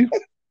forklift?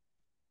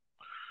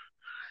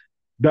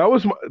 That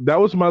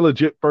was my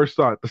legit first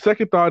thought. The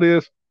second thought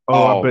is, oh,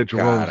 I Oh bet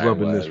God, Jerome's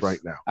loving this right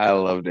now. I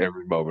loved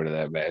every moment of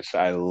that match.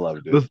 I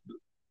loved it. This,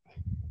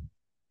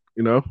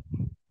 you know,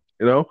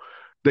 you know,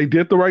 they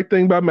did the right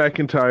thing by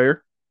McIntyre.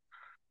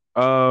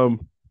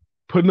 Um,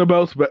 putting the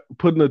belts,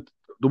 putting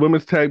the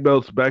women's tag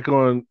belts back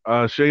on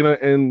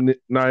Shayna and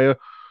Nia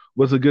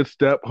was a good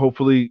step.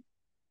 Hopefully,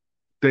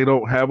 they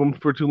don't have them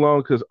for too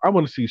long because I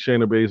want to see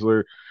Shayna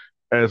Baszler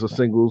as a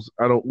singles.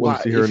 I don't want to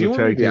Why? see her If in the you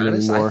want me to tag be team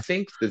honest, I anymore.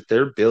 think that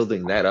they're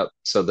building that up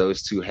so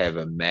those two have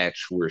a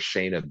match where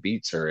Shayna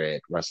beats her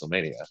at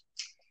WrestleMania.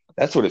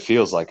 That's what it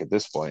feels like at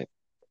this point,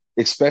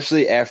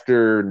 especially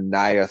after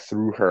Nia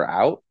threw her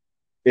out.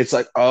 It's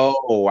like,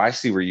 oh, I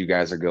see where you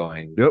guys are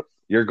going. Yep.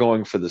 You're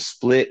going for the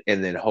split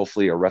and then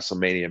hopefully a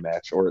WrestleMania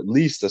match, or at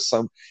least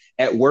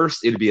at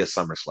worst, it'd be a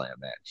SummerSlam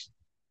match.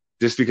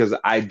 Just because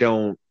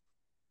I'm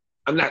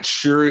not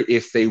sure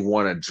if they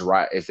want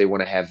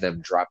to have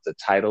them drop the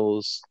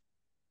titles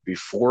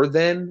before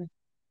then.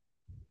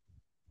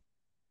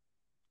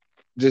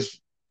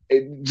 Just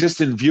just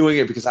in viewing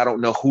it, because I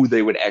don't know who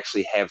they would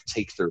actually have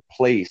take their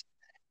place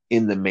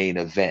in the main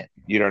event.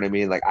 You know what I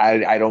mean? Like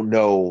I don't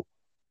know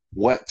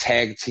what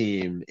tag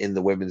team in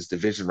the women's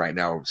division right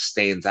now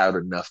stands out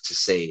enough to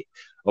say,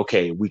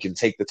 okay, we can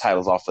take the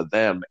titles off of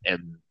them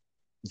and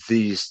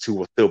these two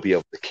will still be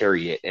able to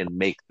carry it and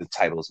make the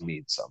titles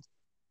mean something.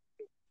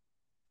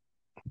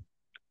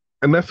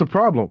 And that's the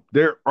problem.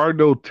 There are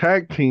no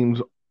tag teams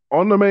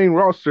on the main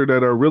roster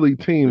that are really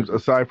teams Mm-hmm.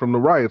 aside from the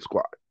Riot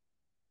Squad.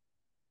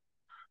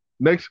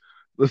 Next,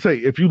 let's say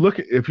if you look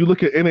at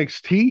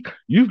NXT,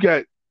 you've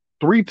got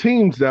three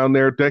teams down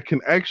there that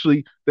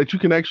you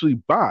can actually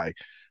buy.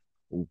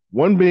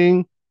 One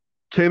being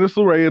Candice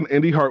LeRae and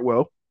Indy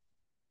Hartwell.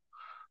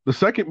 The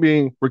second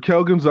being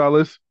Raquel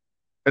Gonzalez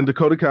and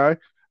Dakota Kai,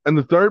 and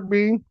the third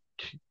being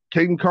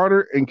Kaden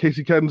Carter and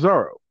Casey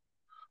Catanzaro.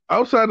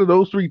 Outside of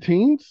those three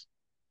teams,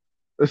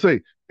 let's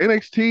say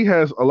NXT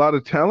has a lot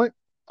of talent,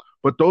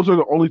 But those are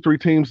the only three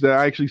teams that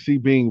I actually see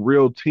being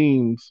real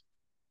teams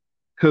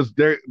because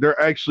they're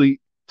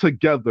actually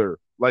together.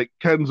 Like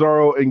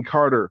Catanzaro and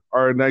Carter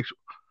are an actual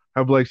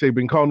have like say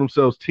been calling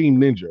themselves Team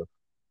Ninja,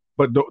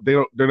 but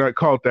they're not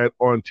called that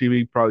on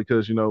TV probably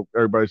because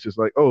everybody's just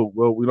like, oh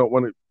well, we don't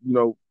want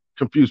to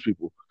confuse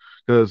people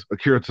because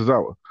Akira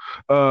Tozawa.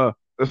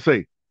 Let's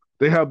say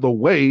they have the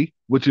Way,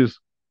 which is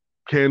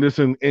Candice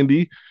and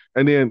Indy,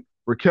 and then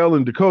Raquel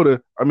and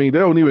Dakota. I mean, they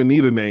don't even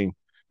need a name.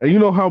 And you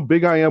know how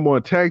big I am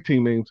on tag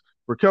team names.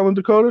 Raquel and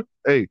Dakota,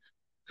 hey,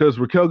 because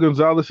Raquel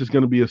Gonzalez is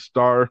going to be a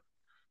star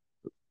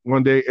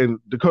one day, and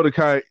Dakota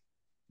Kai,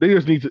 they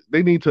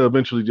need to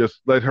eventually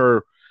just let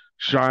her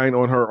shine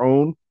on her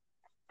own.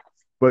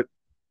 But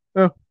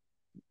eh,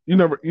 you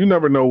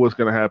never know what's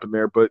going to happen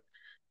there. But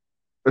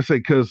let's say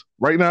because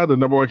right now the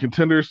number one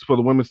contenders for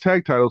the women's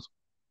tag titles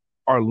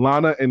are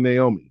Lana and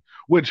Naomi,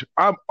 which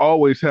I'm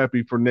always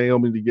happy for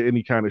Naomi to get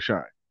any kind of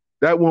shine.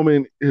 That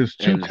woman is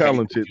too And hey,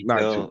 talented not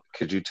to.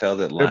 could you tell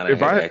that Lana If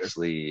had I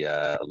actually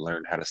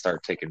learned how to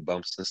start taking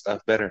bumps and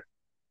stuff better?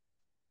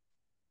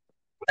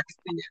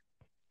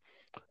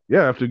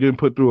 yeah, after getting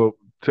put through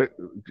after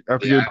Yeah,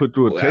 getting put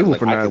through a table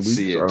for I could 9 weeks,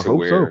 see it I to hope so.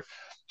 where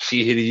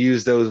she had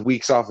used those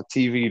weeks off of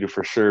TV to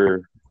for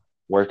sure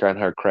work on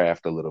her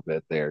craft a little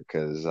bit there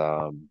because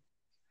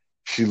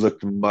she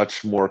looked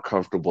much more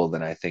comfortable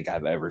than I think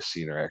I've ever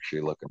seen her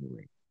actually look in the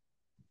ring.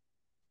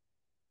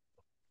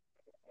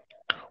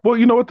 Well,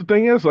 you know what the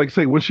thing is? Like,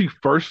 say when she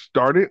first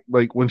started,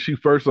 like when she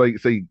first like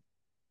say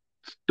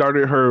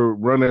started her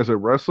run as a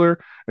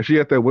wrestler, and she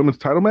had that women's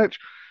title match,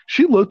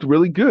 she looked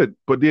really good.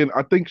 But then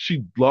I think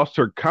she lost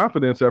her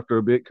confidence after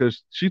a bit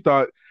because she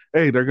thought,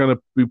 hey, they're gonna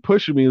be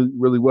pushing me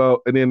really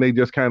well, and then they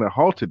just kind of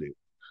halted it.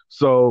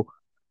 So,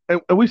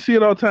 and we see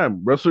it all the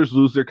time. Wrestlers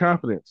lose their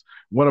confidence.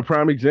 One a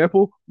prime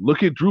example.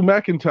 Look at Drew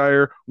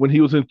McIntyre when he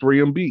was in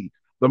 3MB.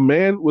 The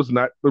man was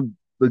not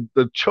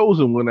the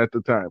chosen one at the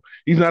time.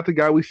 He's not the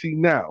guy we see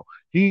now.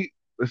 He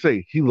let's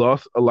say he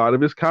lost a lot of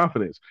his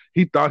confidence.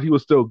 He thought he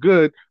was still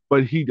good,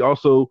 but he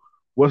also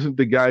wasn't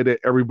the guy that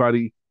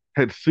everybody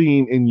had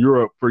seen in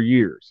Europe for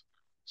years.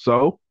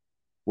 So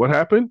what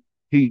happened?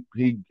 He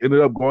ended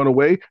up going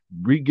away,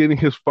 regaining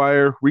his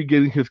fire,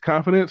 regaining his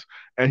confidence,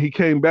 and he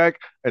came back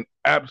an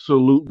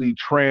absolutely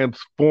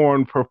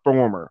transformed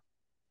performer.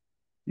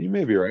 You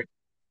may be right.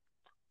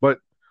 But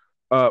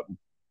uh,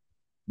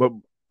 but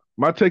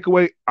my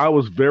takeaway, I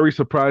was very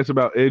surprised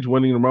about Edge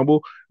winning the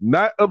Rumble.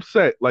 Not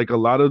upset like a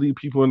lot of the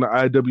people in the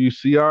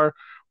IWC are,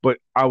 but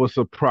I was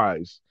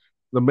surprised.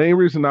 The main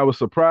reason I was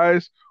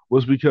surprised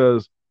was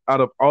because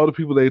out of all the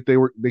people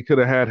they could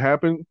have had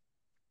happen,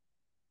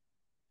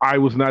 I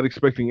was not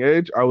expecting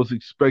Edge. I was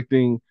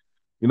expecting,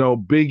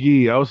 Big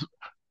E. I was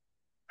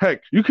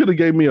heck, you could have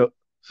gave me a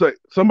say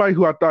somebody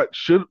who I thought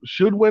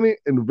should win it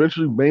and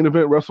eventually main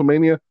event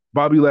WrestleMania,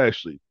 Bobby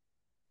Lashley.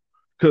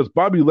 Because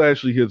Bobby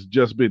Lashley has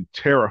just been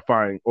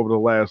terrifying over the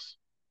last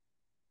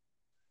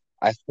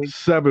I think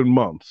 7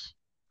 months.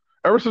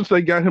 Ever since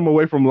they got him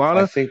away from I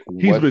Lana, think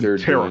he's what been they're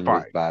doing with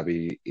terrifying.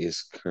 Bobby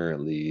is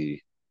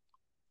currently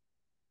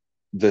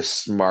the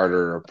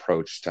smarter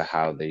approach to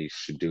how they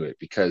should do it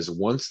because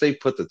once they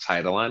put the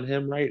title on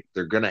him, right,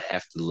 they're gonna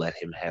have to let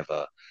him have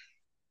a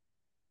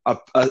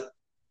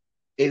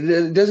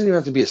it doesn't even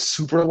have to be a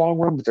super long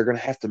run, but they're gonna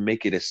have to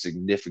make it a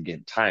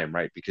significant time,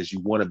 right? Because you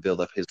want to build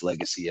up his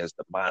legacy as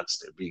the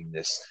monster, being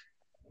this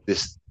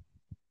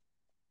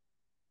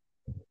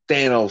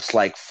Thanos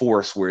like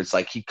force where it's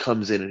like he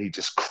comes in and he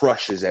just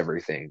crushes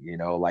everything,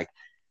 like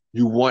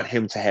you want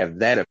him to have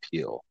that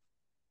appeal.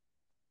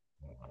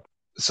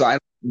 So I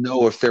don't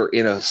know if they're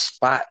in a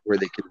spot where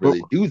they can But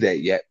really do that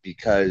yet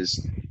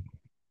because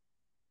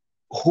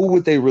who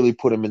would they really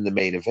put him in the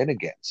main event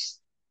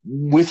against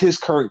with his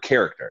current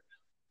character?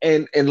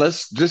 And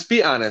let's just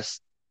be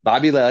honest,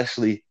 Bobby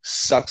Lashley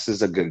sucks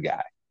as a good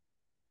guy.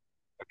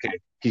 Okay.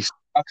 He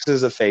sucks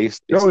as a face.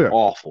 It's oh yeah,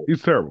 awful.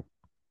 he's terrible.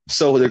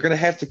 So they're gonna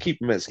have to keep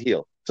him as a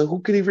heel. So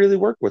who could he really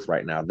work with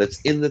right now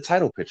that's in the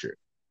title picture?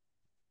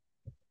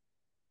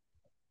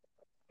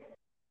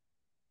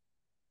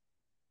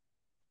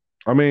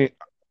 I mean,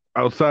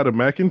 outside of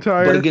But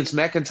McIntyre, against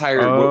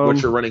McIntyre, what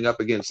um, you're running up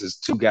against is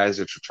two guys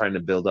that you're trying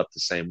to build up the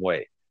same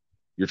way.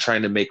 You're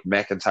trying to make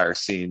McIntyre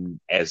seen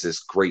as this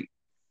great,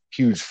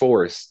 huge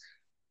force.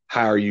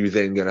 How are you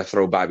then going to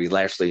throw Bobby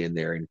Lashley in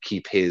there and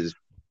keep his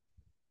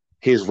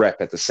rep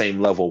at the same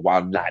level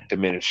while not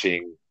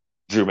diminishing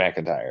Drew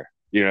McIntyre?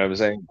 You know what I'm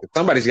saying?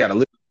 Somebody's got to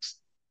lose.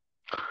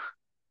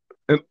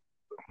 in,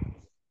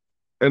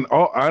 in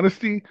all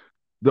honesty,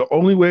 the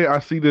only way I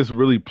see this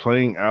really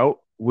playing out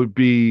would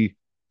be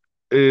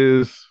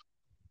is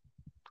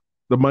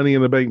the Money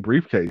in the Bank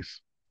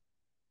briefcase.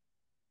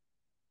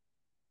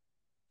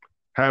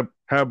 Have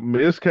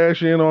Miz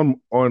cash in on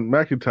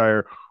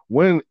McIntyre,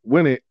 win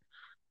it,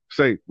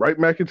 say write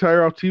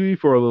McIntyre off TV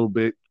for a little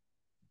bit,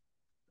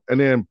 and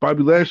then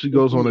Bobby Lashley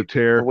goes on a But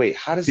tear. wait,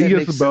 how does He that gets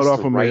make the belt sense to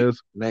off of write Miz.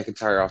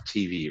 McIntyre off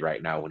TV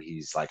right now when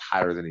he's like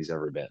hotter than he's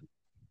ever been?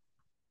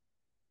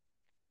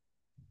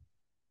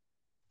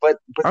 but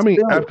I mean,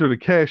 still, after the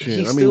cash in,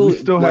 he's I mean, we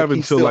still still like have he's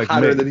until still like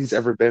hotter May. than he's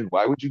ever been.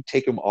 Why would you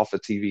take him off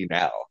of TV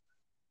now?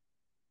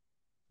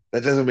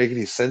 That doesn't make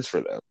any sense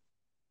for them.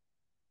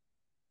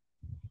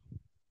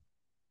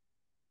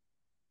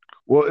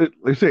 Well,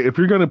 they say if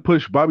you're going to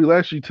push Bobby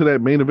Lashley to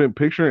that main event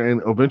picture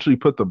and eventually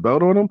put the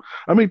belt on him,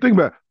 I mean, think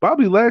about it.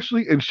 Bobby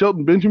Lashley and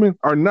Shelton Benjamin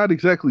are not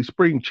exactly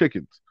spring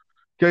chickens.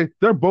 Okay,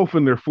 they're both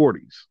in their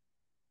 40s.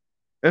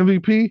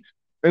 MVP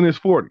in his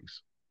 40s,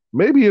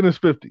 maybe in his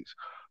 50s.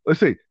 Let's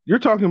say you're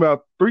talking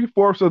about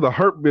 3/4 of the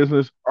Hurt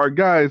business are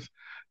guys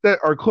that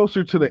are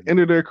closer to the end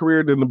of their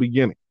career than the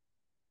beginning.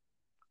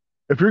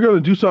 If you're going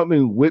to do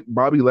something with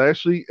Bobby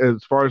Lashley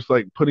as far as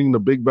like putting the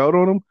big belt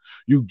on him,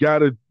 you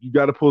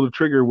gotta pull the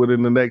trigger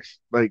within the next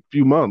like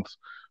few months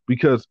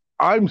because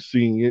I'm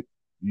seeing it,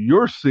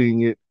 you're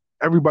seeing it,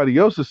 everybody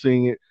else is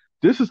seeing it.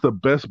 This is the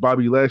best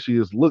Bobby Lashley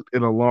has looked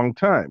in a long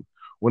time.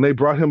 When they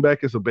brought him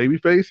back as a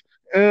babyface,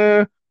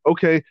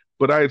 okay,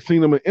 but I had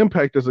seen him in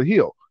Impact as a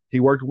heel. He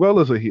worked well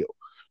as a heel.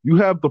 You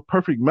have the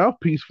perfect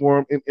mouthpiece for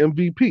him in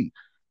MVP.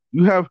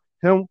 You have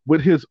him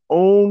with his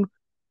own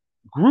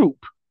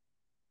group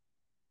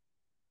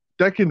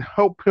that can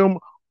help him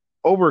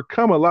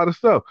overcome a lot of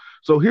stuff.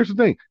 So here's the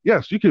thing.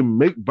 Yes, you can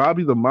make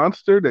Bobby the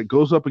monster that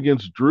goes up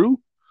against Drew.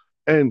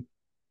 And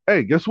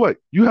hey, guess what?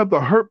 You have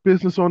the Hurt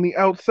business on the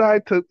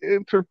outside to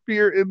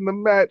interfere in the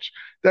match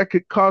that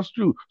could cost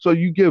Drew. So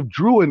you give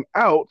Drew an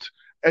out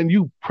and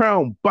you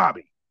crown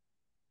Bobby.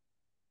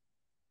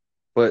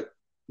 But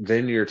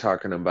then you're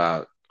talking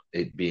about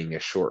it being a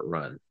short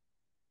run,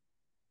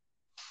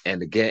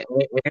 and again,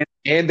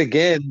 and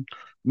again,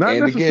 Not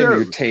and again, you're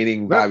necessarily.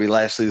 tainting Not Bobby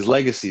Lashley's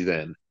legacy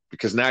then,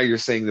 because now you're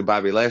saying that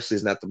Bobby Lashley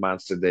is not the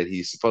monster that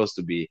he's supposed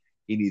to be.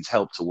 He needs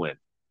help to win.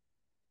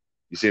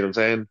 You see what I'm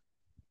saying?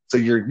 So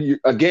you're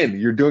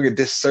doing a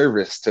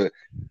disservice to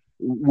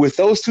with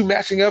those two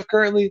matching up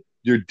currently.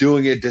 You're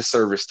doing a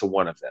disservice to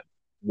one of them,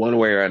 one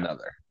way or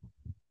another.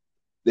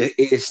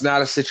 It's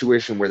not a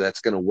situation where that's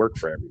going to work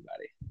for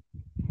everybody.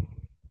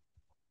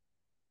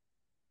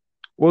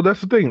 well,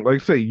 that's the thing.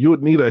 Like I say, you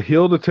would need a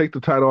heel to take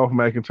the title off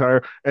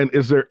McIntyre. And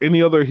is there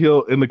any other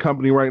heel in the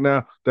company right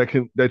now that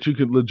you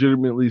can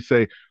legitimately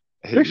say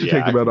they should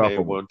Yeah, take the I belt can off name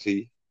of them? one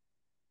T.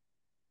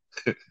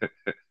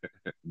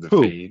 The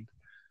Who? Fiend.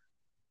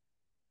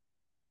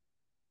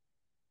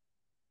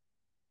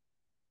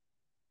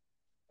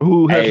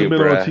 Who Hey, hasn't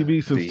been on bruh,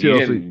 TV since you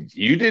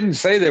TLC? didn't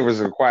say there was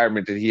a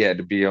requirement that he had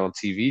to be on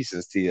TV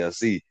since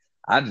TLC.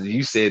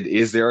 You said,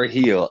 is there a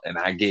heel? And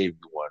I gave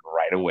you one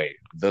right away.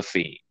 The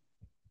Fiend.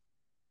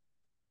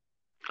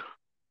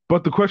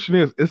 But the question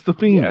is the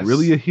Fiend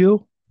really Yes. a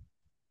heel?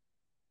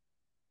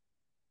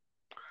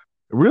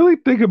 Really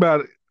think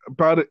about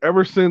it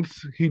ever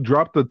since he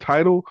dropped the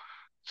title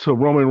to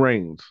Roman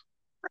Reigns.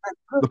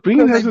 The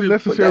Fiend hasn't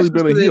That's necessarily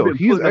been a because they've heel. been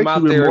He's putting him actually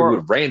out been there more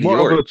with Randy more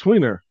of a Orton.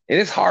 tweener. And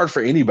it's hard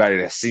for anybody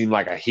to seem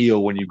like a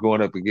heel when you're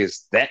going up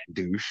against that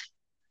douche.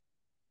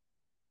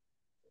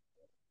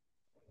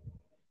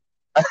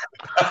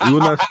 We will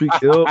not speak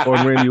ill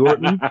on Randy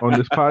Orton on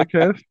this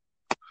podcast.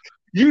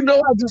 You know,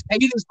 I just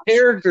hate his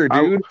character,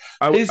 I, dude.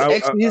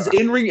 His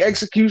in ring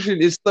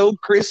execution is so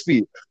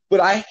crispy, but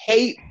I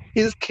hate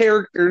his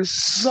character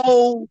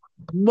so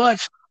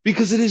much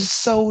because it is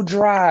so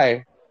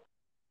dry.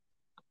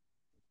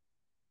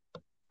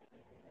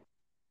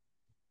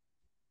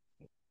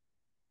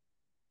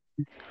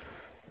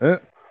 eh,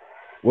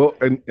 well,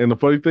 and the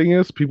funny thing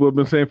is, people have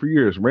been saying for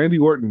years, Randy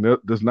Orton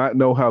does not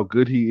know how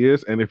good he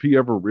is, and if he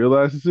ever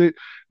realizes it,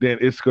 then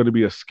it's going to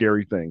be a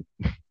scary thing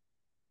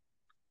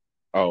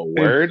Oh,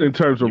 in word? in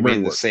terms You of ring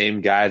mean the work.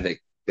 same guy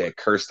that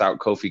cursed out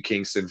Kofi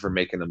Kingston for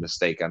making a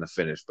mistake on the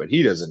finish, but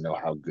he doesn't know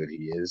how good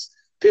he is.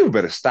 People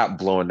better stop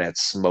blowing that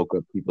smoke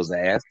up people's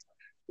ass.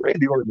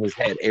 Randy Orton has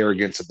had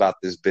arrogance about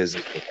this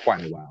business for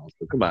quite a while.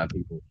 So come on,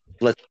 people.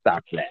 Let's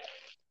stop that.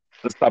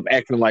 Let's stop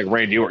acting like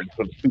Randy Orton's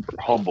some super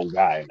humble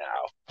guy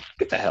now.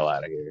 Get the hell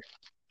out of here.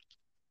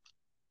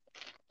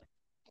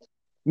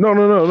 No,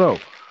 no, no, no.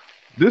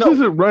 This No,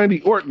 isn't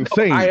Randy Orton no,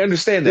 saying I this.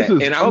 understand This that.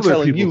 is And I'm other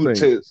telling people you saying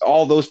to this.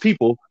 all those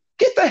people,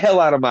 get the hell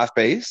out of my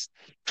face.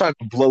 Trying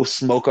to blow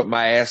smoke up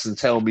my ass and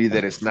tell me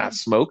that it's not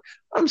smoke.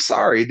 I'm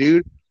sorry,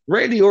 dude.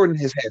 Randy Orton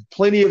has had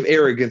plenty of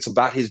arrogance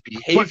about his But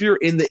behavior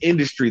in the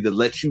industry that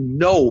lets you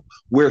know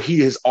where he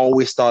has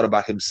always thought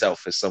about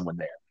himself as someone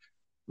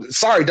there.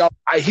 Sorry, dog.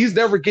 He's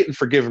never getting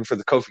forgiven for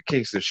the Kofi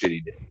Kingston shit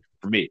he did.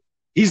 For me,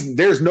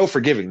 there's no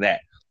forgiving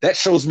that. That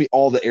shows me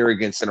all the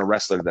arrogance in a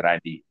wrestler that I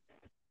need.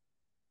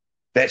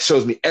 That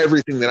shows me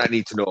everything that I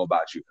need to know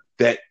about you.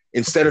 That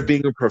instead of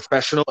being a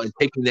professional and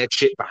taking that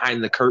shit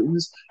behind the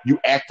curtains, you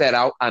act that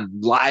out on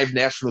live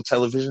national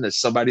television as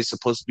somebody's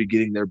supposed to be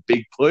getting their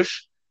big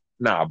push.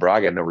 Nah, bro, I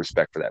got no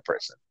respect for that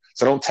person.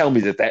 So don't tell me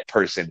that that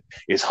person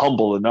is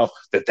humble enough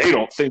that they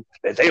don't think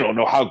that they don't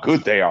know how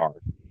good they are.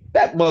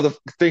 That mother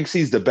thinks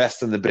he's the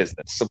best in the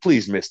business. So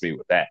please miss me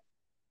with that.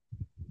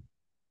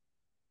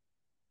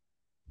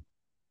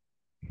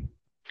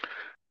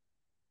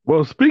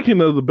 well,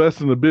 speaking of the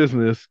best in the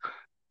business,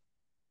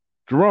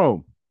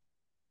 Jerome,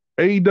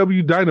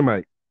 AEW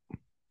Dynamite.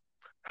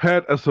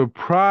 had a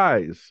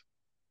surprise.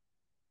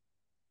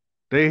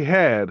 They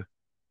had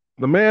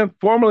the man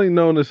formerly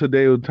known as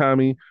Hideo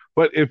Itami,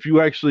 but if you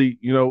actually,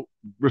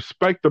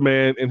 respect the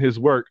man and his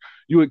work,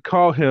 you would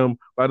call him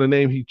by the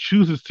name he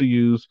chooses to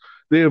use,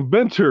 the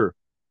inventor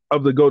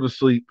of the go to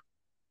sleep,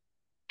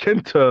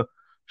 Kenta,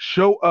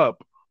 show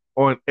up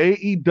on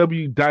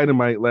AEW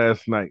Dynamite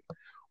last night,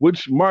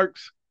 which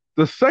marks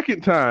the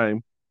second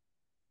time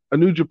a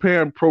New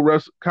Japan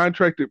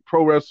contracted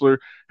pro wrestler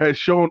has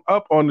shown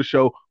up on the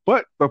show,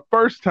 but the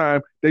first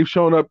time they've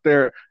shown up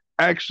there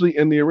actually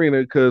in the arena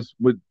because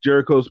with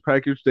Jericho's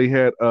package they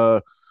had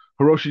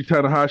Hiroshi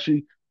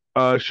Tanahashi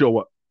show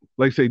up,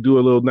 like say do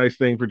a little nice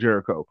thing for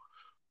Jericho.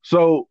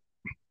 So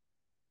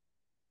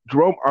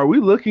Jerome, are we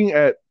looking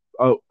at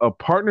a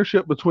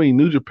partnership between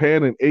New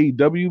Japan and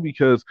AEW?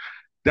 Because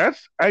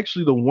that's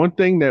actually the one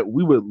thing that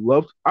we would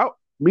love.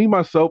 Me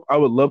myself, I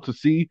would love to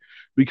see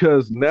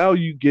because now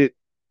you get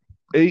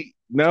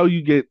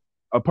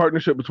a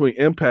partnership between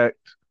Impact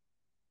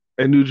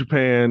and New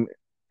Japan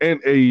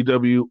and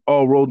AEW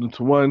all rolled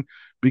into one.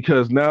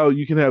 Because now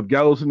you can have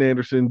Gallows and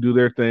Anderson do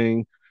their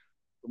thing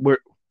where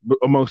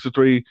amongst the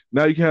three.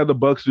 Now you can have the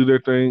Bucks do their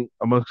thing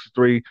amongst the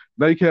three.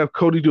 Now you can have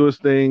Cody do his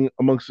thing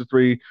amongst the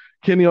three.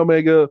 Kenny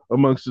Omega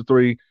amongst the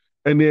three,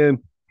 and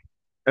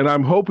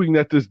I'm hoping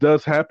that this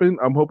does happen.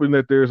 I'm hoping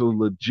that there's a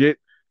legit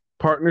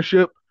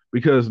partnership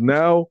because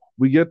now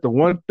we get the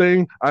one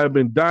thing I've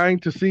been dying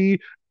to see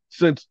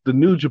since the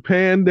New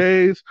Japan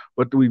days,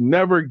 but we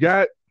never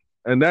got,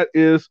 and that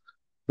is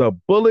the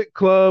Bullet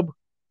Club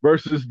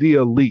versus the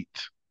Elite.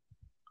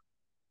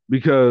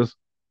 Because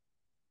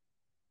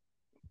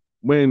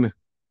when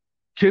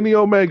Kenny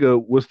Omega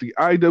was the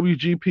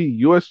IWGP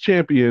US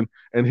champion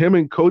and him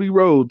and Cody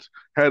Rhodes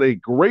had a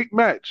great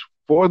match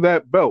for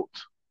that belt.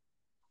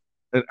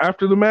 And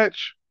after the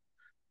match,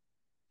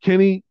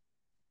 Kenny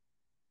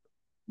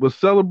was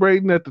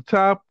celebrating at the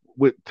top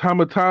with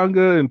Tama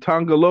Tonga and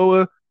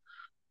Tongaloa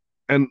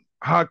and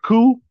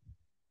Haku.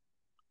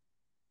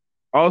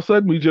 All of a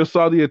sudden, we just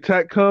saw the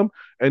attack come,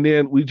 and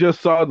then we just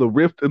saw the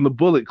rift in the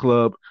Bullet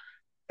Club.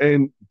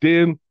 And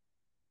then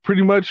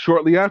pretty much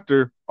shortly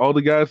after, all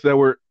the guys that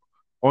were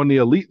on the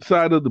elite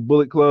side of the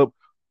Bullet Club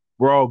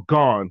were all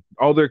gone.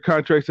 All their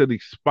contracts had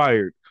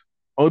expired.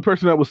 Only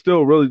person that was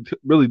still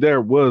really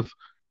there was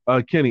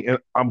Kenny. And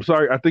I'm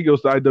sorry, I think it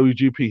was the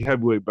IWGP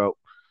heavyweight belt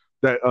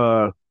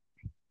that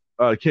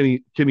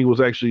Kenny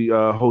was actually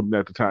holding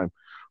at the time.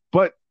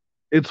 But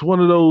it's one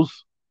of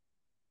those.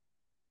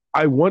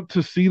 I want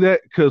to see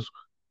that because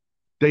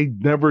they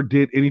never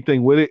did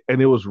anything with it,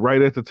 and it was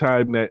right at the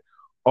time that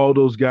all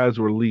those guys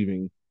were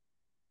leaving.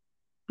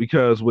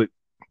 Because with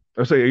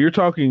I say you're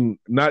talking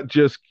not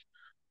just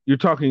you're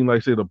talking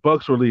like say the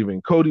Bucks were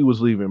leaving, Cody was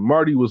leaving,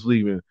 Marty was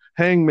leaving,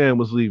 Hangman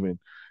was leaving,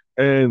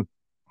 and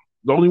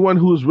the only one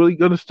who was really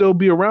going to still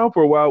be around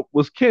for a while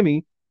was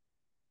Kenny.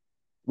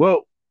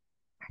 Well,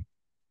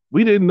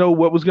 we didn't know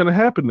what was going to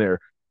happen there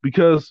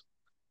because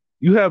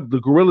you have the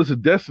Gorillas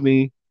of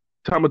Destiny,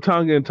 Tama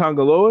Tonga and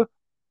Tongaloa,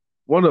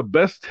 one of the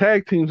best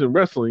tag teams in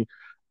wrestling.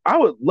 I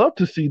would love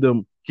to see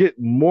them get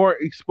more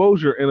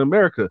exposure in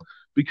America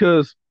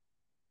because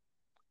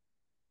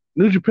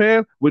New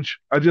Japan, which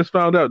I just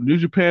found out, New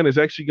Japan is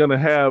actually going to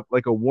have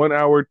like a 1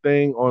 hour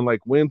thing on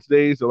like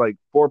Wednesdays at like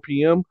 4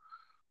 p.m.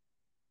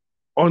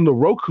 on the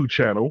Roku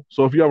channel.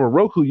 So if you have a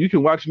Roku, you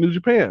can watch New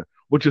Japan,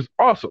 which is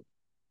awesome.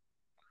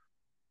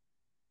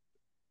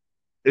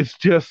 It's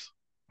just,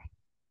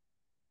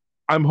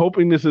 I'm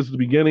hoping this is the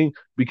beginning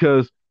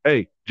because,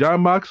 hey,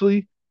 Jon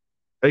Moxley,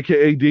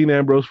 aka Dean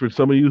Ambrose, for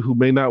some of you who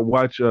may not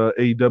watch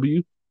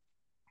AEW,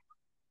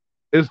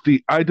 is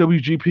the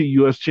IWGP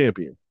US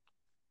champion.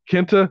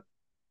 Kenta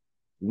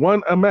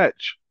won a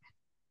match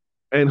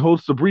and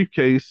holds the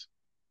briefcase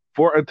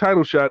for a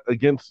title shot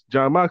against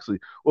Jon Moxley.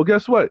 Well,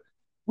 guess what?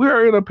 We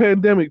are in a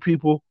pandemic,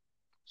 people.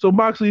 So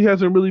Moxley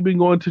hasn't really been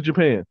going to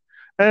Japan.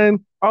 And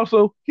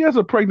also, he has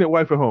a pregnant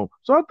wife at home.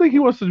 So I don't think he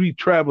wants to be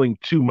traveling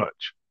too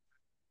much.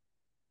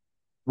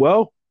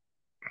 Well,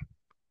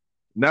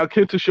 now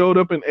Kenta showed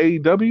up in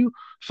AEW.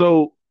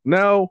 So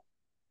now,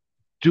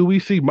 do we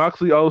see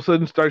Moxley all of a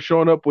sudden start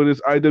showing up with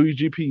his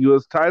IWGP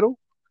US title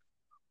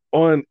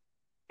on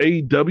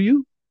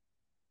AEW?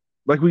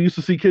 Like we used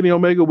to see Kenny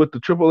Omega with the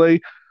AAA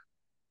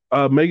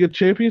Mega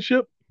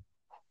Championship?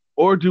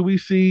 Or do we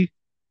see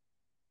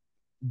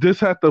this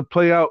have to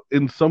play out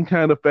in some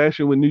kind of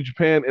fashion with New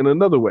Japan in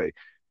another way?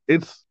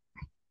 It's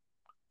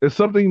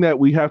something that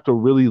we have to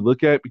really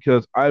look at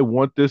because I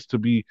want this to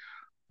be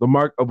the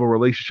mark of a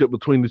relationship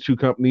between the two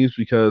companies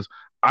because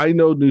I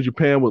know New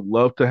Japan would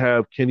love to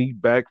have Kenny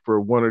back for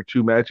 1 or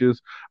 2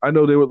 matches. I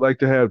know they would like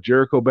to have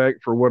Jericho back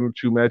for 1 or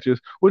 2 matches,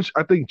 which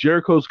I think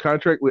Jericho's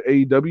contract with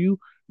AEW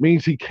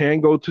means he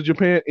can go to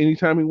Japan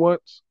anytime he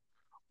wants.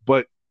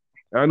 But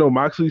I know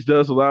Moxley's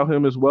does allow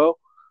him as well.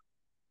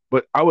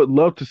 But I would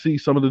love to see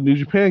some of the New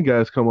Japan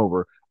guys come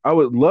over. I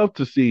would love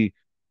to see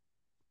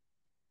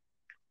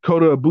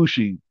Kota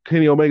Ibushi,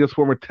 Kenny Omega's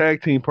former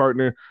tag team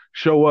partner,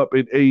 show up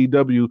in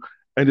AEW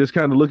and just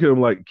kind of look at him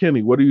like,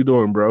 Kenny, what are you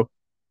doing, bro?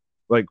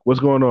 Like, what's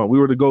going on? We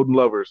were the Golden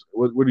Lovers.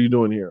 What are you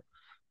doing here?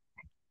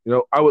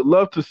 I would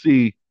love to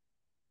see,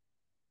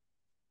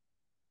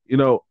 you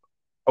know,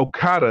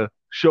 Okada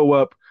show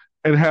up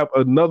and have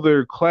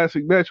another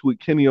classic match with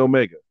Kenny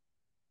Omega.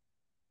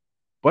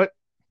 But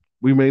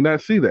we may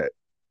not see that.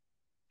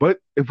 But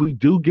if we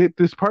do get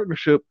this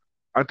partnership,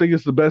 I think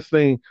it's the best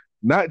thing,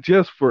 not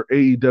just for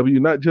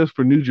AEW, not just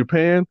for New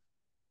Japan,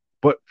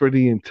 but for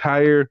the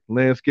entire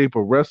landscape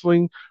of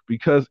wrestling,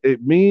 because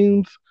it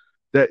means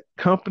that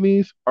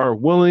companies are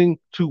willing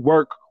to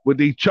work with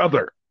each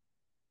other.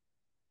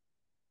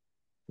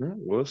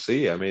 We'll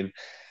see. I mean,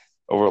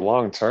 over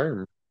long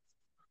term,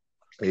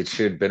 it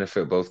should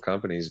benefit both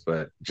companies,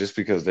 but just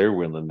because they're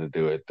willing to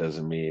do it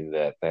doesn't mean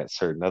that that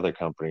certain other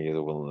company is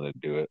willing to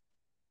do it.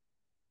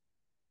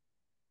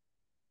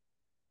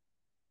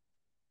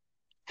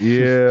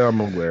 Yeah,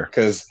 I'm aware.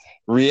 Because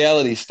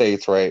reality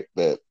states, right,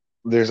 that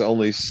there's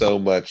only so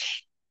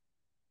much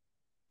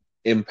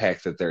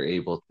impact that they're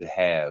able to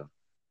have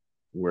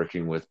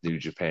working with New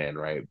Japan,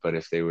 right? But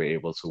if they were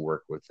able to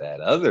work with that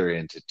other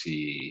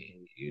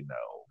entity,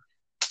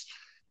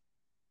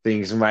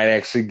 things might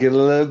actually get a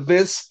little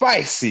bit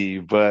spicy.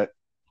 But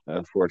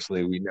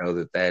unfortunately, we know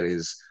that that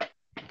is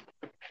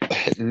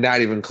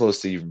not even close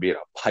to even being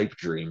a pipe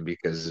dream,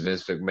 because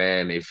Vince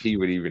McMahon, if he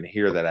would even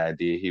hear that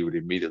idea, he would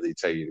immediately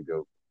tell you to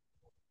go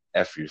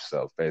F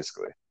yourself,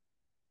 basically.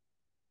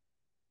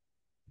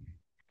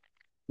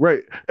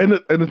 Right. And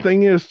the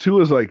thing is too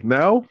is like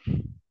now,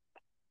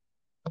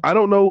 I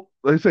don't know.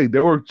 Like I say,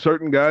 there were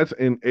certain guys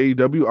in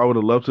AEW I would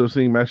have loved to have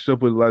seen matched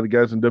up with a lot of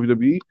guys in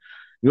WWE. You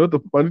know what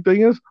the funny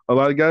thing is? A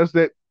lot of guys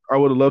that I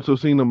would have loved to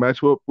have seen them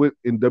match up with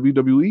in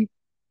WWE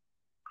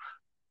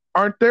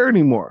aren't there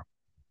anymore.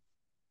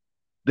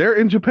 They're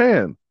in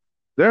Japan.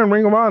 They're in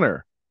Ring of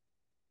Honor.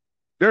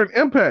 They're in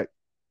Impact.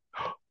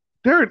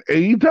 They're in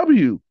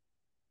AEW.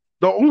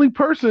 The only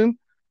person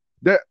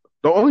that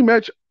the only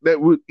match that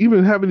would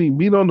even have any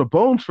meat on the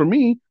bones for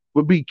me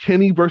would be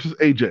Kenny versus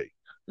AJ.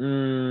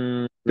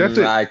 That's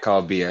it. I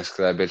call BS, because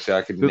I bet you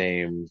I could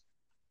name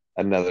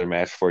another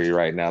match for you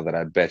right now that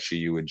I bet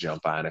you would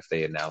jump on if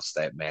they announced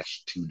that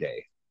match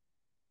today.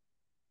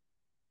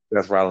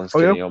 Seth Rollins,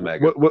 Kenny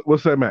Omega.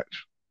 What's that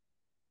match?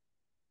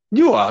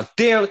 You are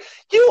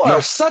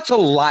such a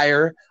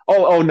liar.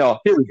 Oh no,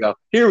 here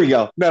we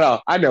go. No,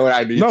 I know what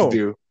I need to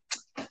do.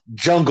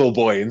 Jungle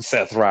Boy and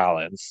Seth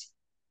Rollins.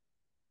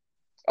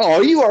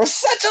 Oh, you are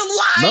such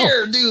a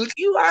liar, dude.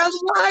 You are a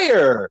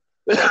liar.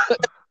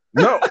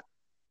 No.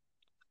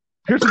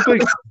 Here's the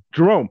thing,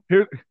 Jerome.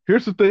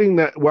 Here's the thing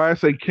that why I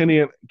say Kenny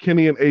and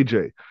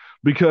AJ,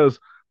 because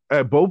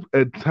at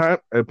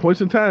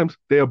points in times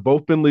they have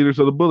both been leaders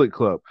of the Bullet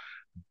Club.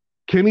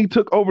 Kenny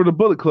took over the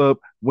Bullet Club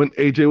when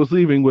AJ was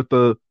leaving with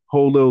the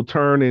whole little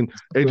turn, and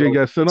AJ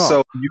got sent off.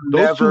 So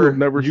those two have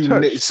never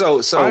touched.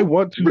 So I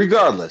want to,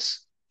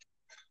 regardless.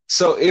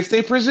 So if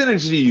they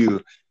presented to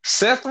you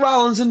Seth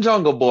Rollins and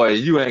Jungle Boy,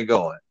 you ain't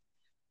going.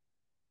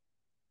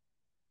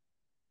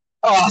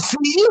 Oh,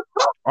 see?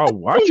 I'll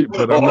watch it,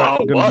 but I'm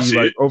not going to be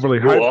like overly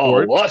hyped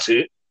for it. Watch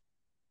it.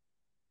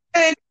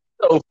 And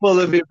so full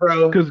of it,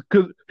 bro. Because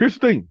here's the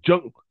thing,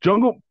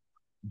 Jungle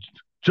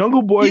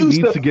Boy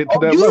needs to get to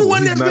that level. You're the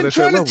one that's been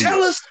trying to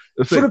tell us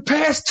for the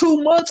past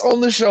 2 months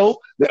on the show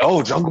that,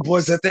 Jungle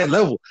Boy's at that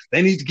level.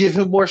 They need to give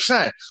him more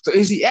shine. So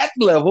is he at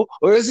the level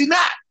or is he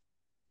not?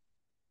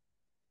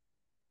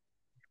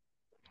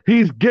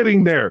 He's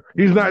getting there.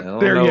 He's not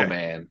there yet,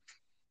 man.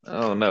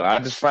 I don't know. I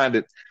just find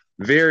it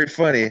very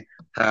funny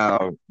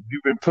how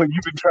you've been trying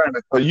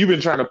to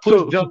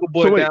push Jungle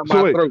Boy down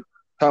my throat,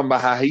 talking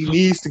about how he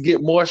needs to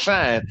get more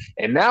shine.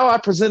 And now I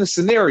present a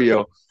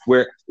scenario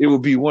where it will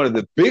be one of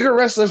the bigger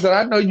wrestlers that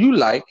I know you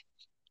like,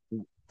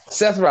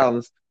 Seth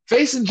Rollins,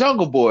 facing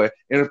Jungle Boy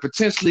in a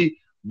potentially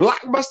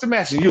blockbuster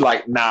match, and you're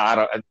like,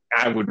 nah,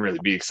 I wouldn't really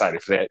be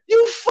excited for that.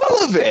 You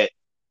full of it.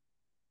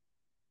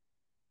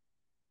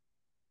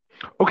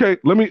 Okay,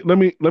 let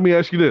me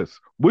ask you this: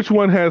 which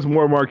one has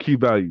more marquee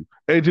value,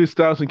 AJ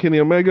Styles and Kenny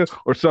Omega,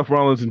 or Seth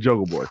Rollins and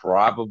Jungle Boy?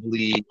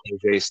 Probably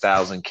AJ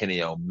Styles and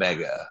Kenny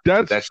Omega.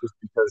 That's just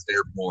because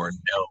they're more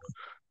known.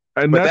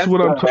 And that's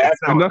what I'm talking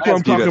about. And that's what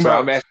I'm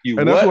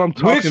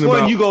talking about. Which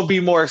one you gonna be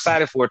more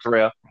excited for,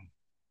 Terrell?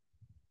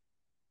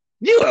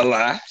 You a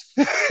lie.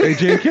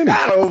 AJ and Kenny.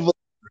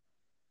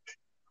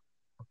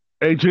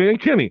 AJ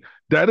and Kenny.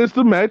 That is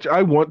the match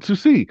I want to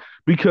see,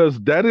 because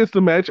that is the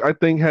match I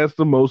think has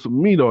the most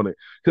meat on it.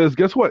 Because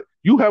guess what?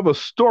 You have a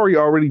story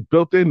already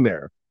built in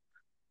there.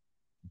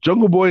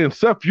 Jungle Boy and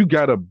Seth, you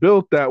got to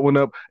build that one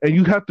up, and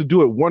you have to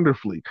do it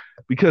wonderfully.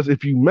 Because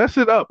if you mess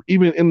it up,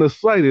 even in the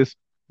slightest,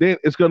 then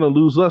it's going to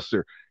lose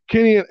luster.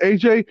 Kenny and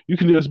AJ, you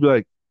can just be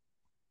like,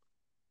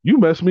 you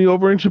messed me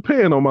over in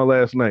Japan on my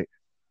last night.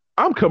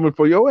 I'm coming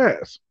for your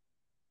ass.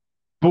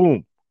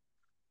 Boom.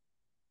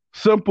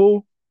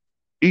 Simple,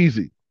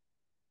 easy.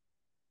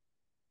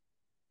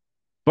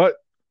 But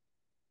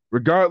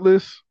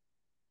regardless,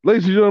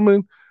 ladies and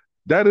gentlemen,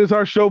 that is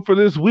our show for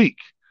this week.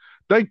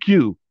 Thank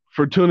you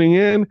for tuning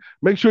in.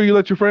 Make sure you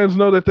let your friends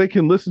know that they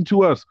can listen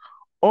to us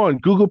on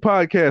Google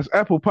Podcasts,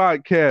 Apple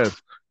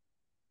Podcasts,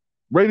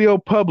 Radio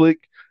Public,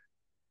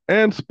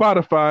 and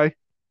Spotify.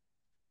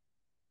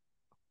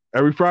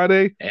 Every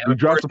Friday, And we of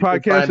drop course, the you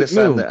can podcast find at us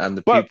on noon.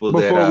 the But people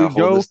that before we hold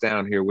go, us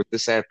down here with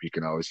this app. You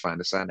can always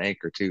find us on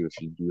Anchor too if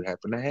you do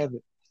happen to have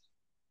it.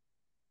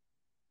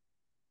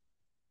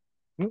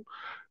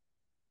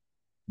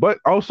 but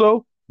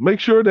also make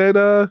sure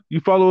that you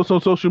follow us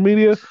on social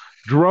media.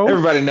 Jerome,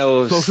 Everybody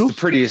knows socials. the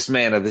prettiest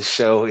man of this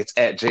show. It's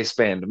at J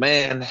Span the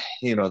Man.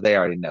 You know, they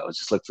already know.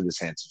 Just look for this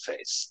handsome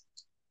face.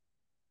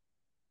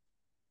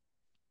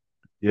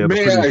 Yeah, the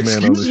prettiest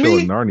man on the show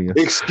in Narnia.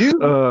 Excuse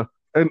me.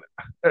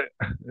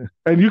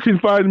 And you can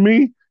find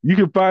me. You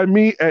can find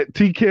me at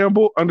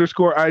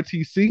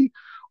tcampbell_ITC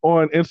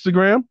on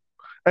Instagram.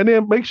 And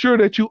then make sure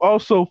that you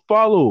also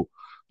follow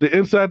the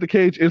Inside the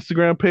Cage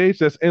Instagram page.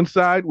 That's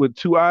Inside with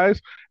 2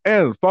 eyes.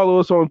 And follow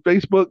us on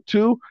Facebook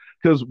too,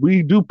 because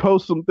we do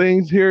post some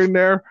things here and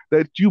there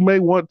that you may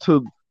want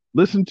to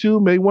listen to,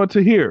 may want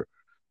to hear.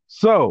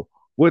 So,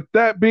 with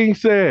that being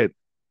said,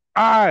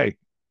 I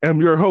am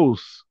your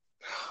host,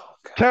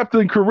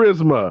 Captain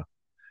Charisma,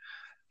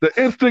 the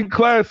instant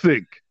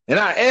classic. And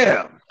I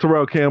am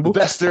Terrell Campbell. The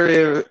best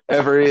there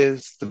ever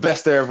is, the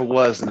best there ever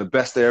was, and the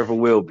best there ever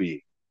will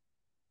be.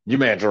 Your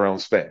man, Jerome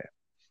Span.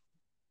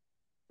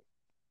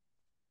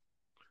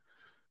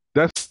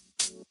 That's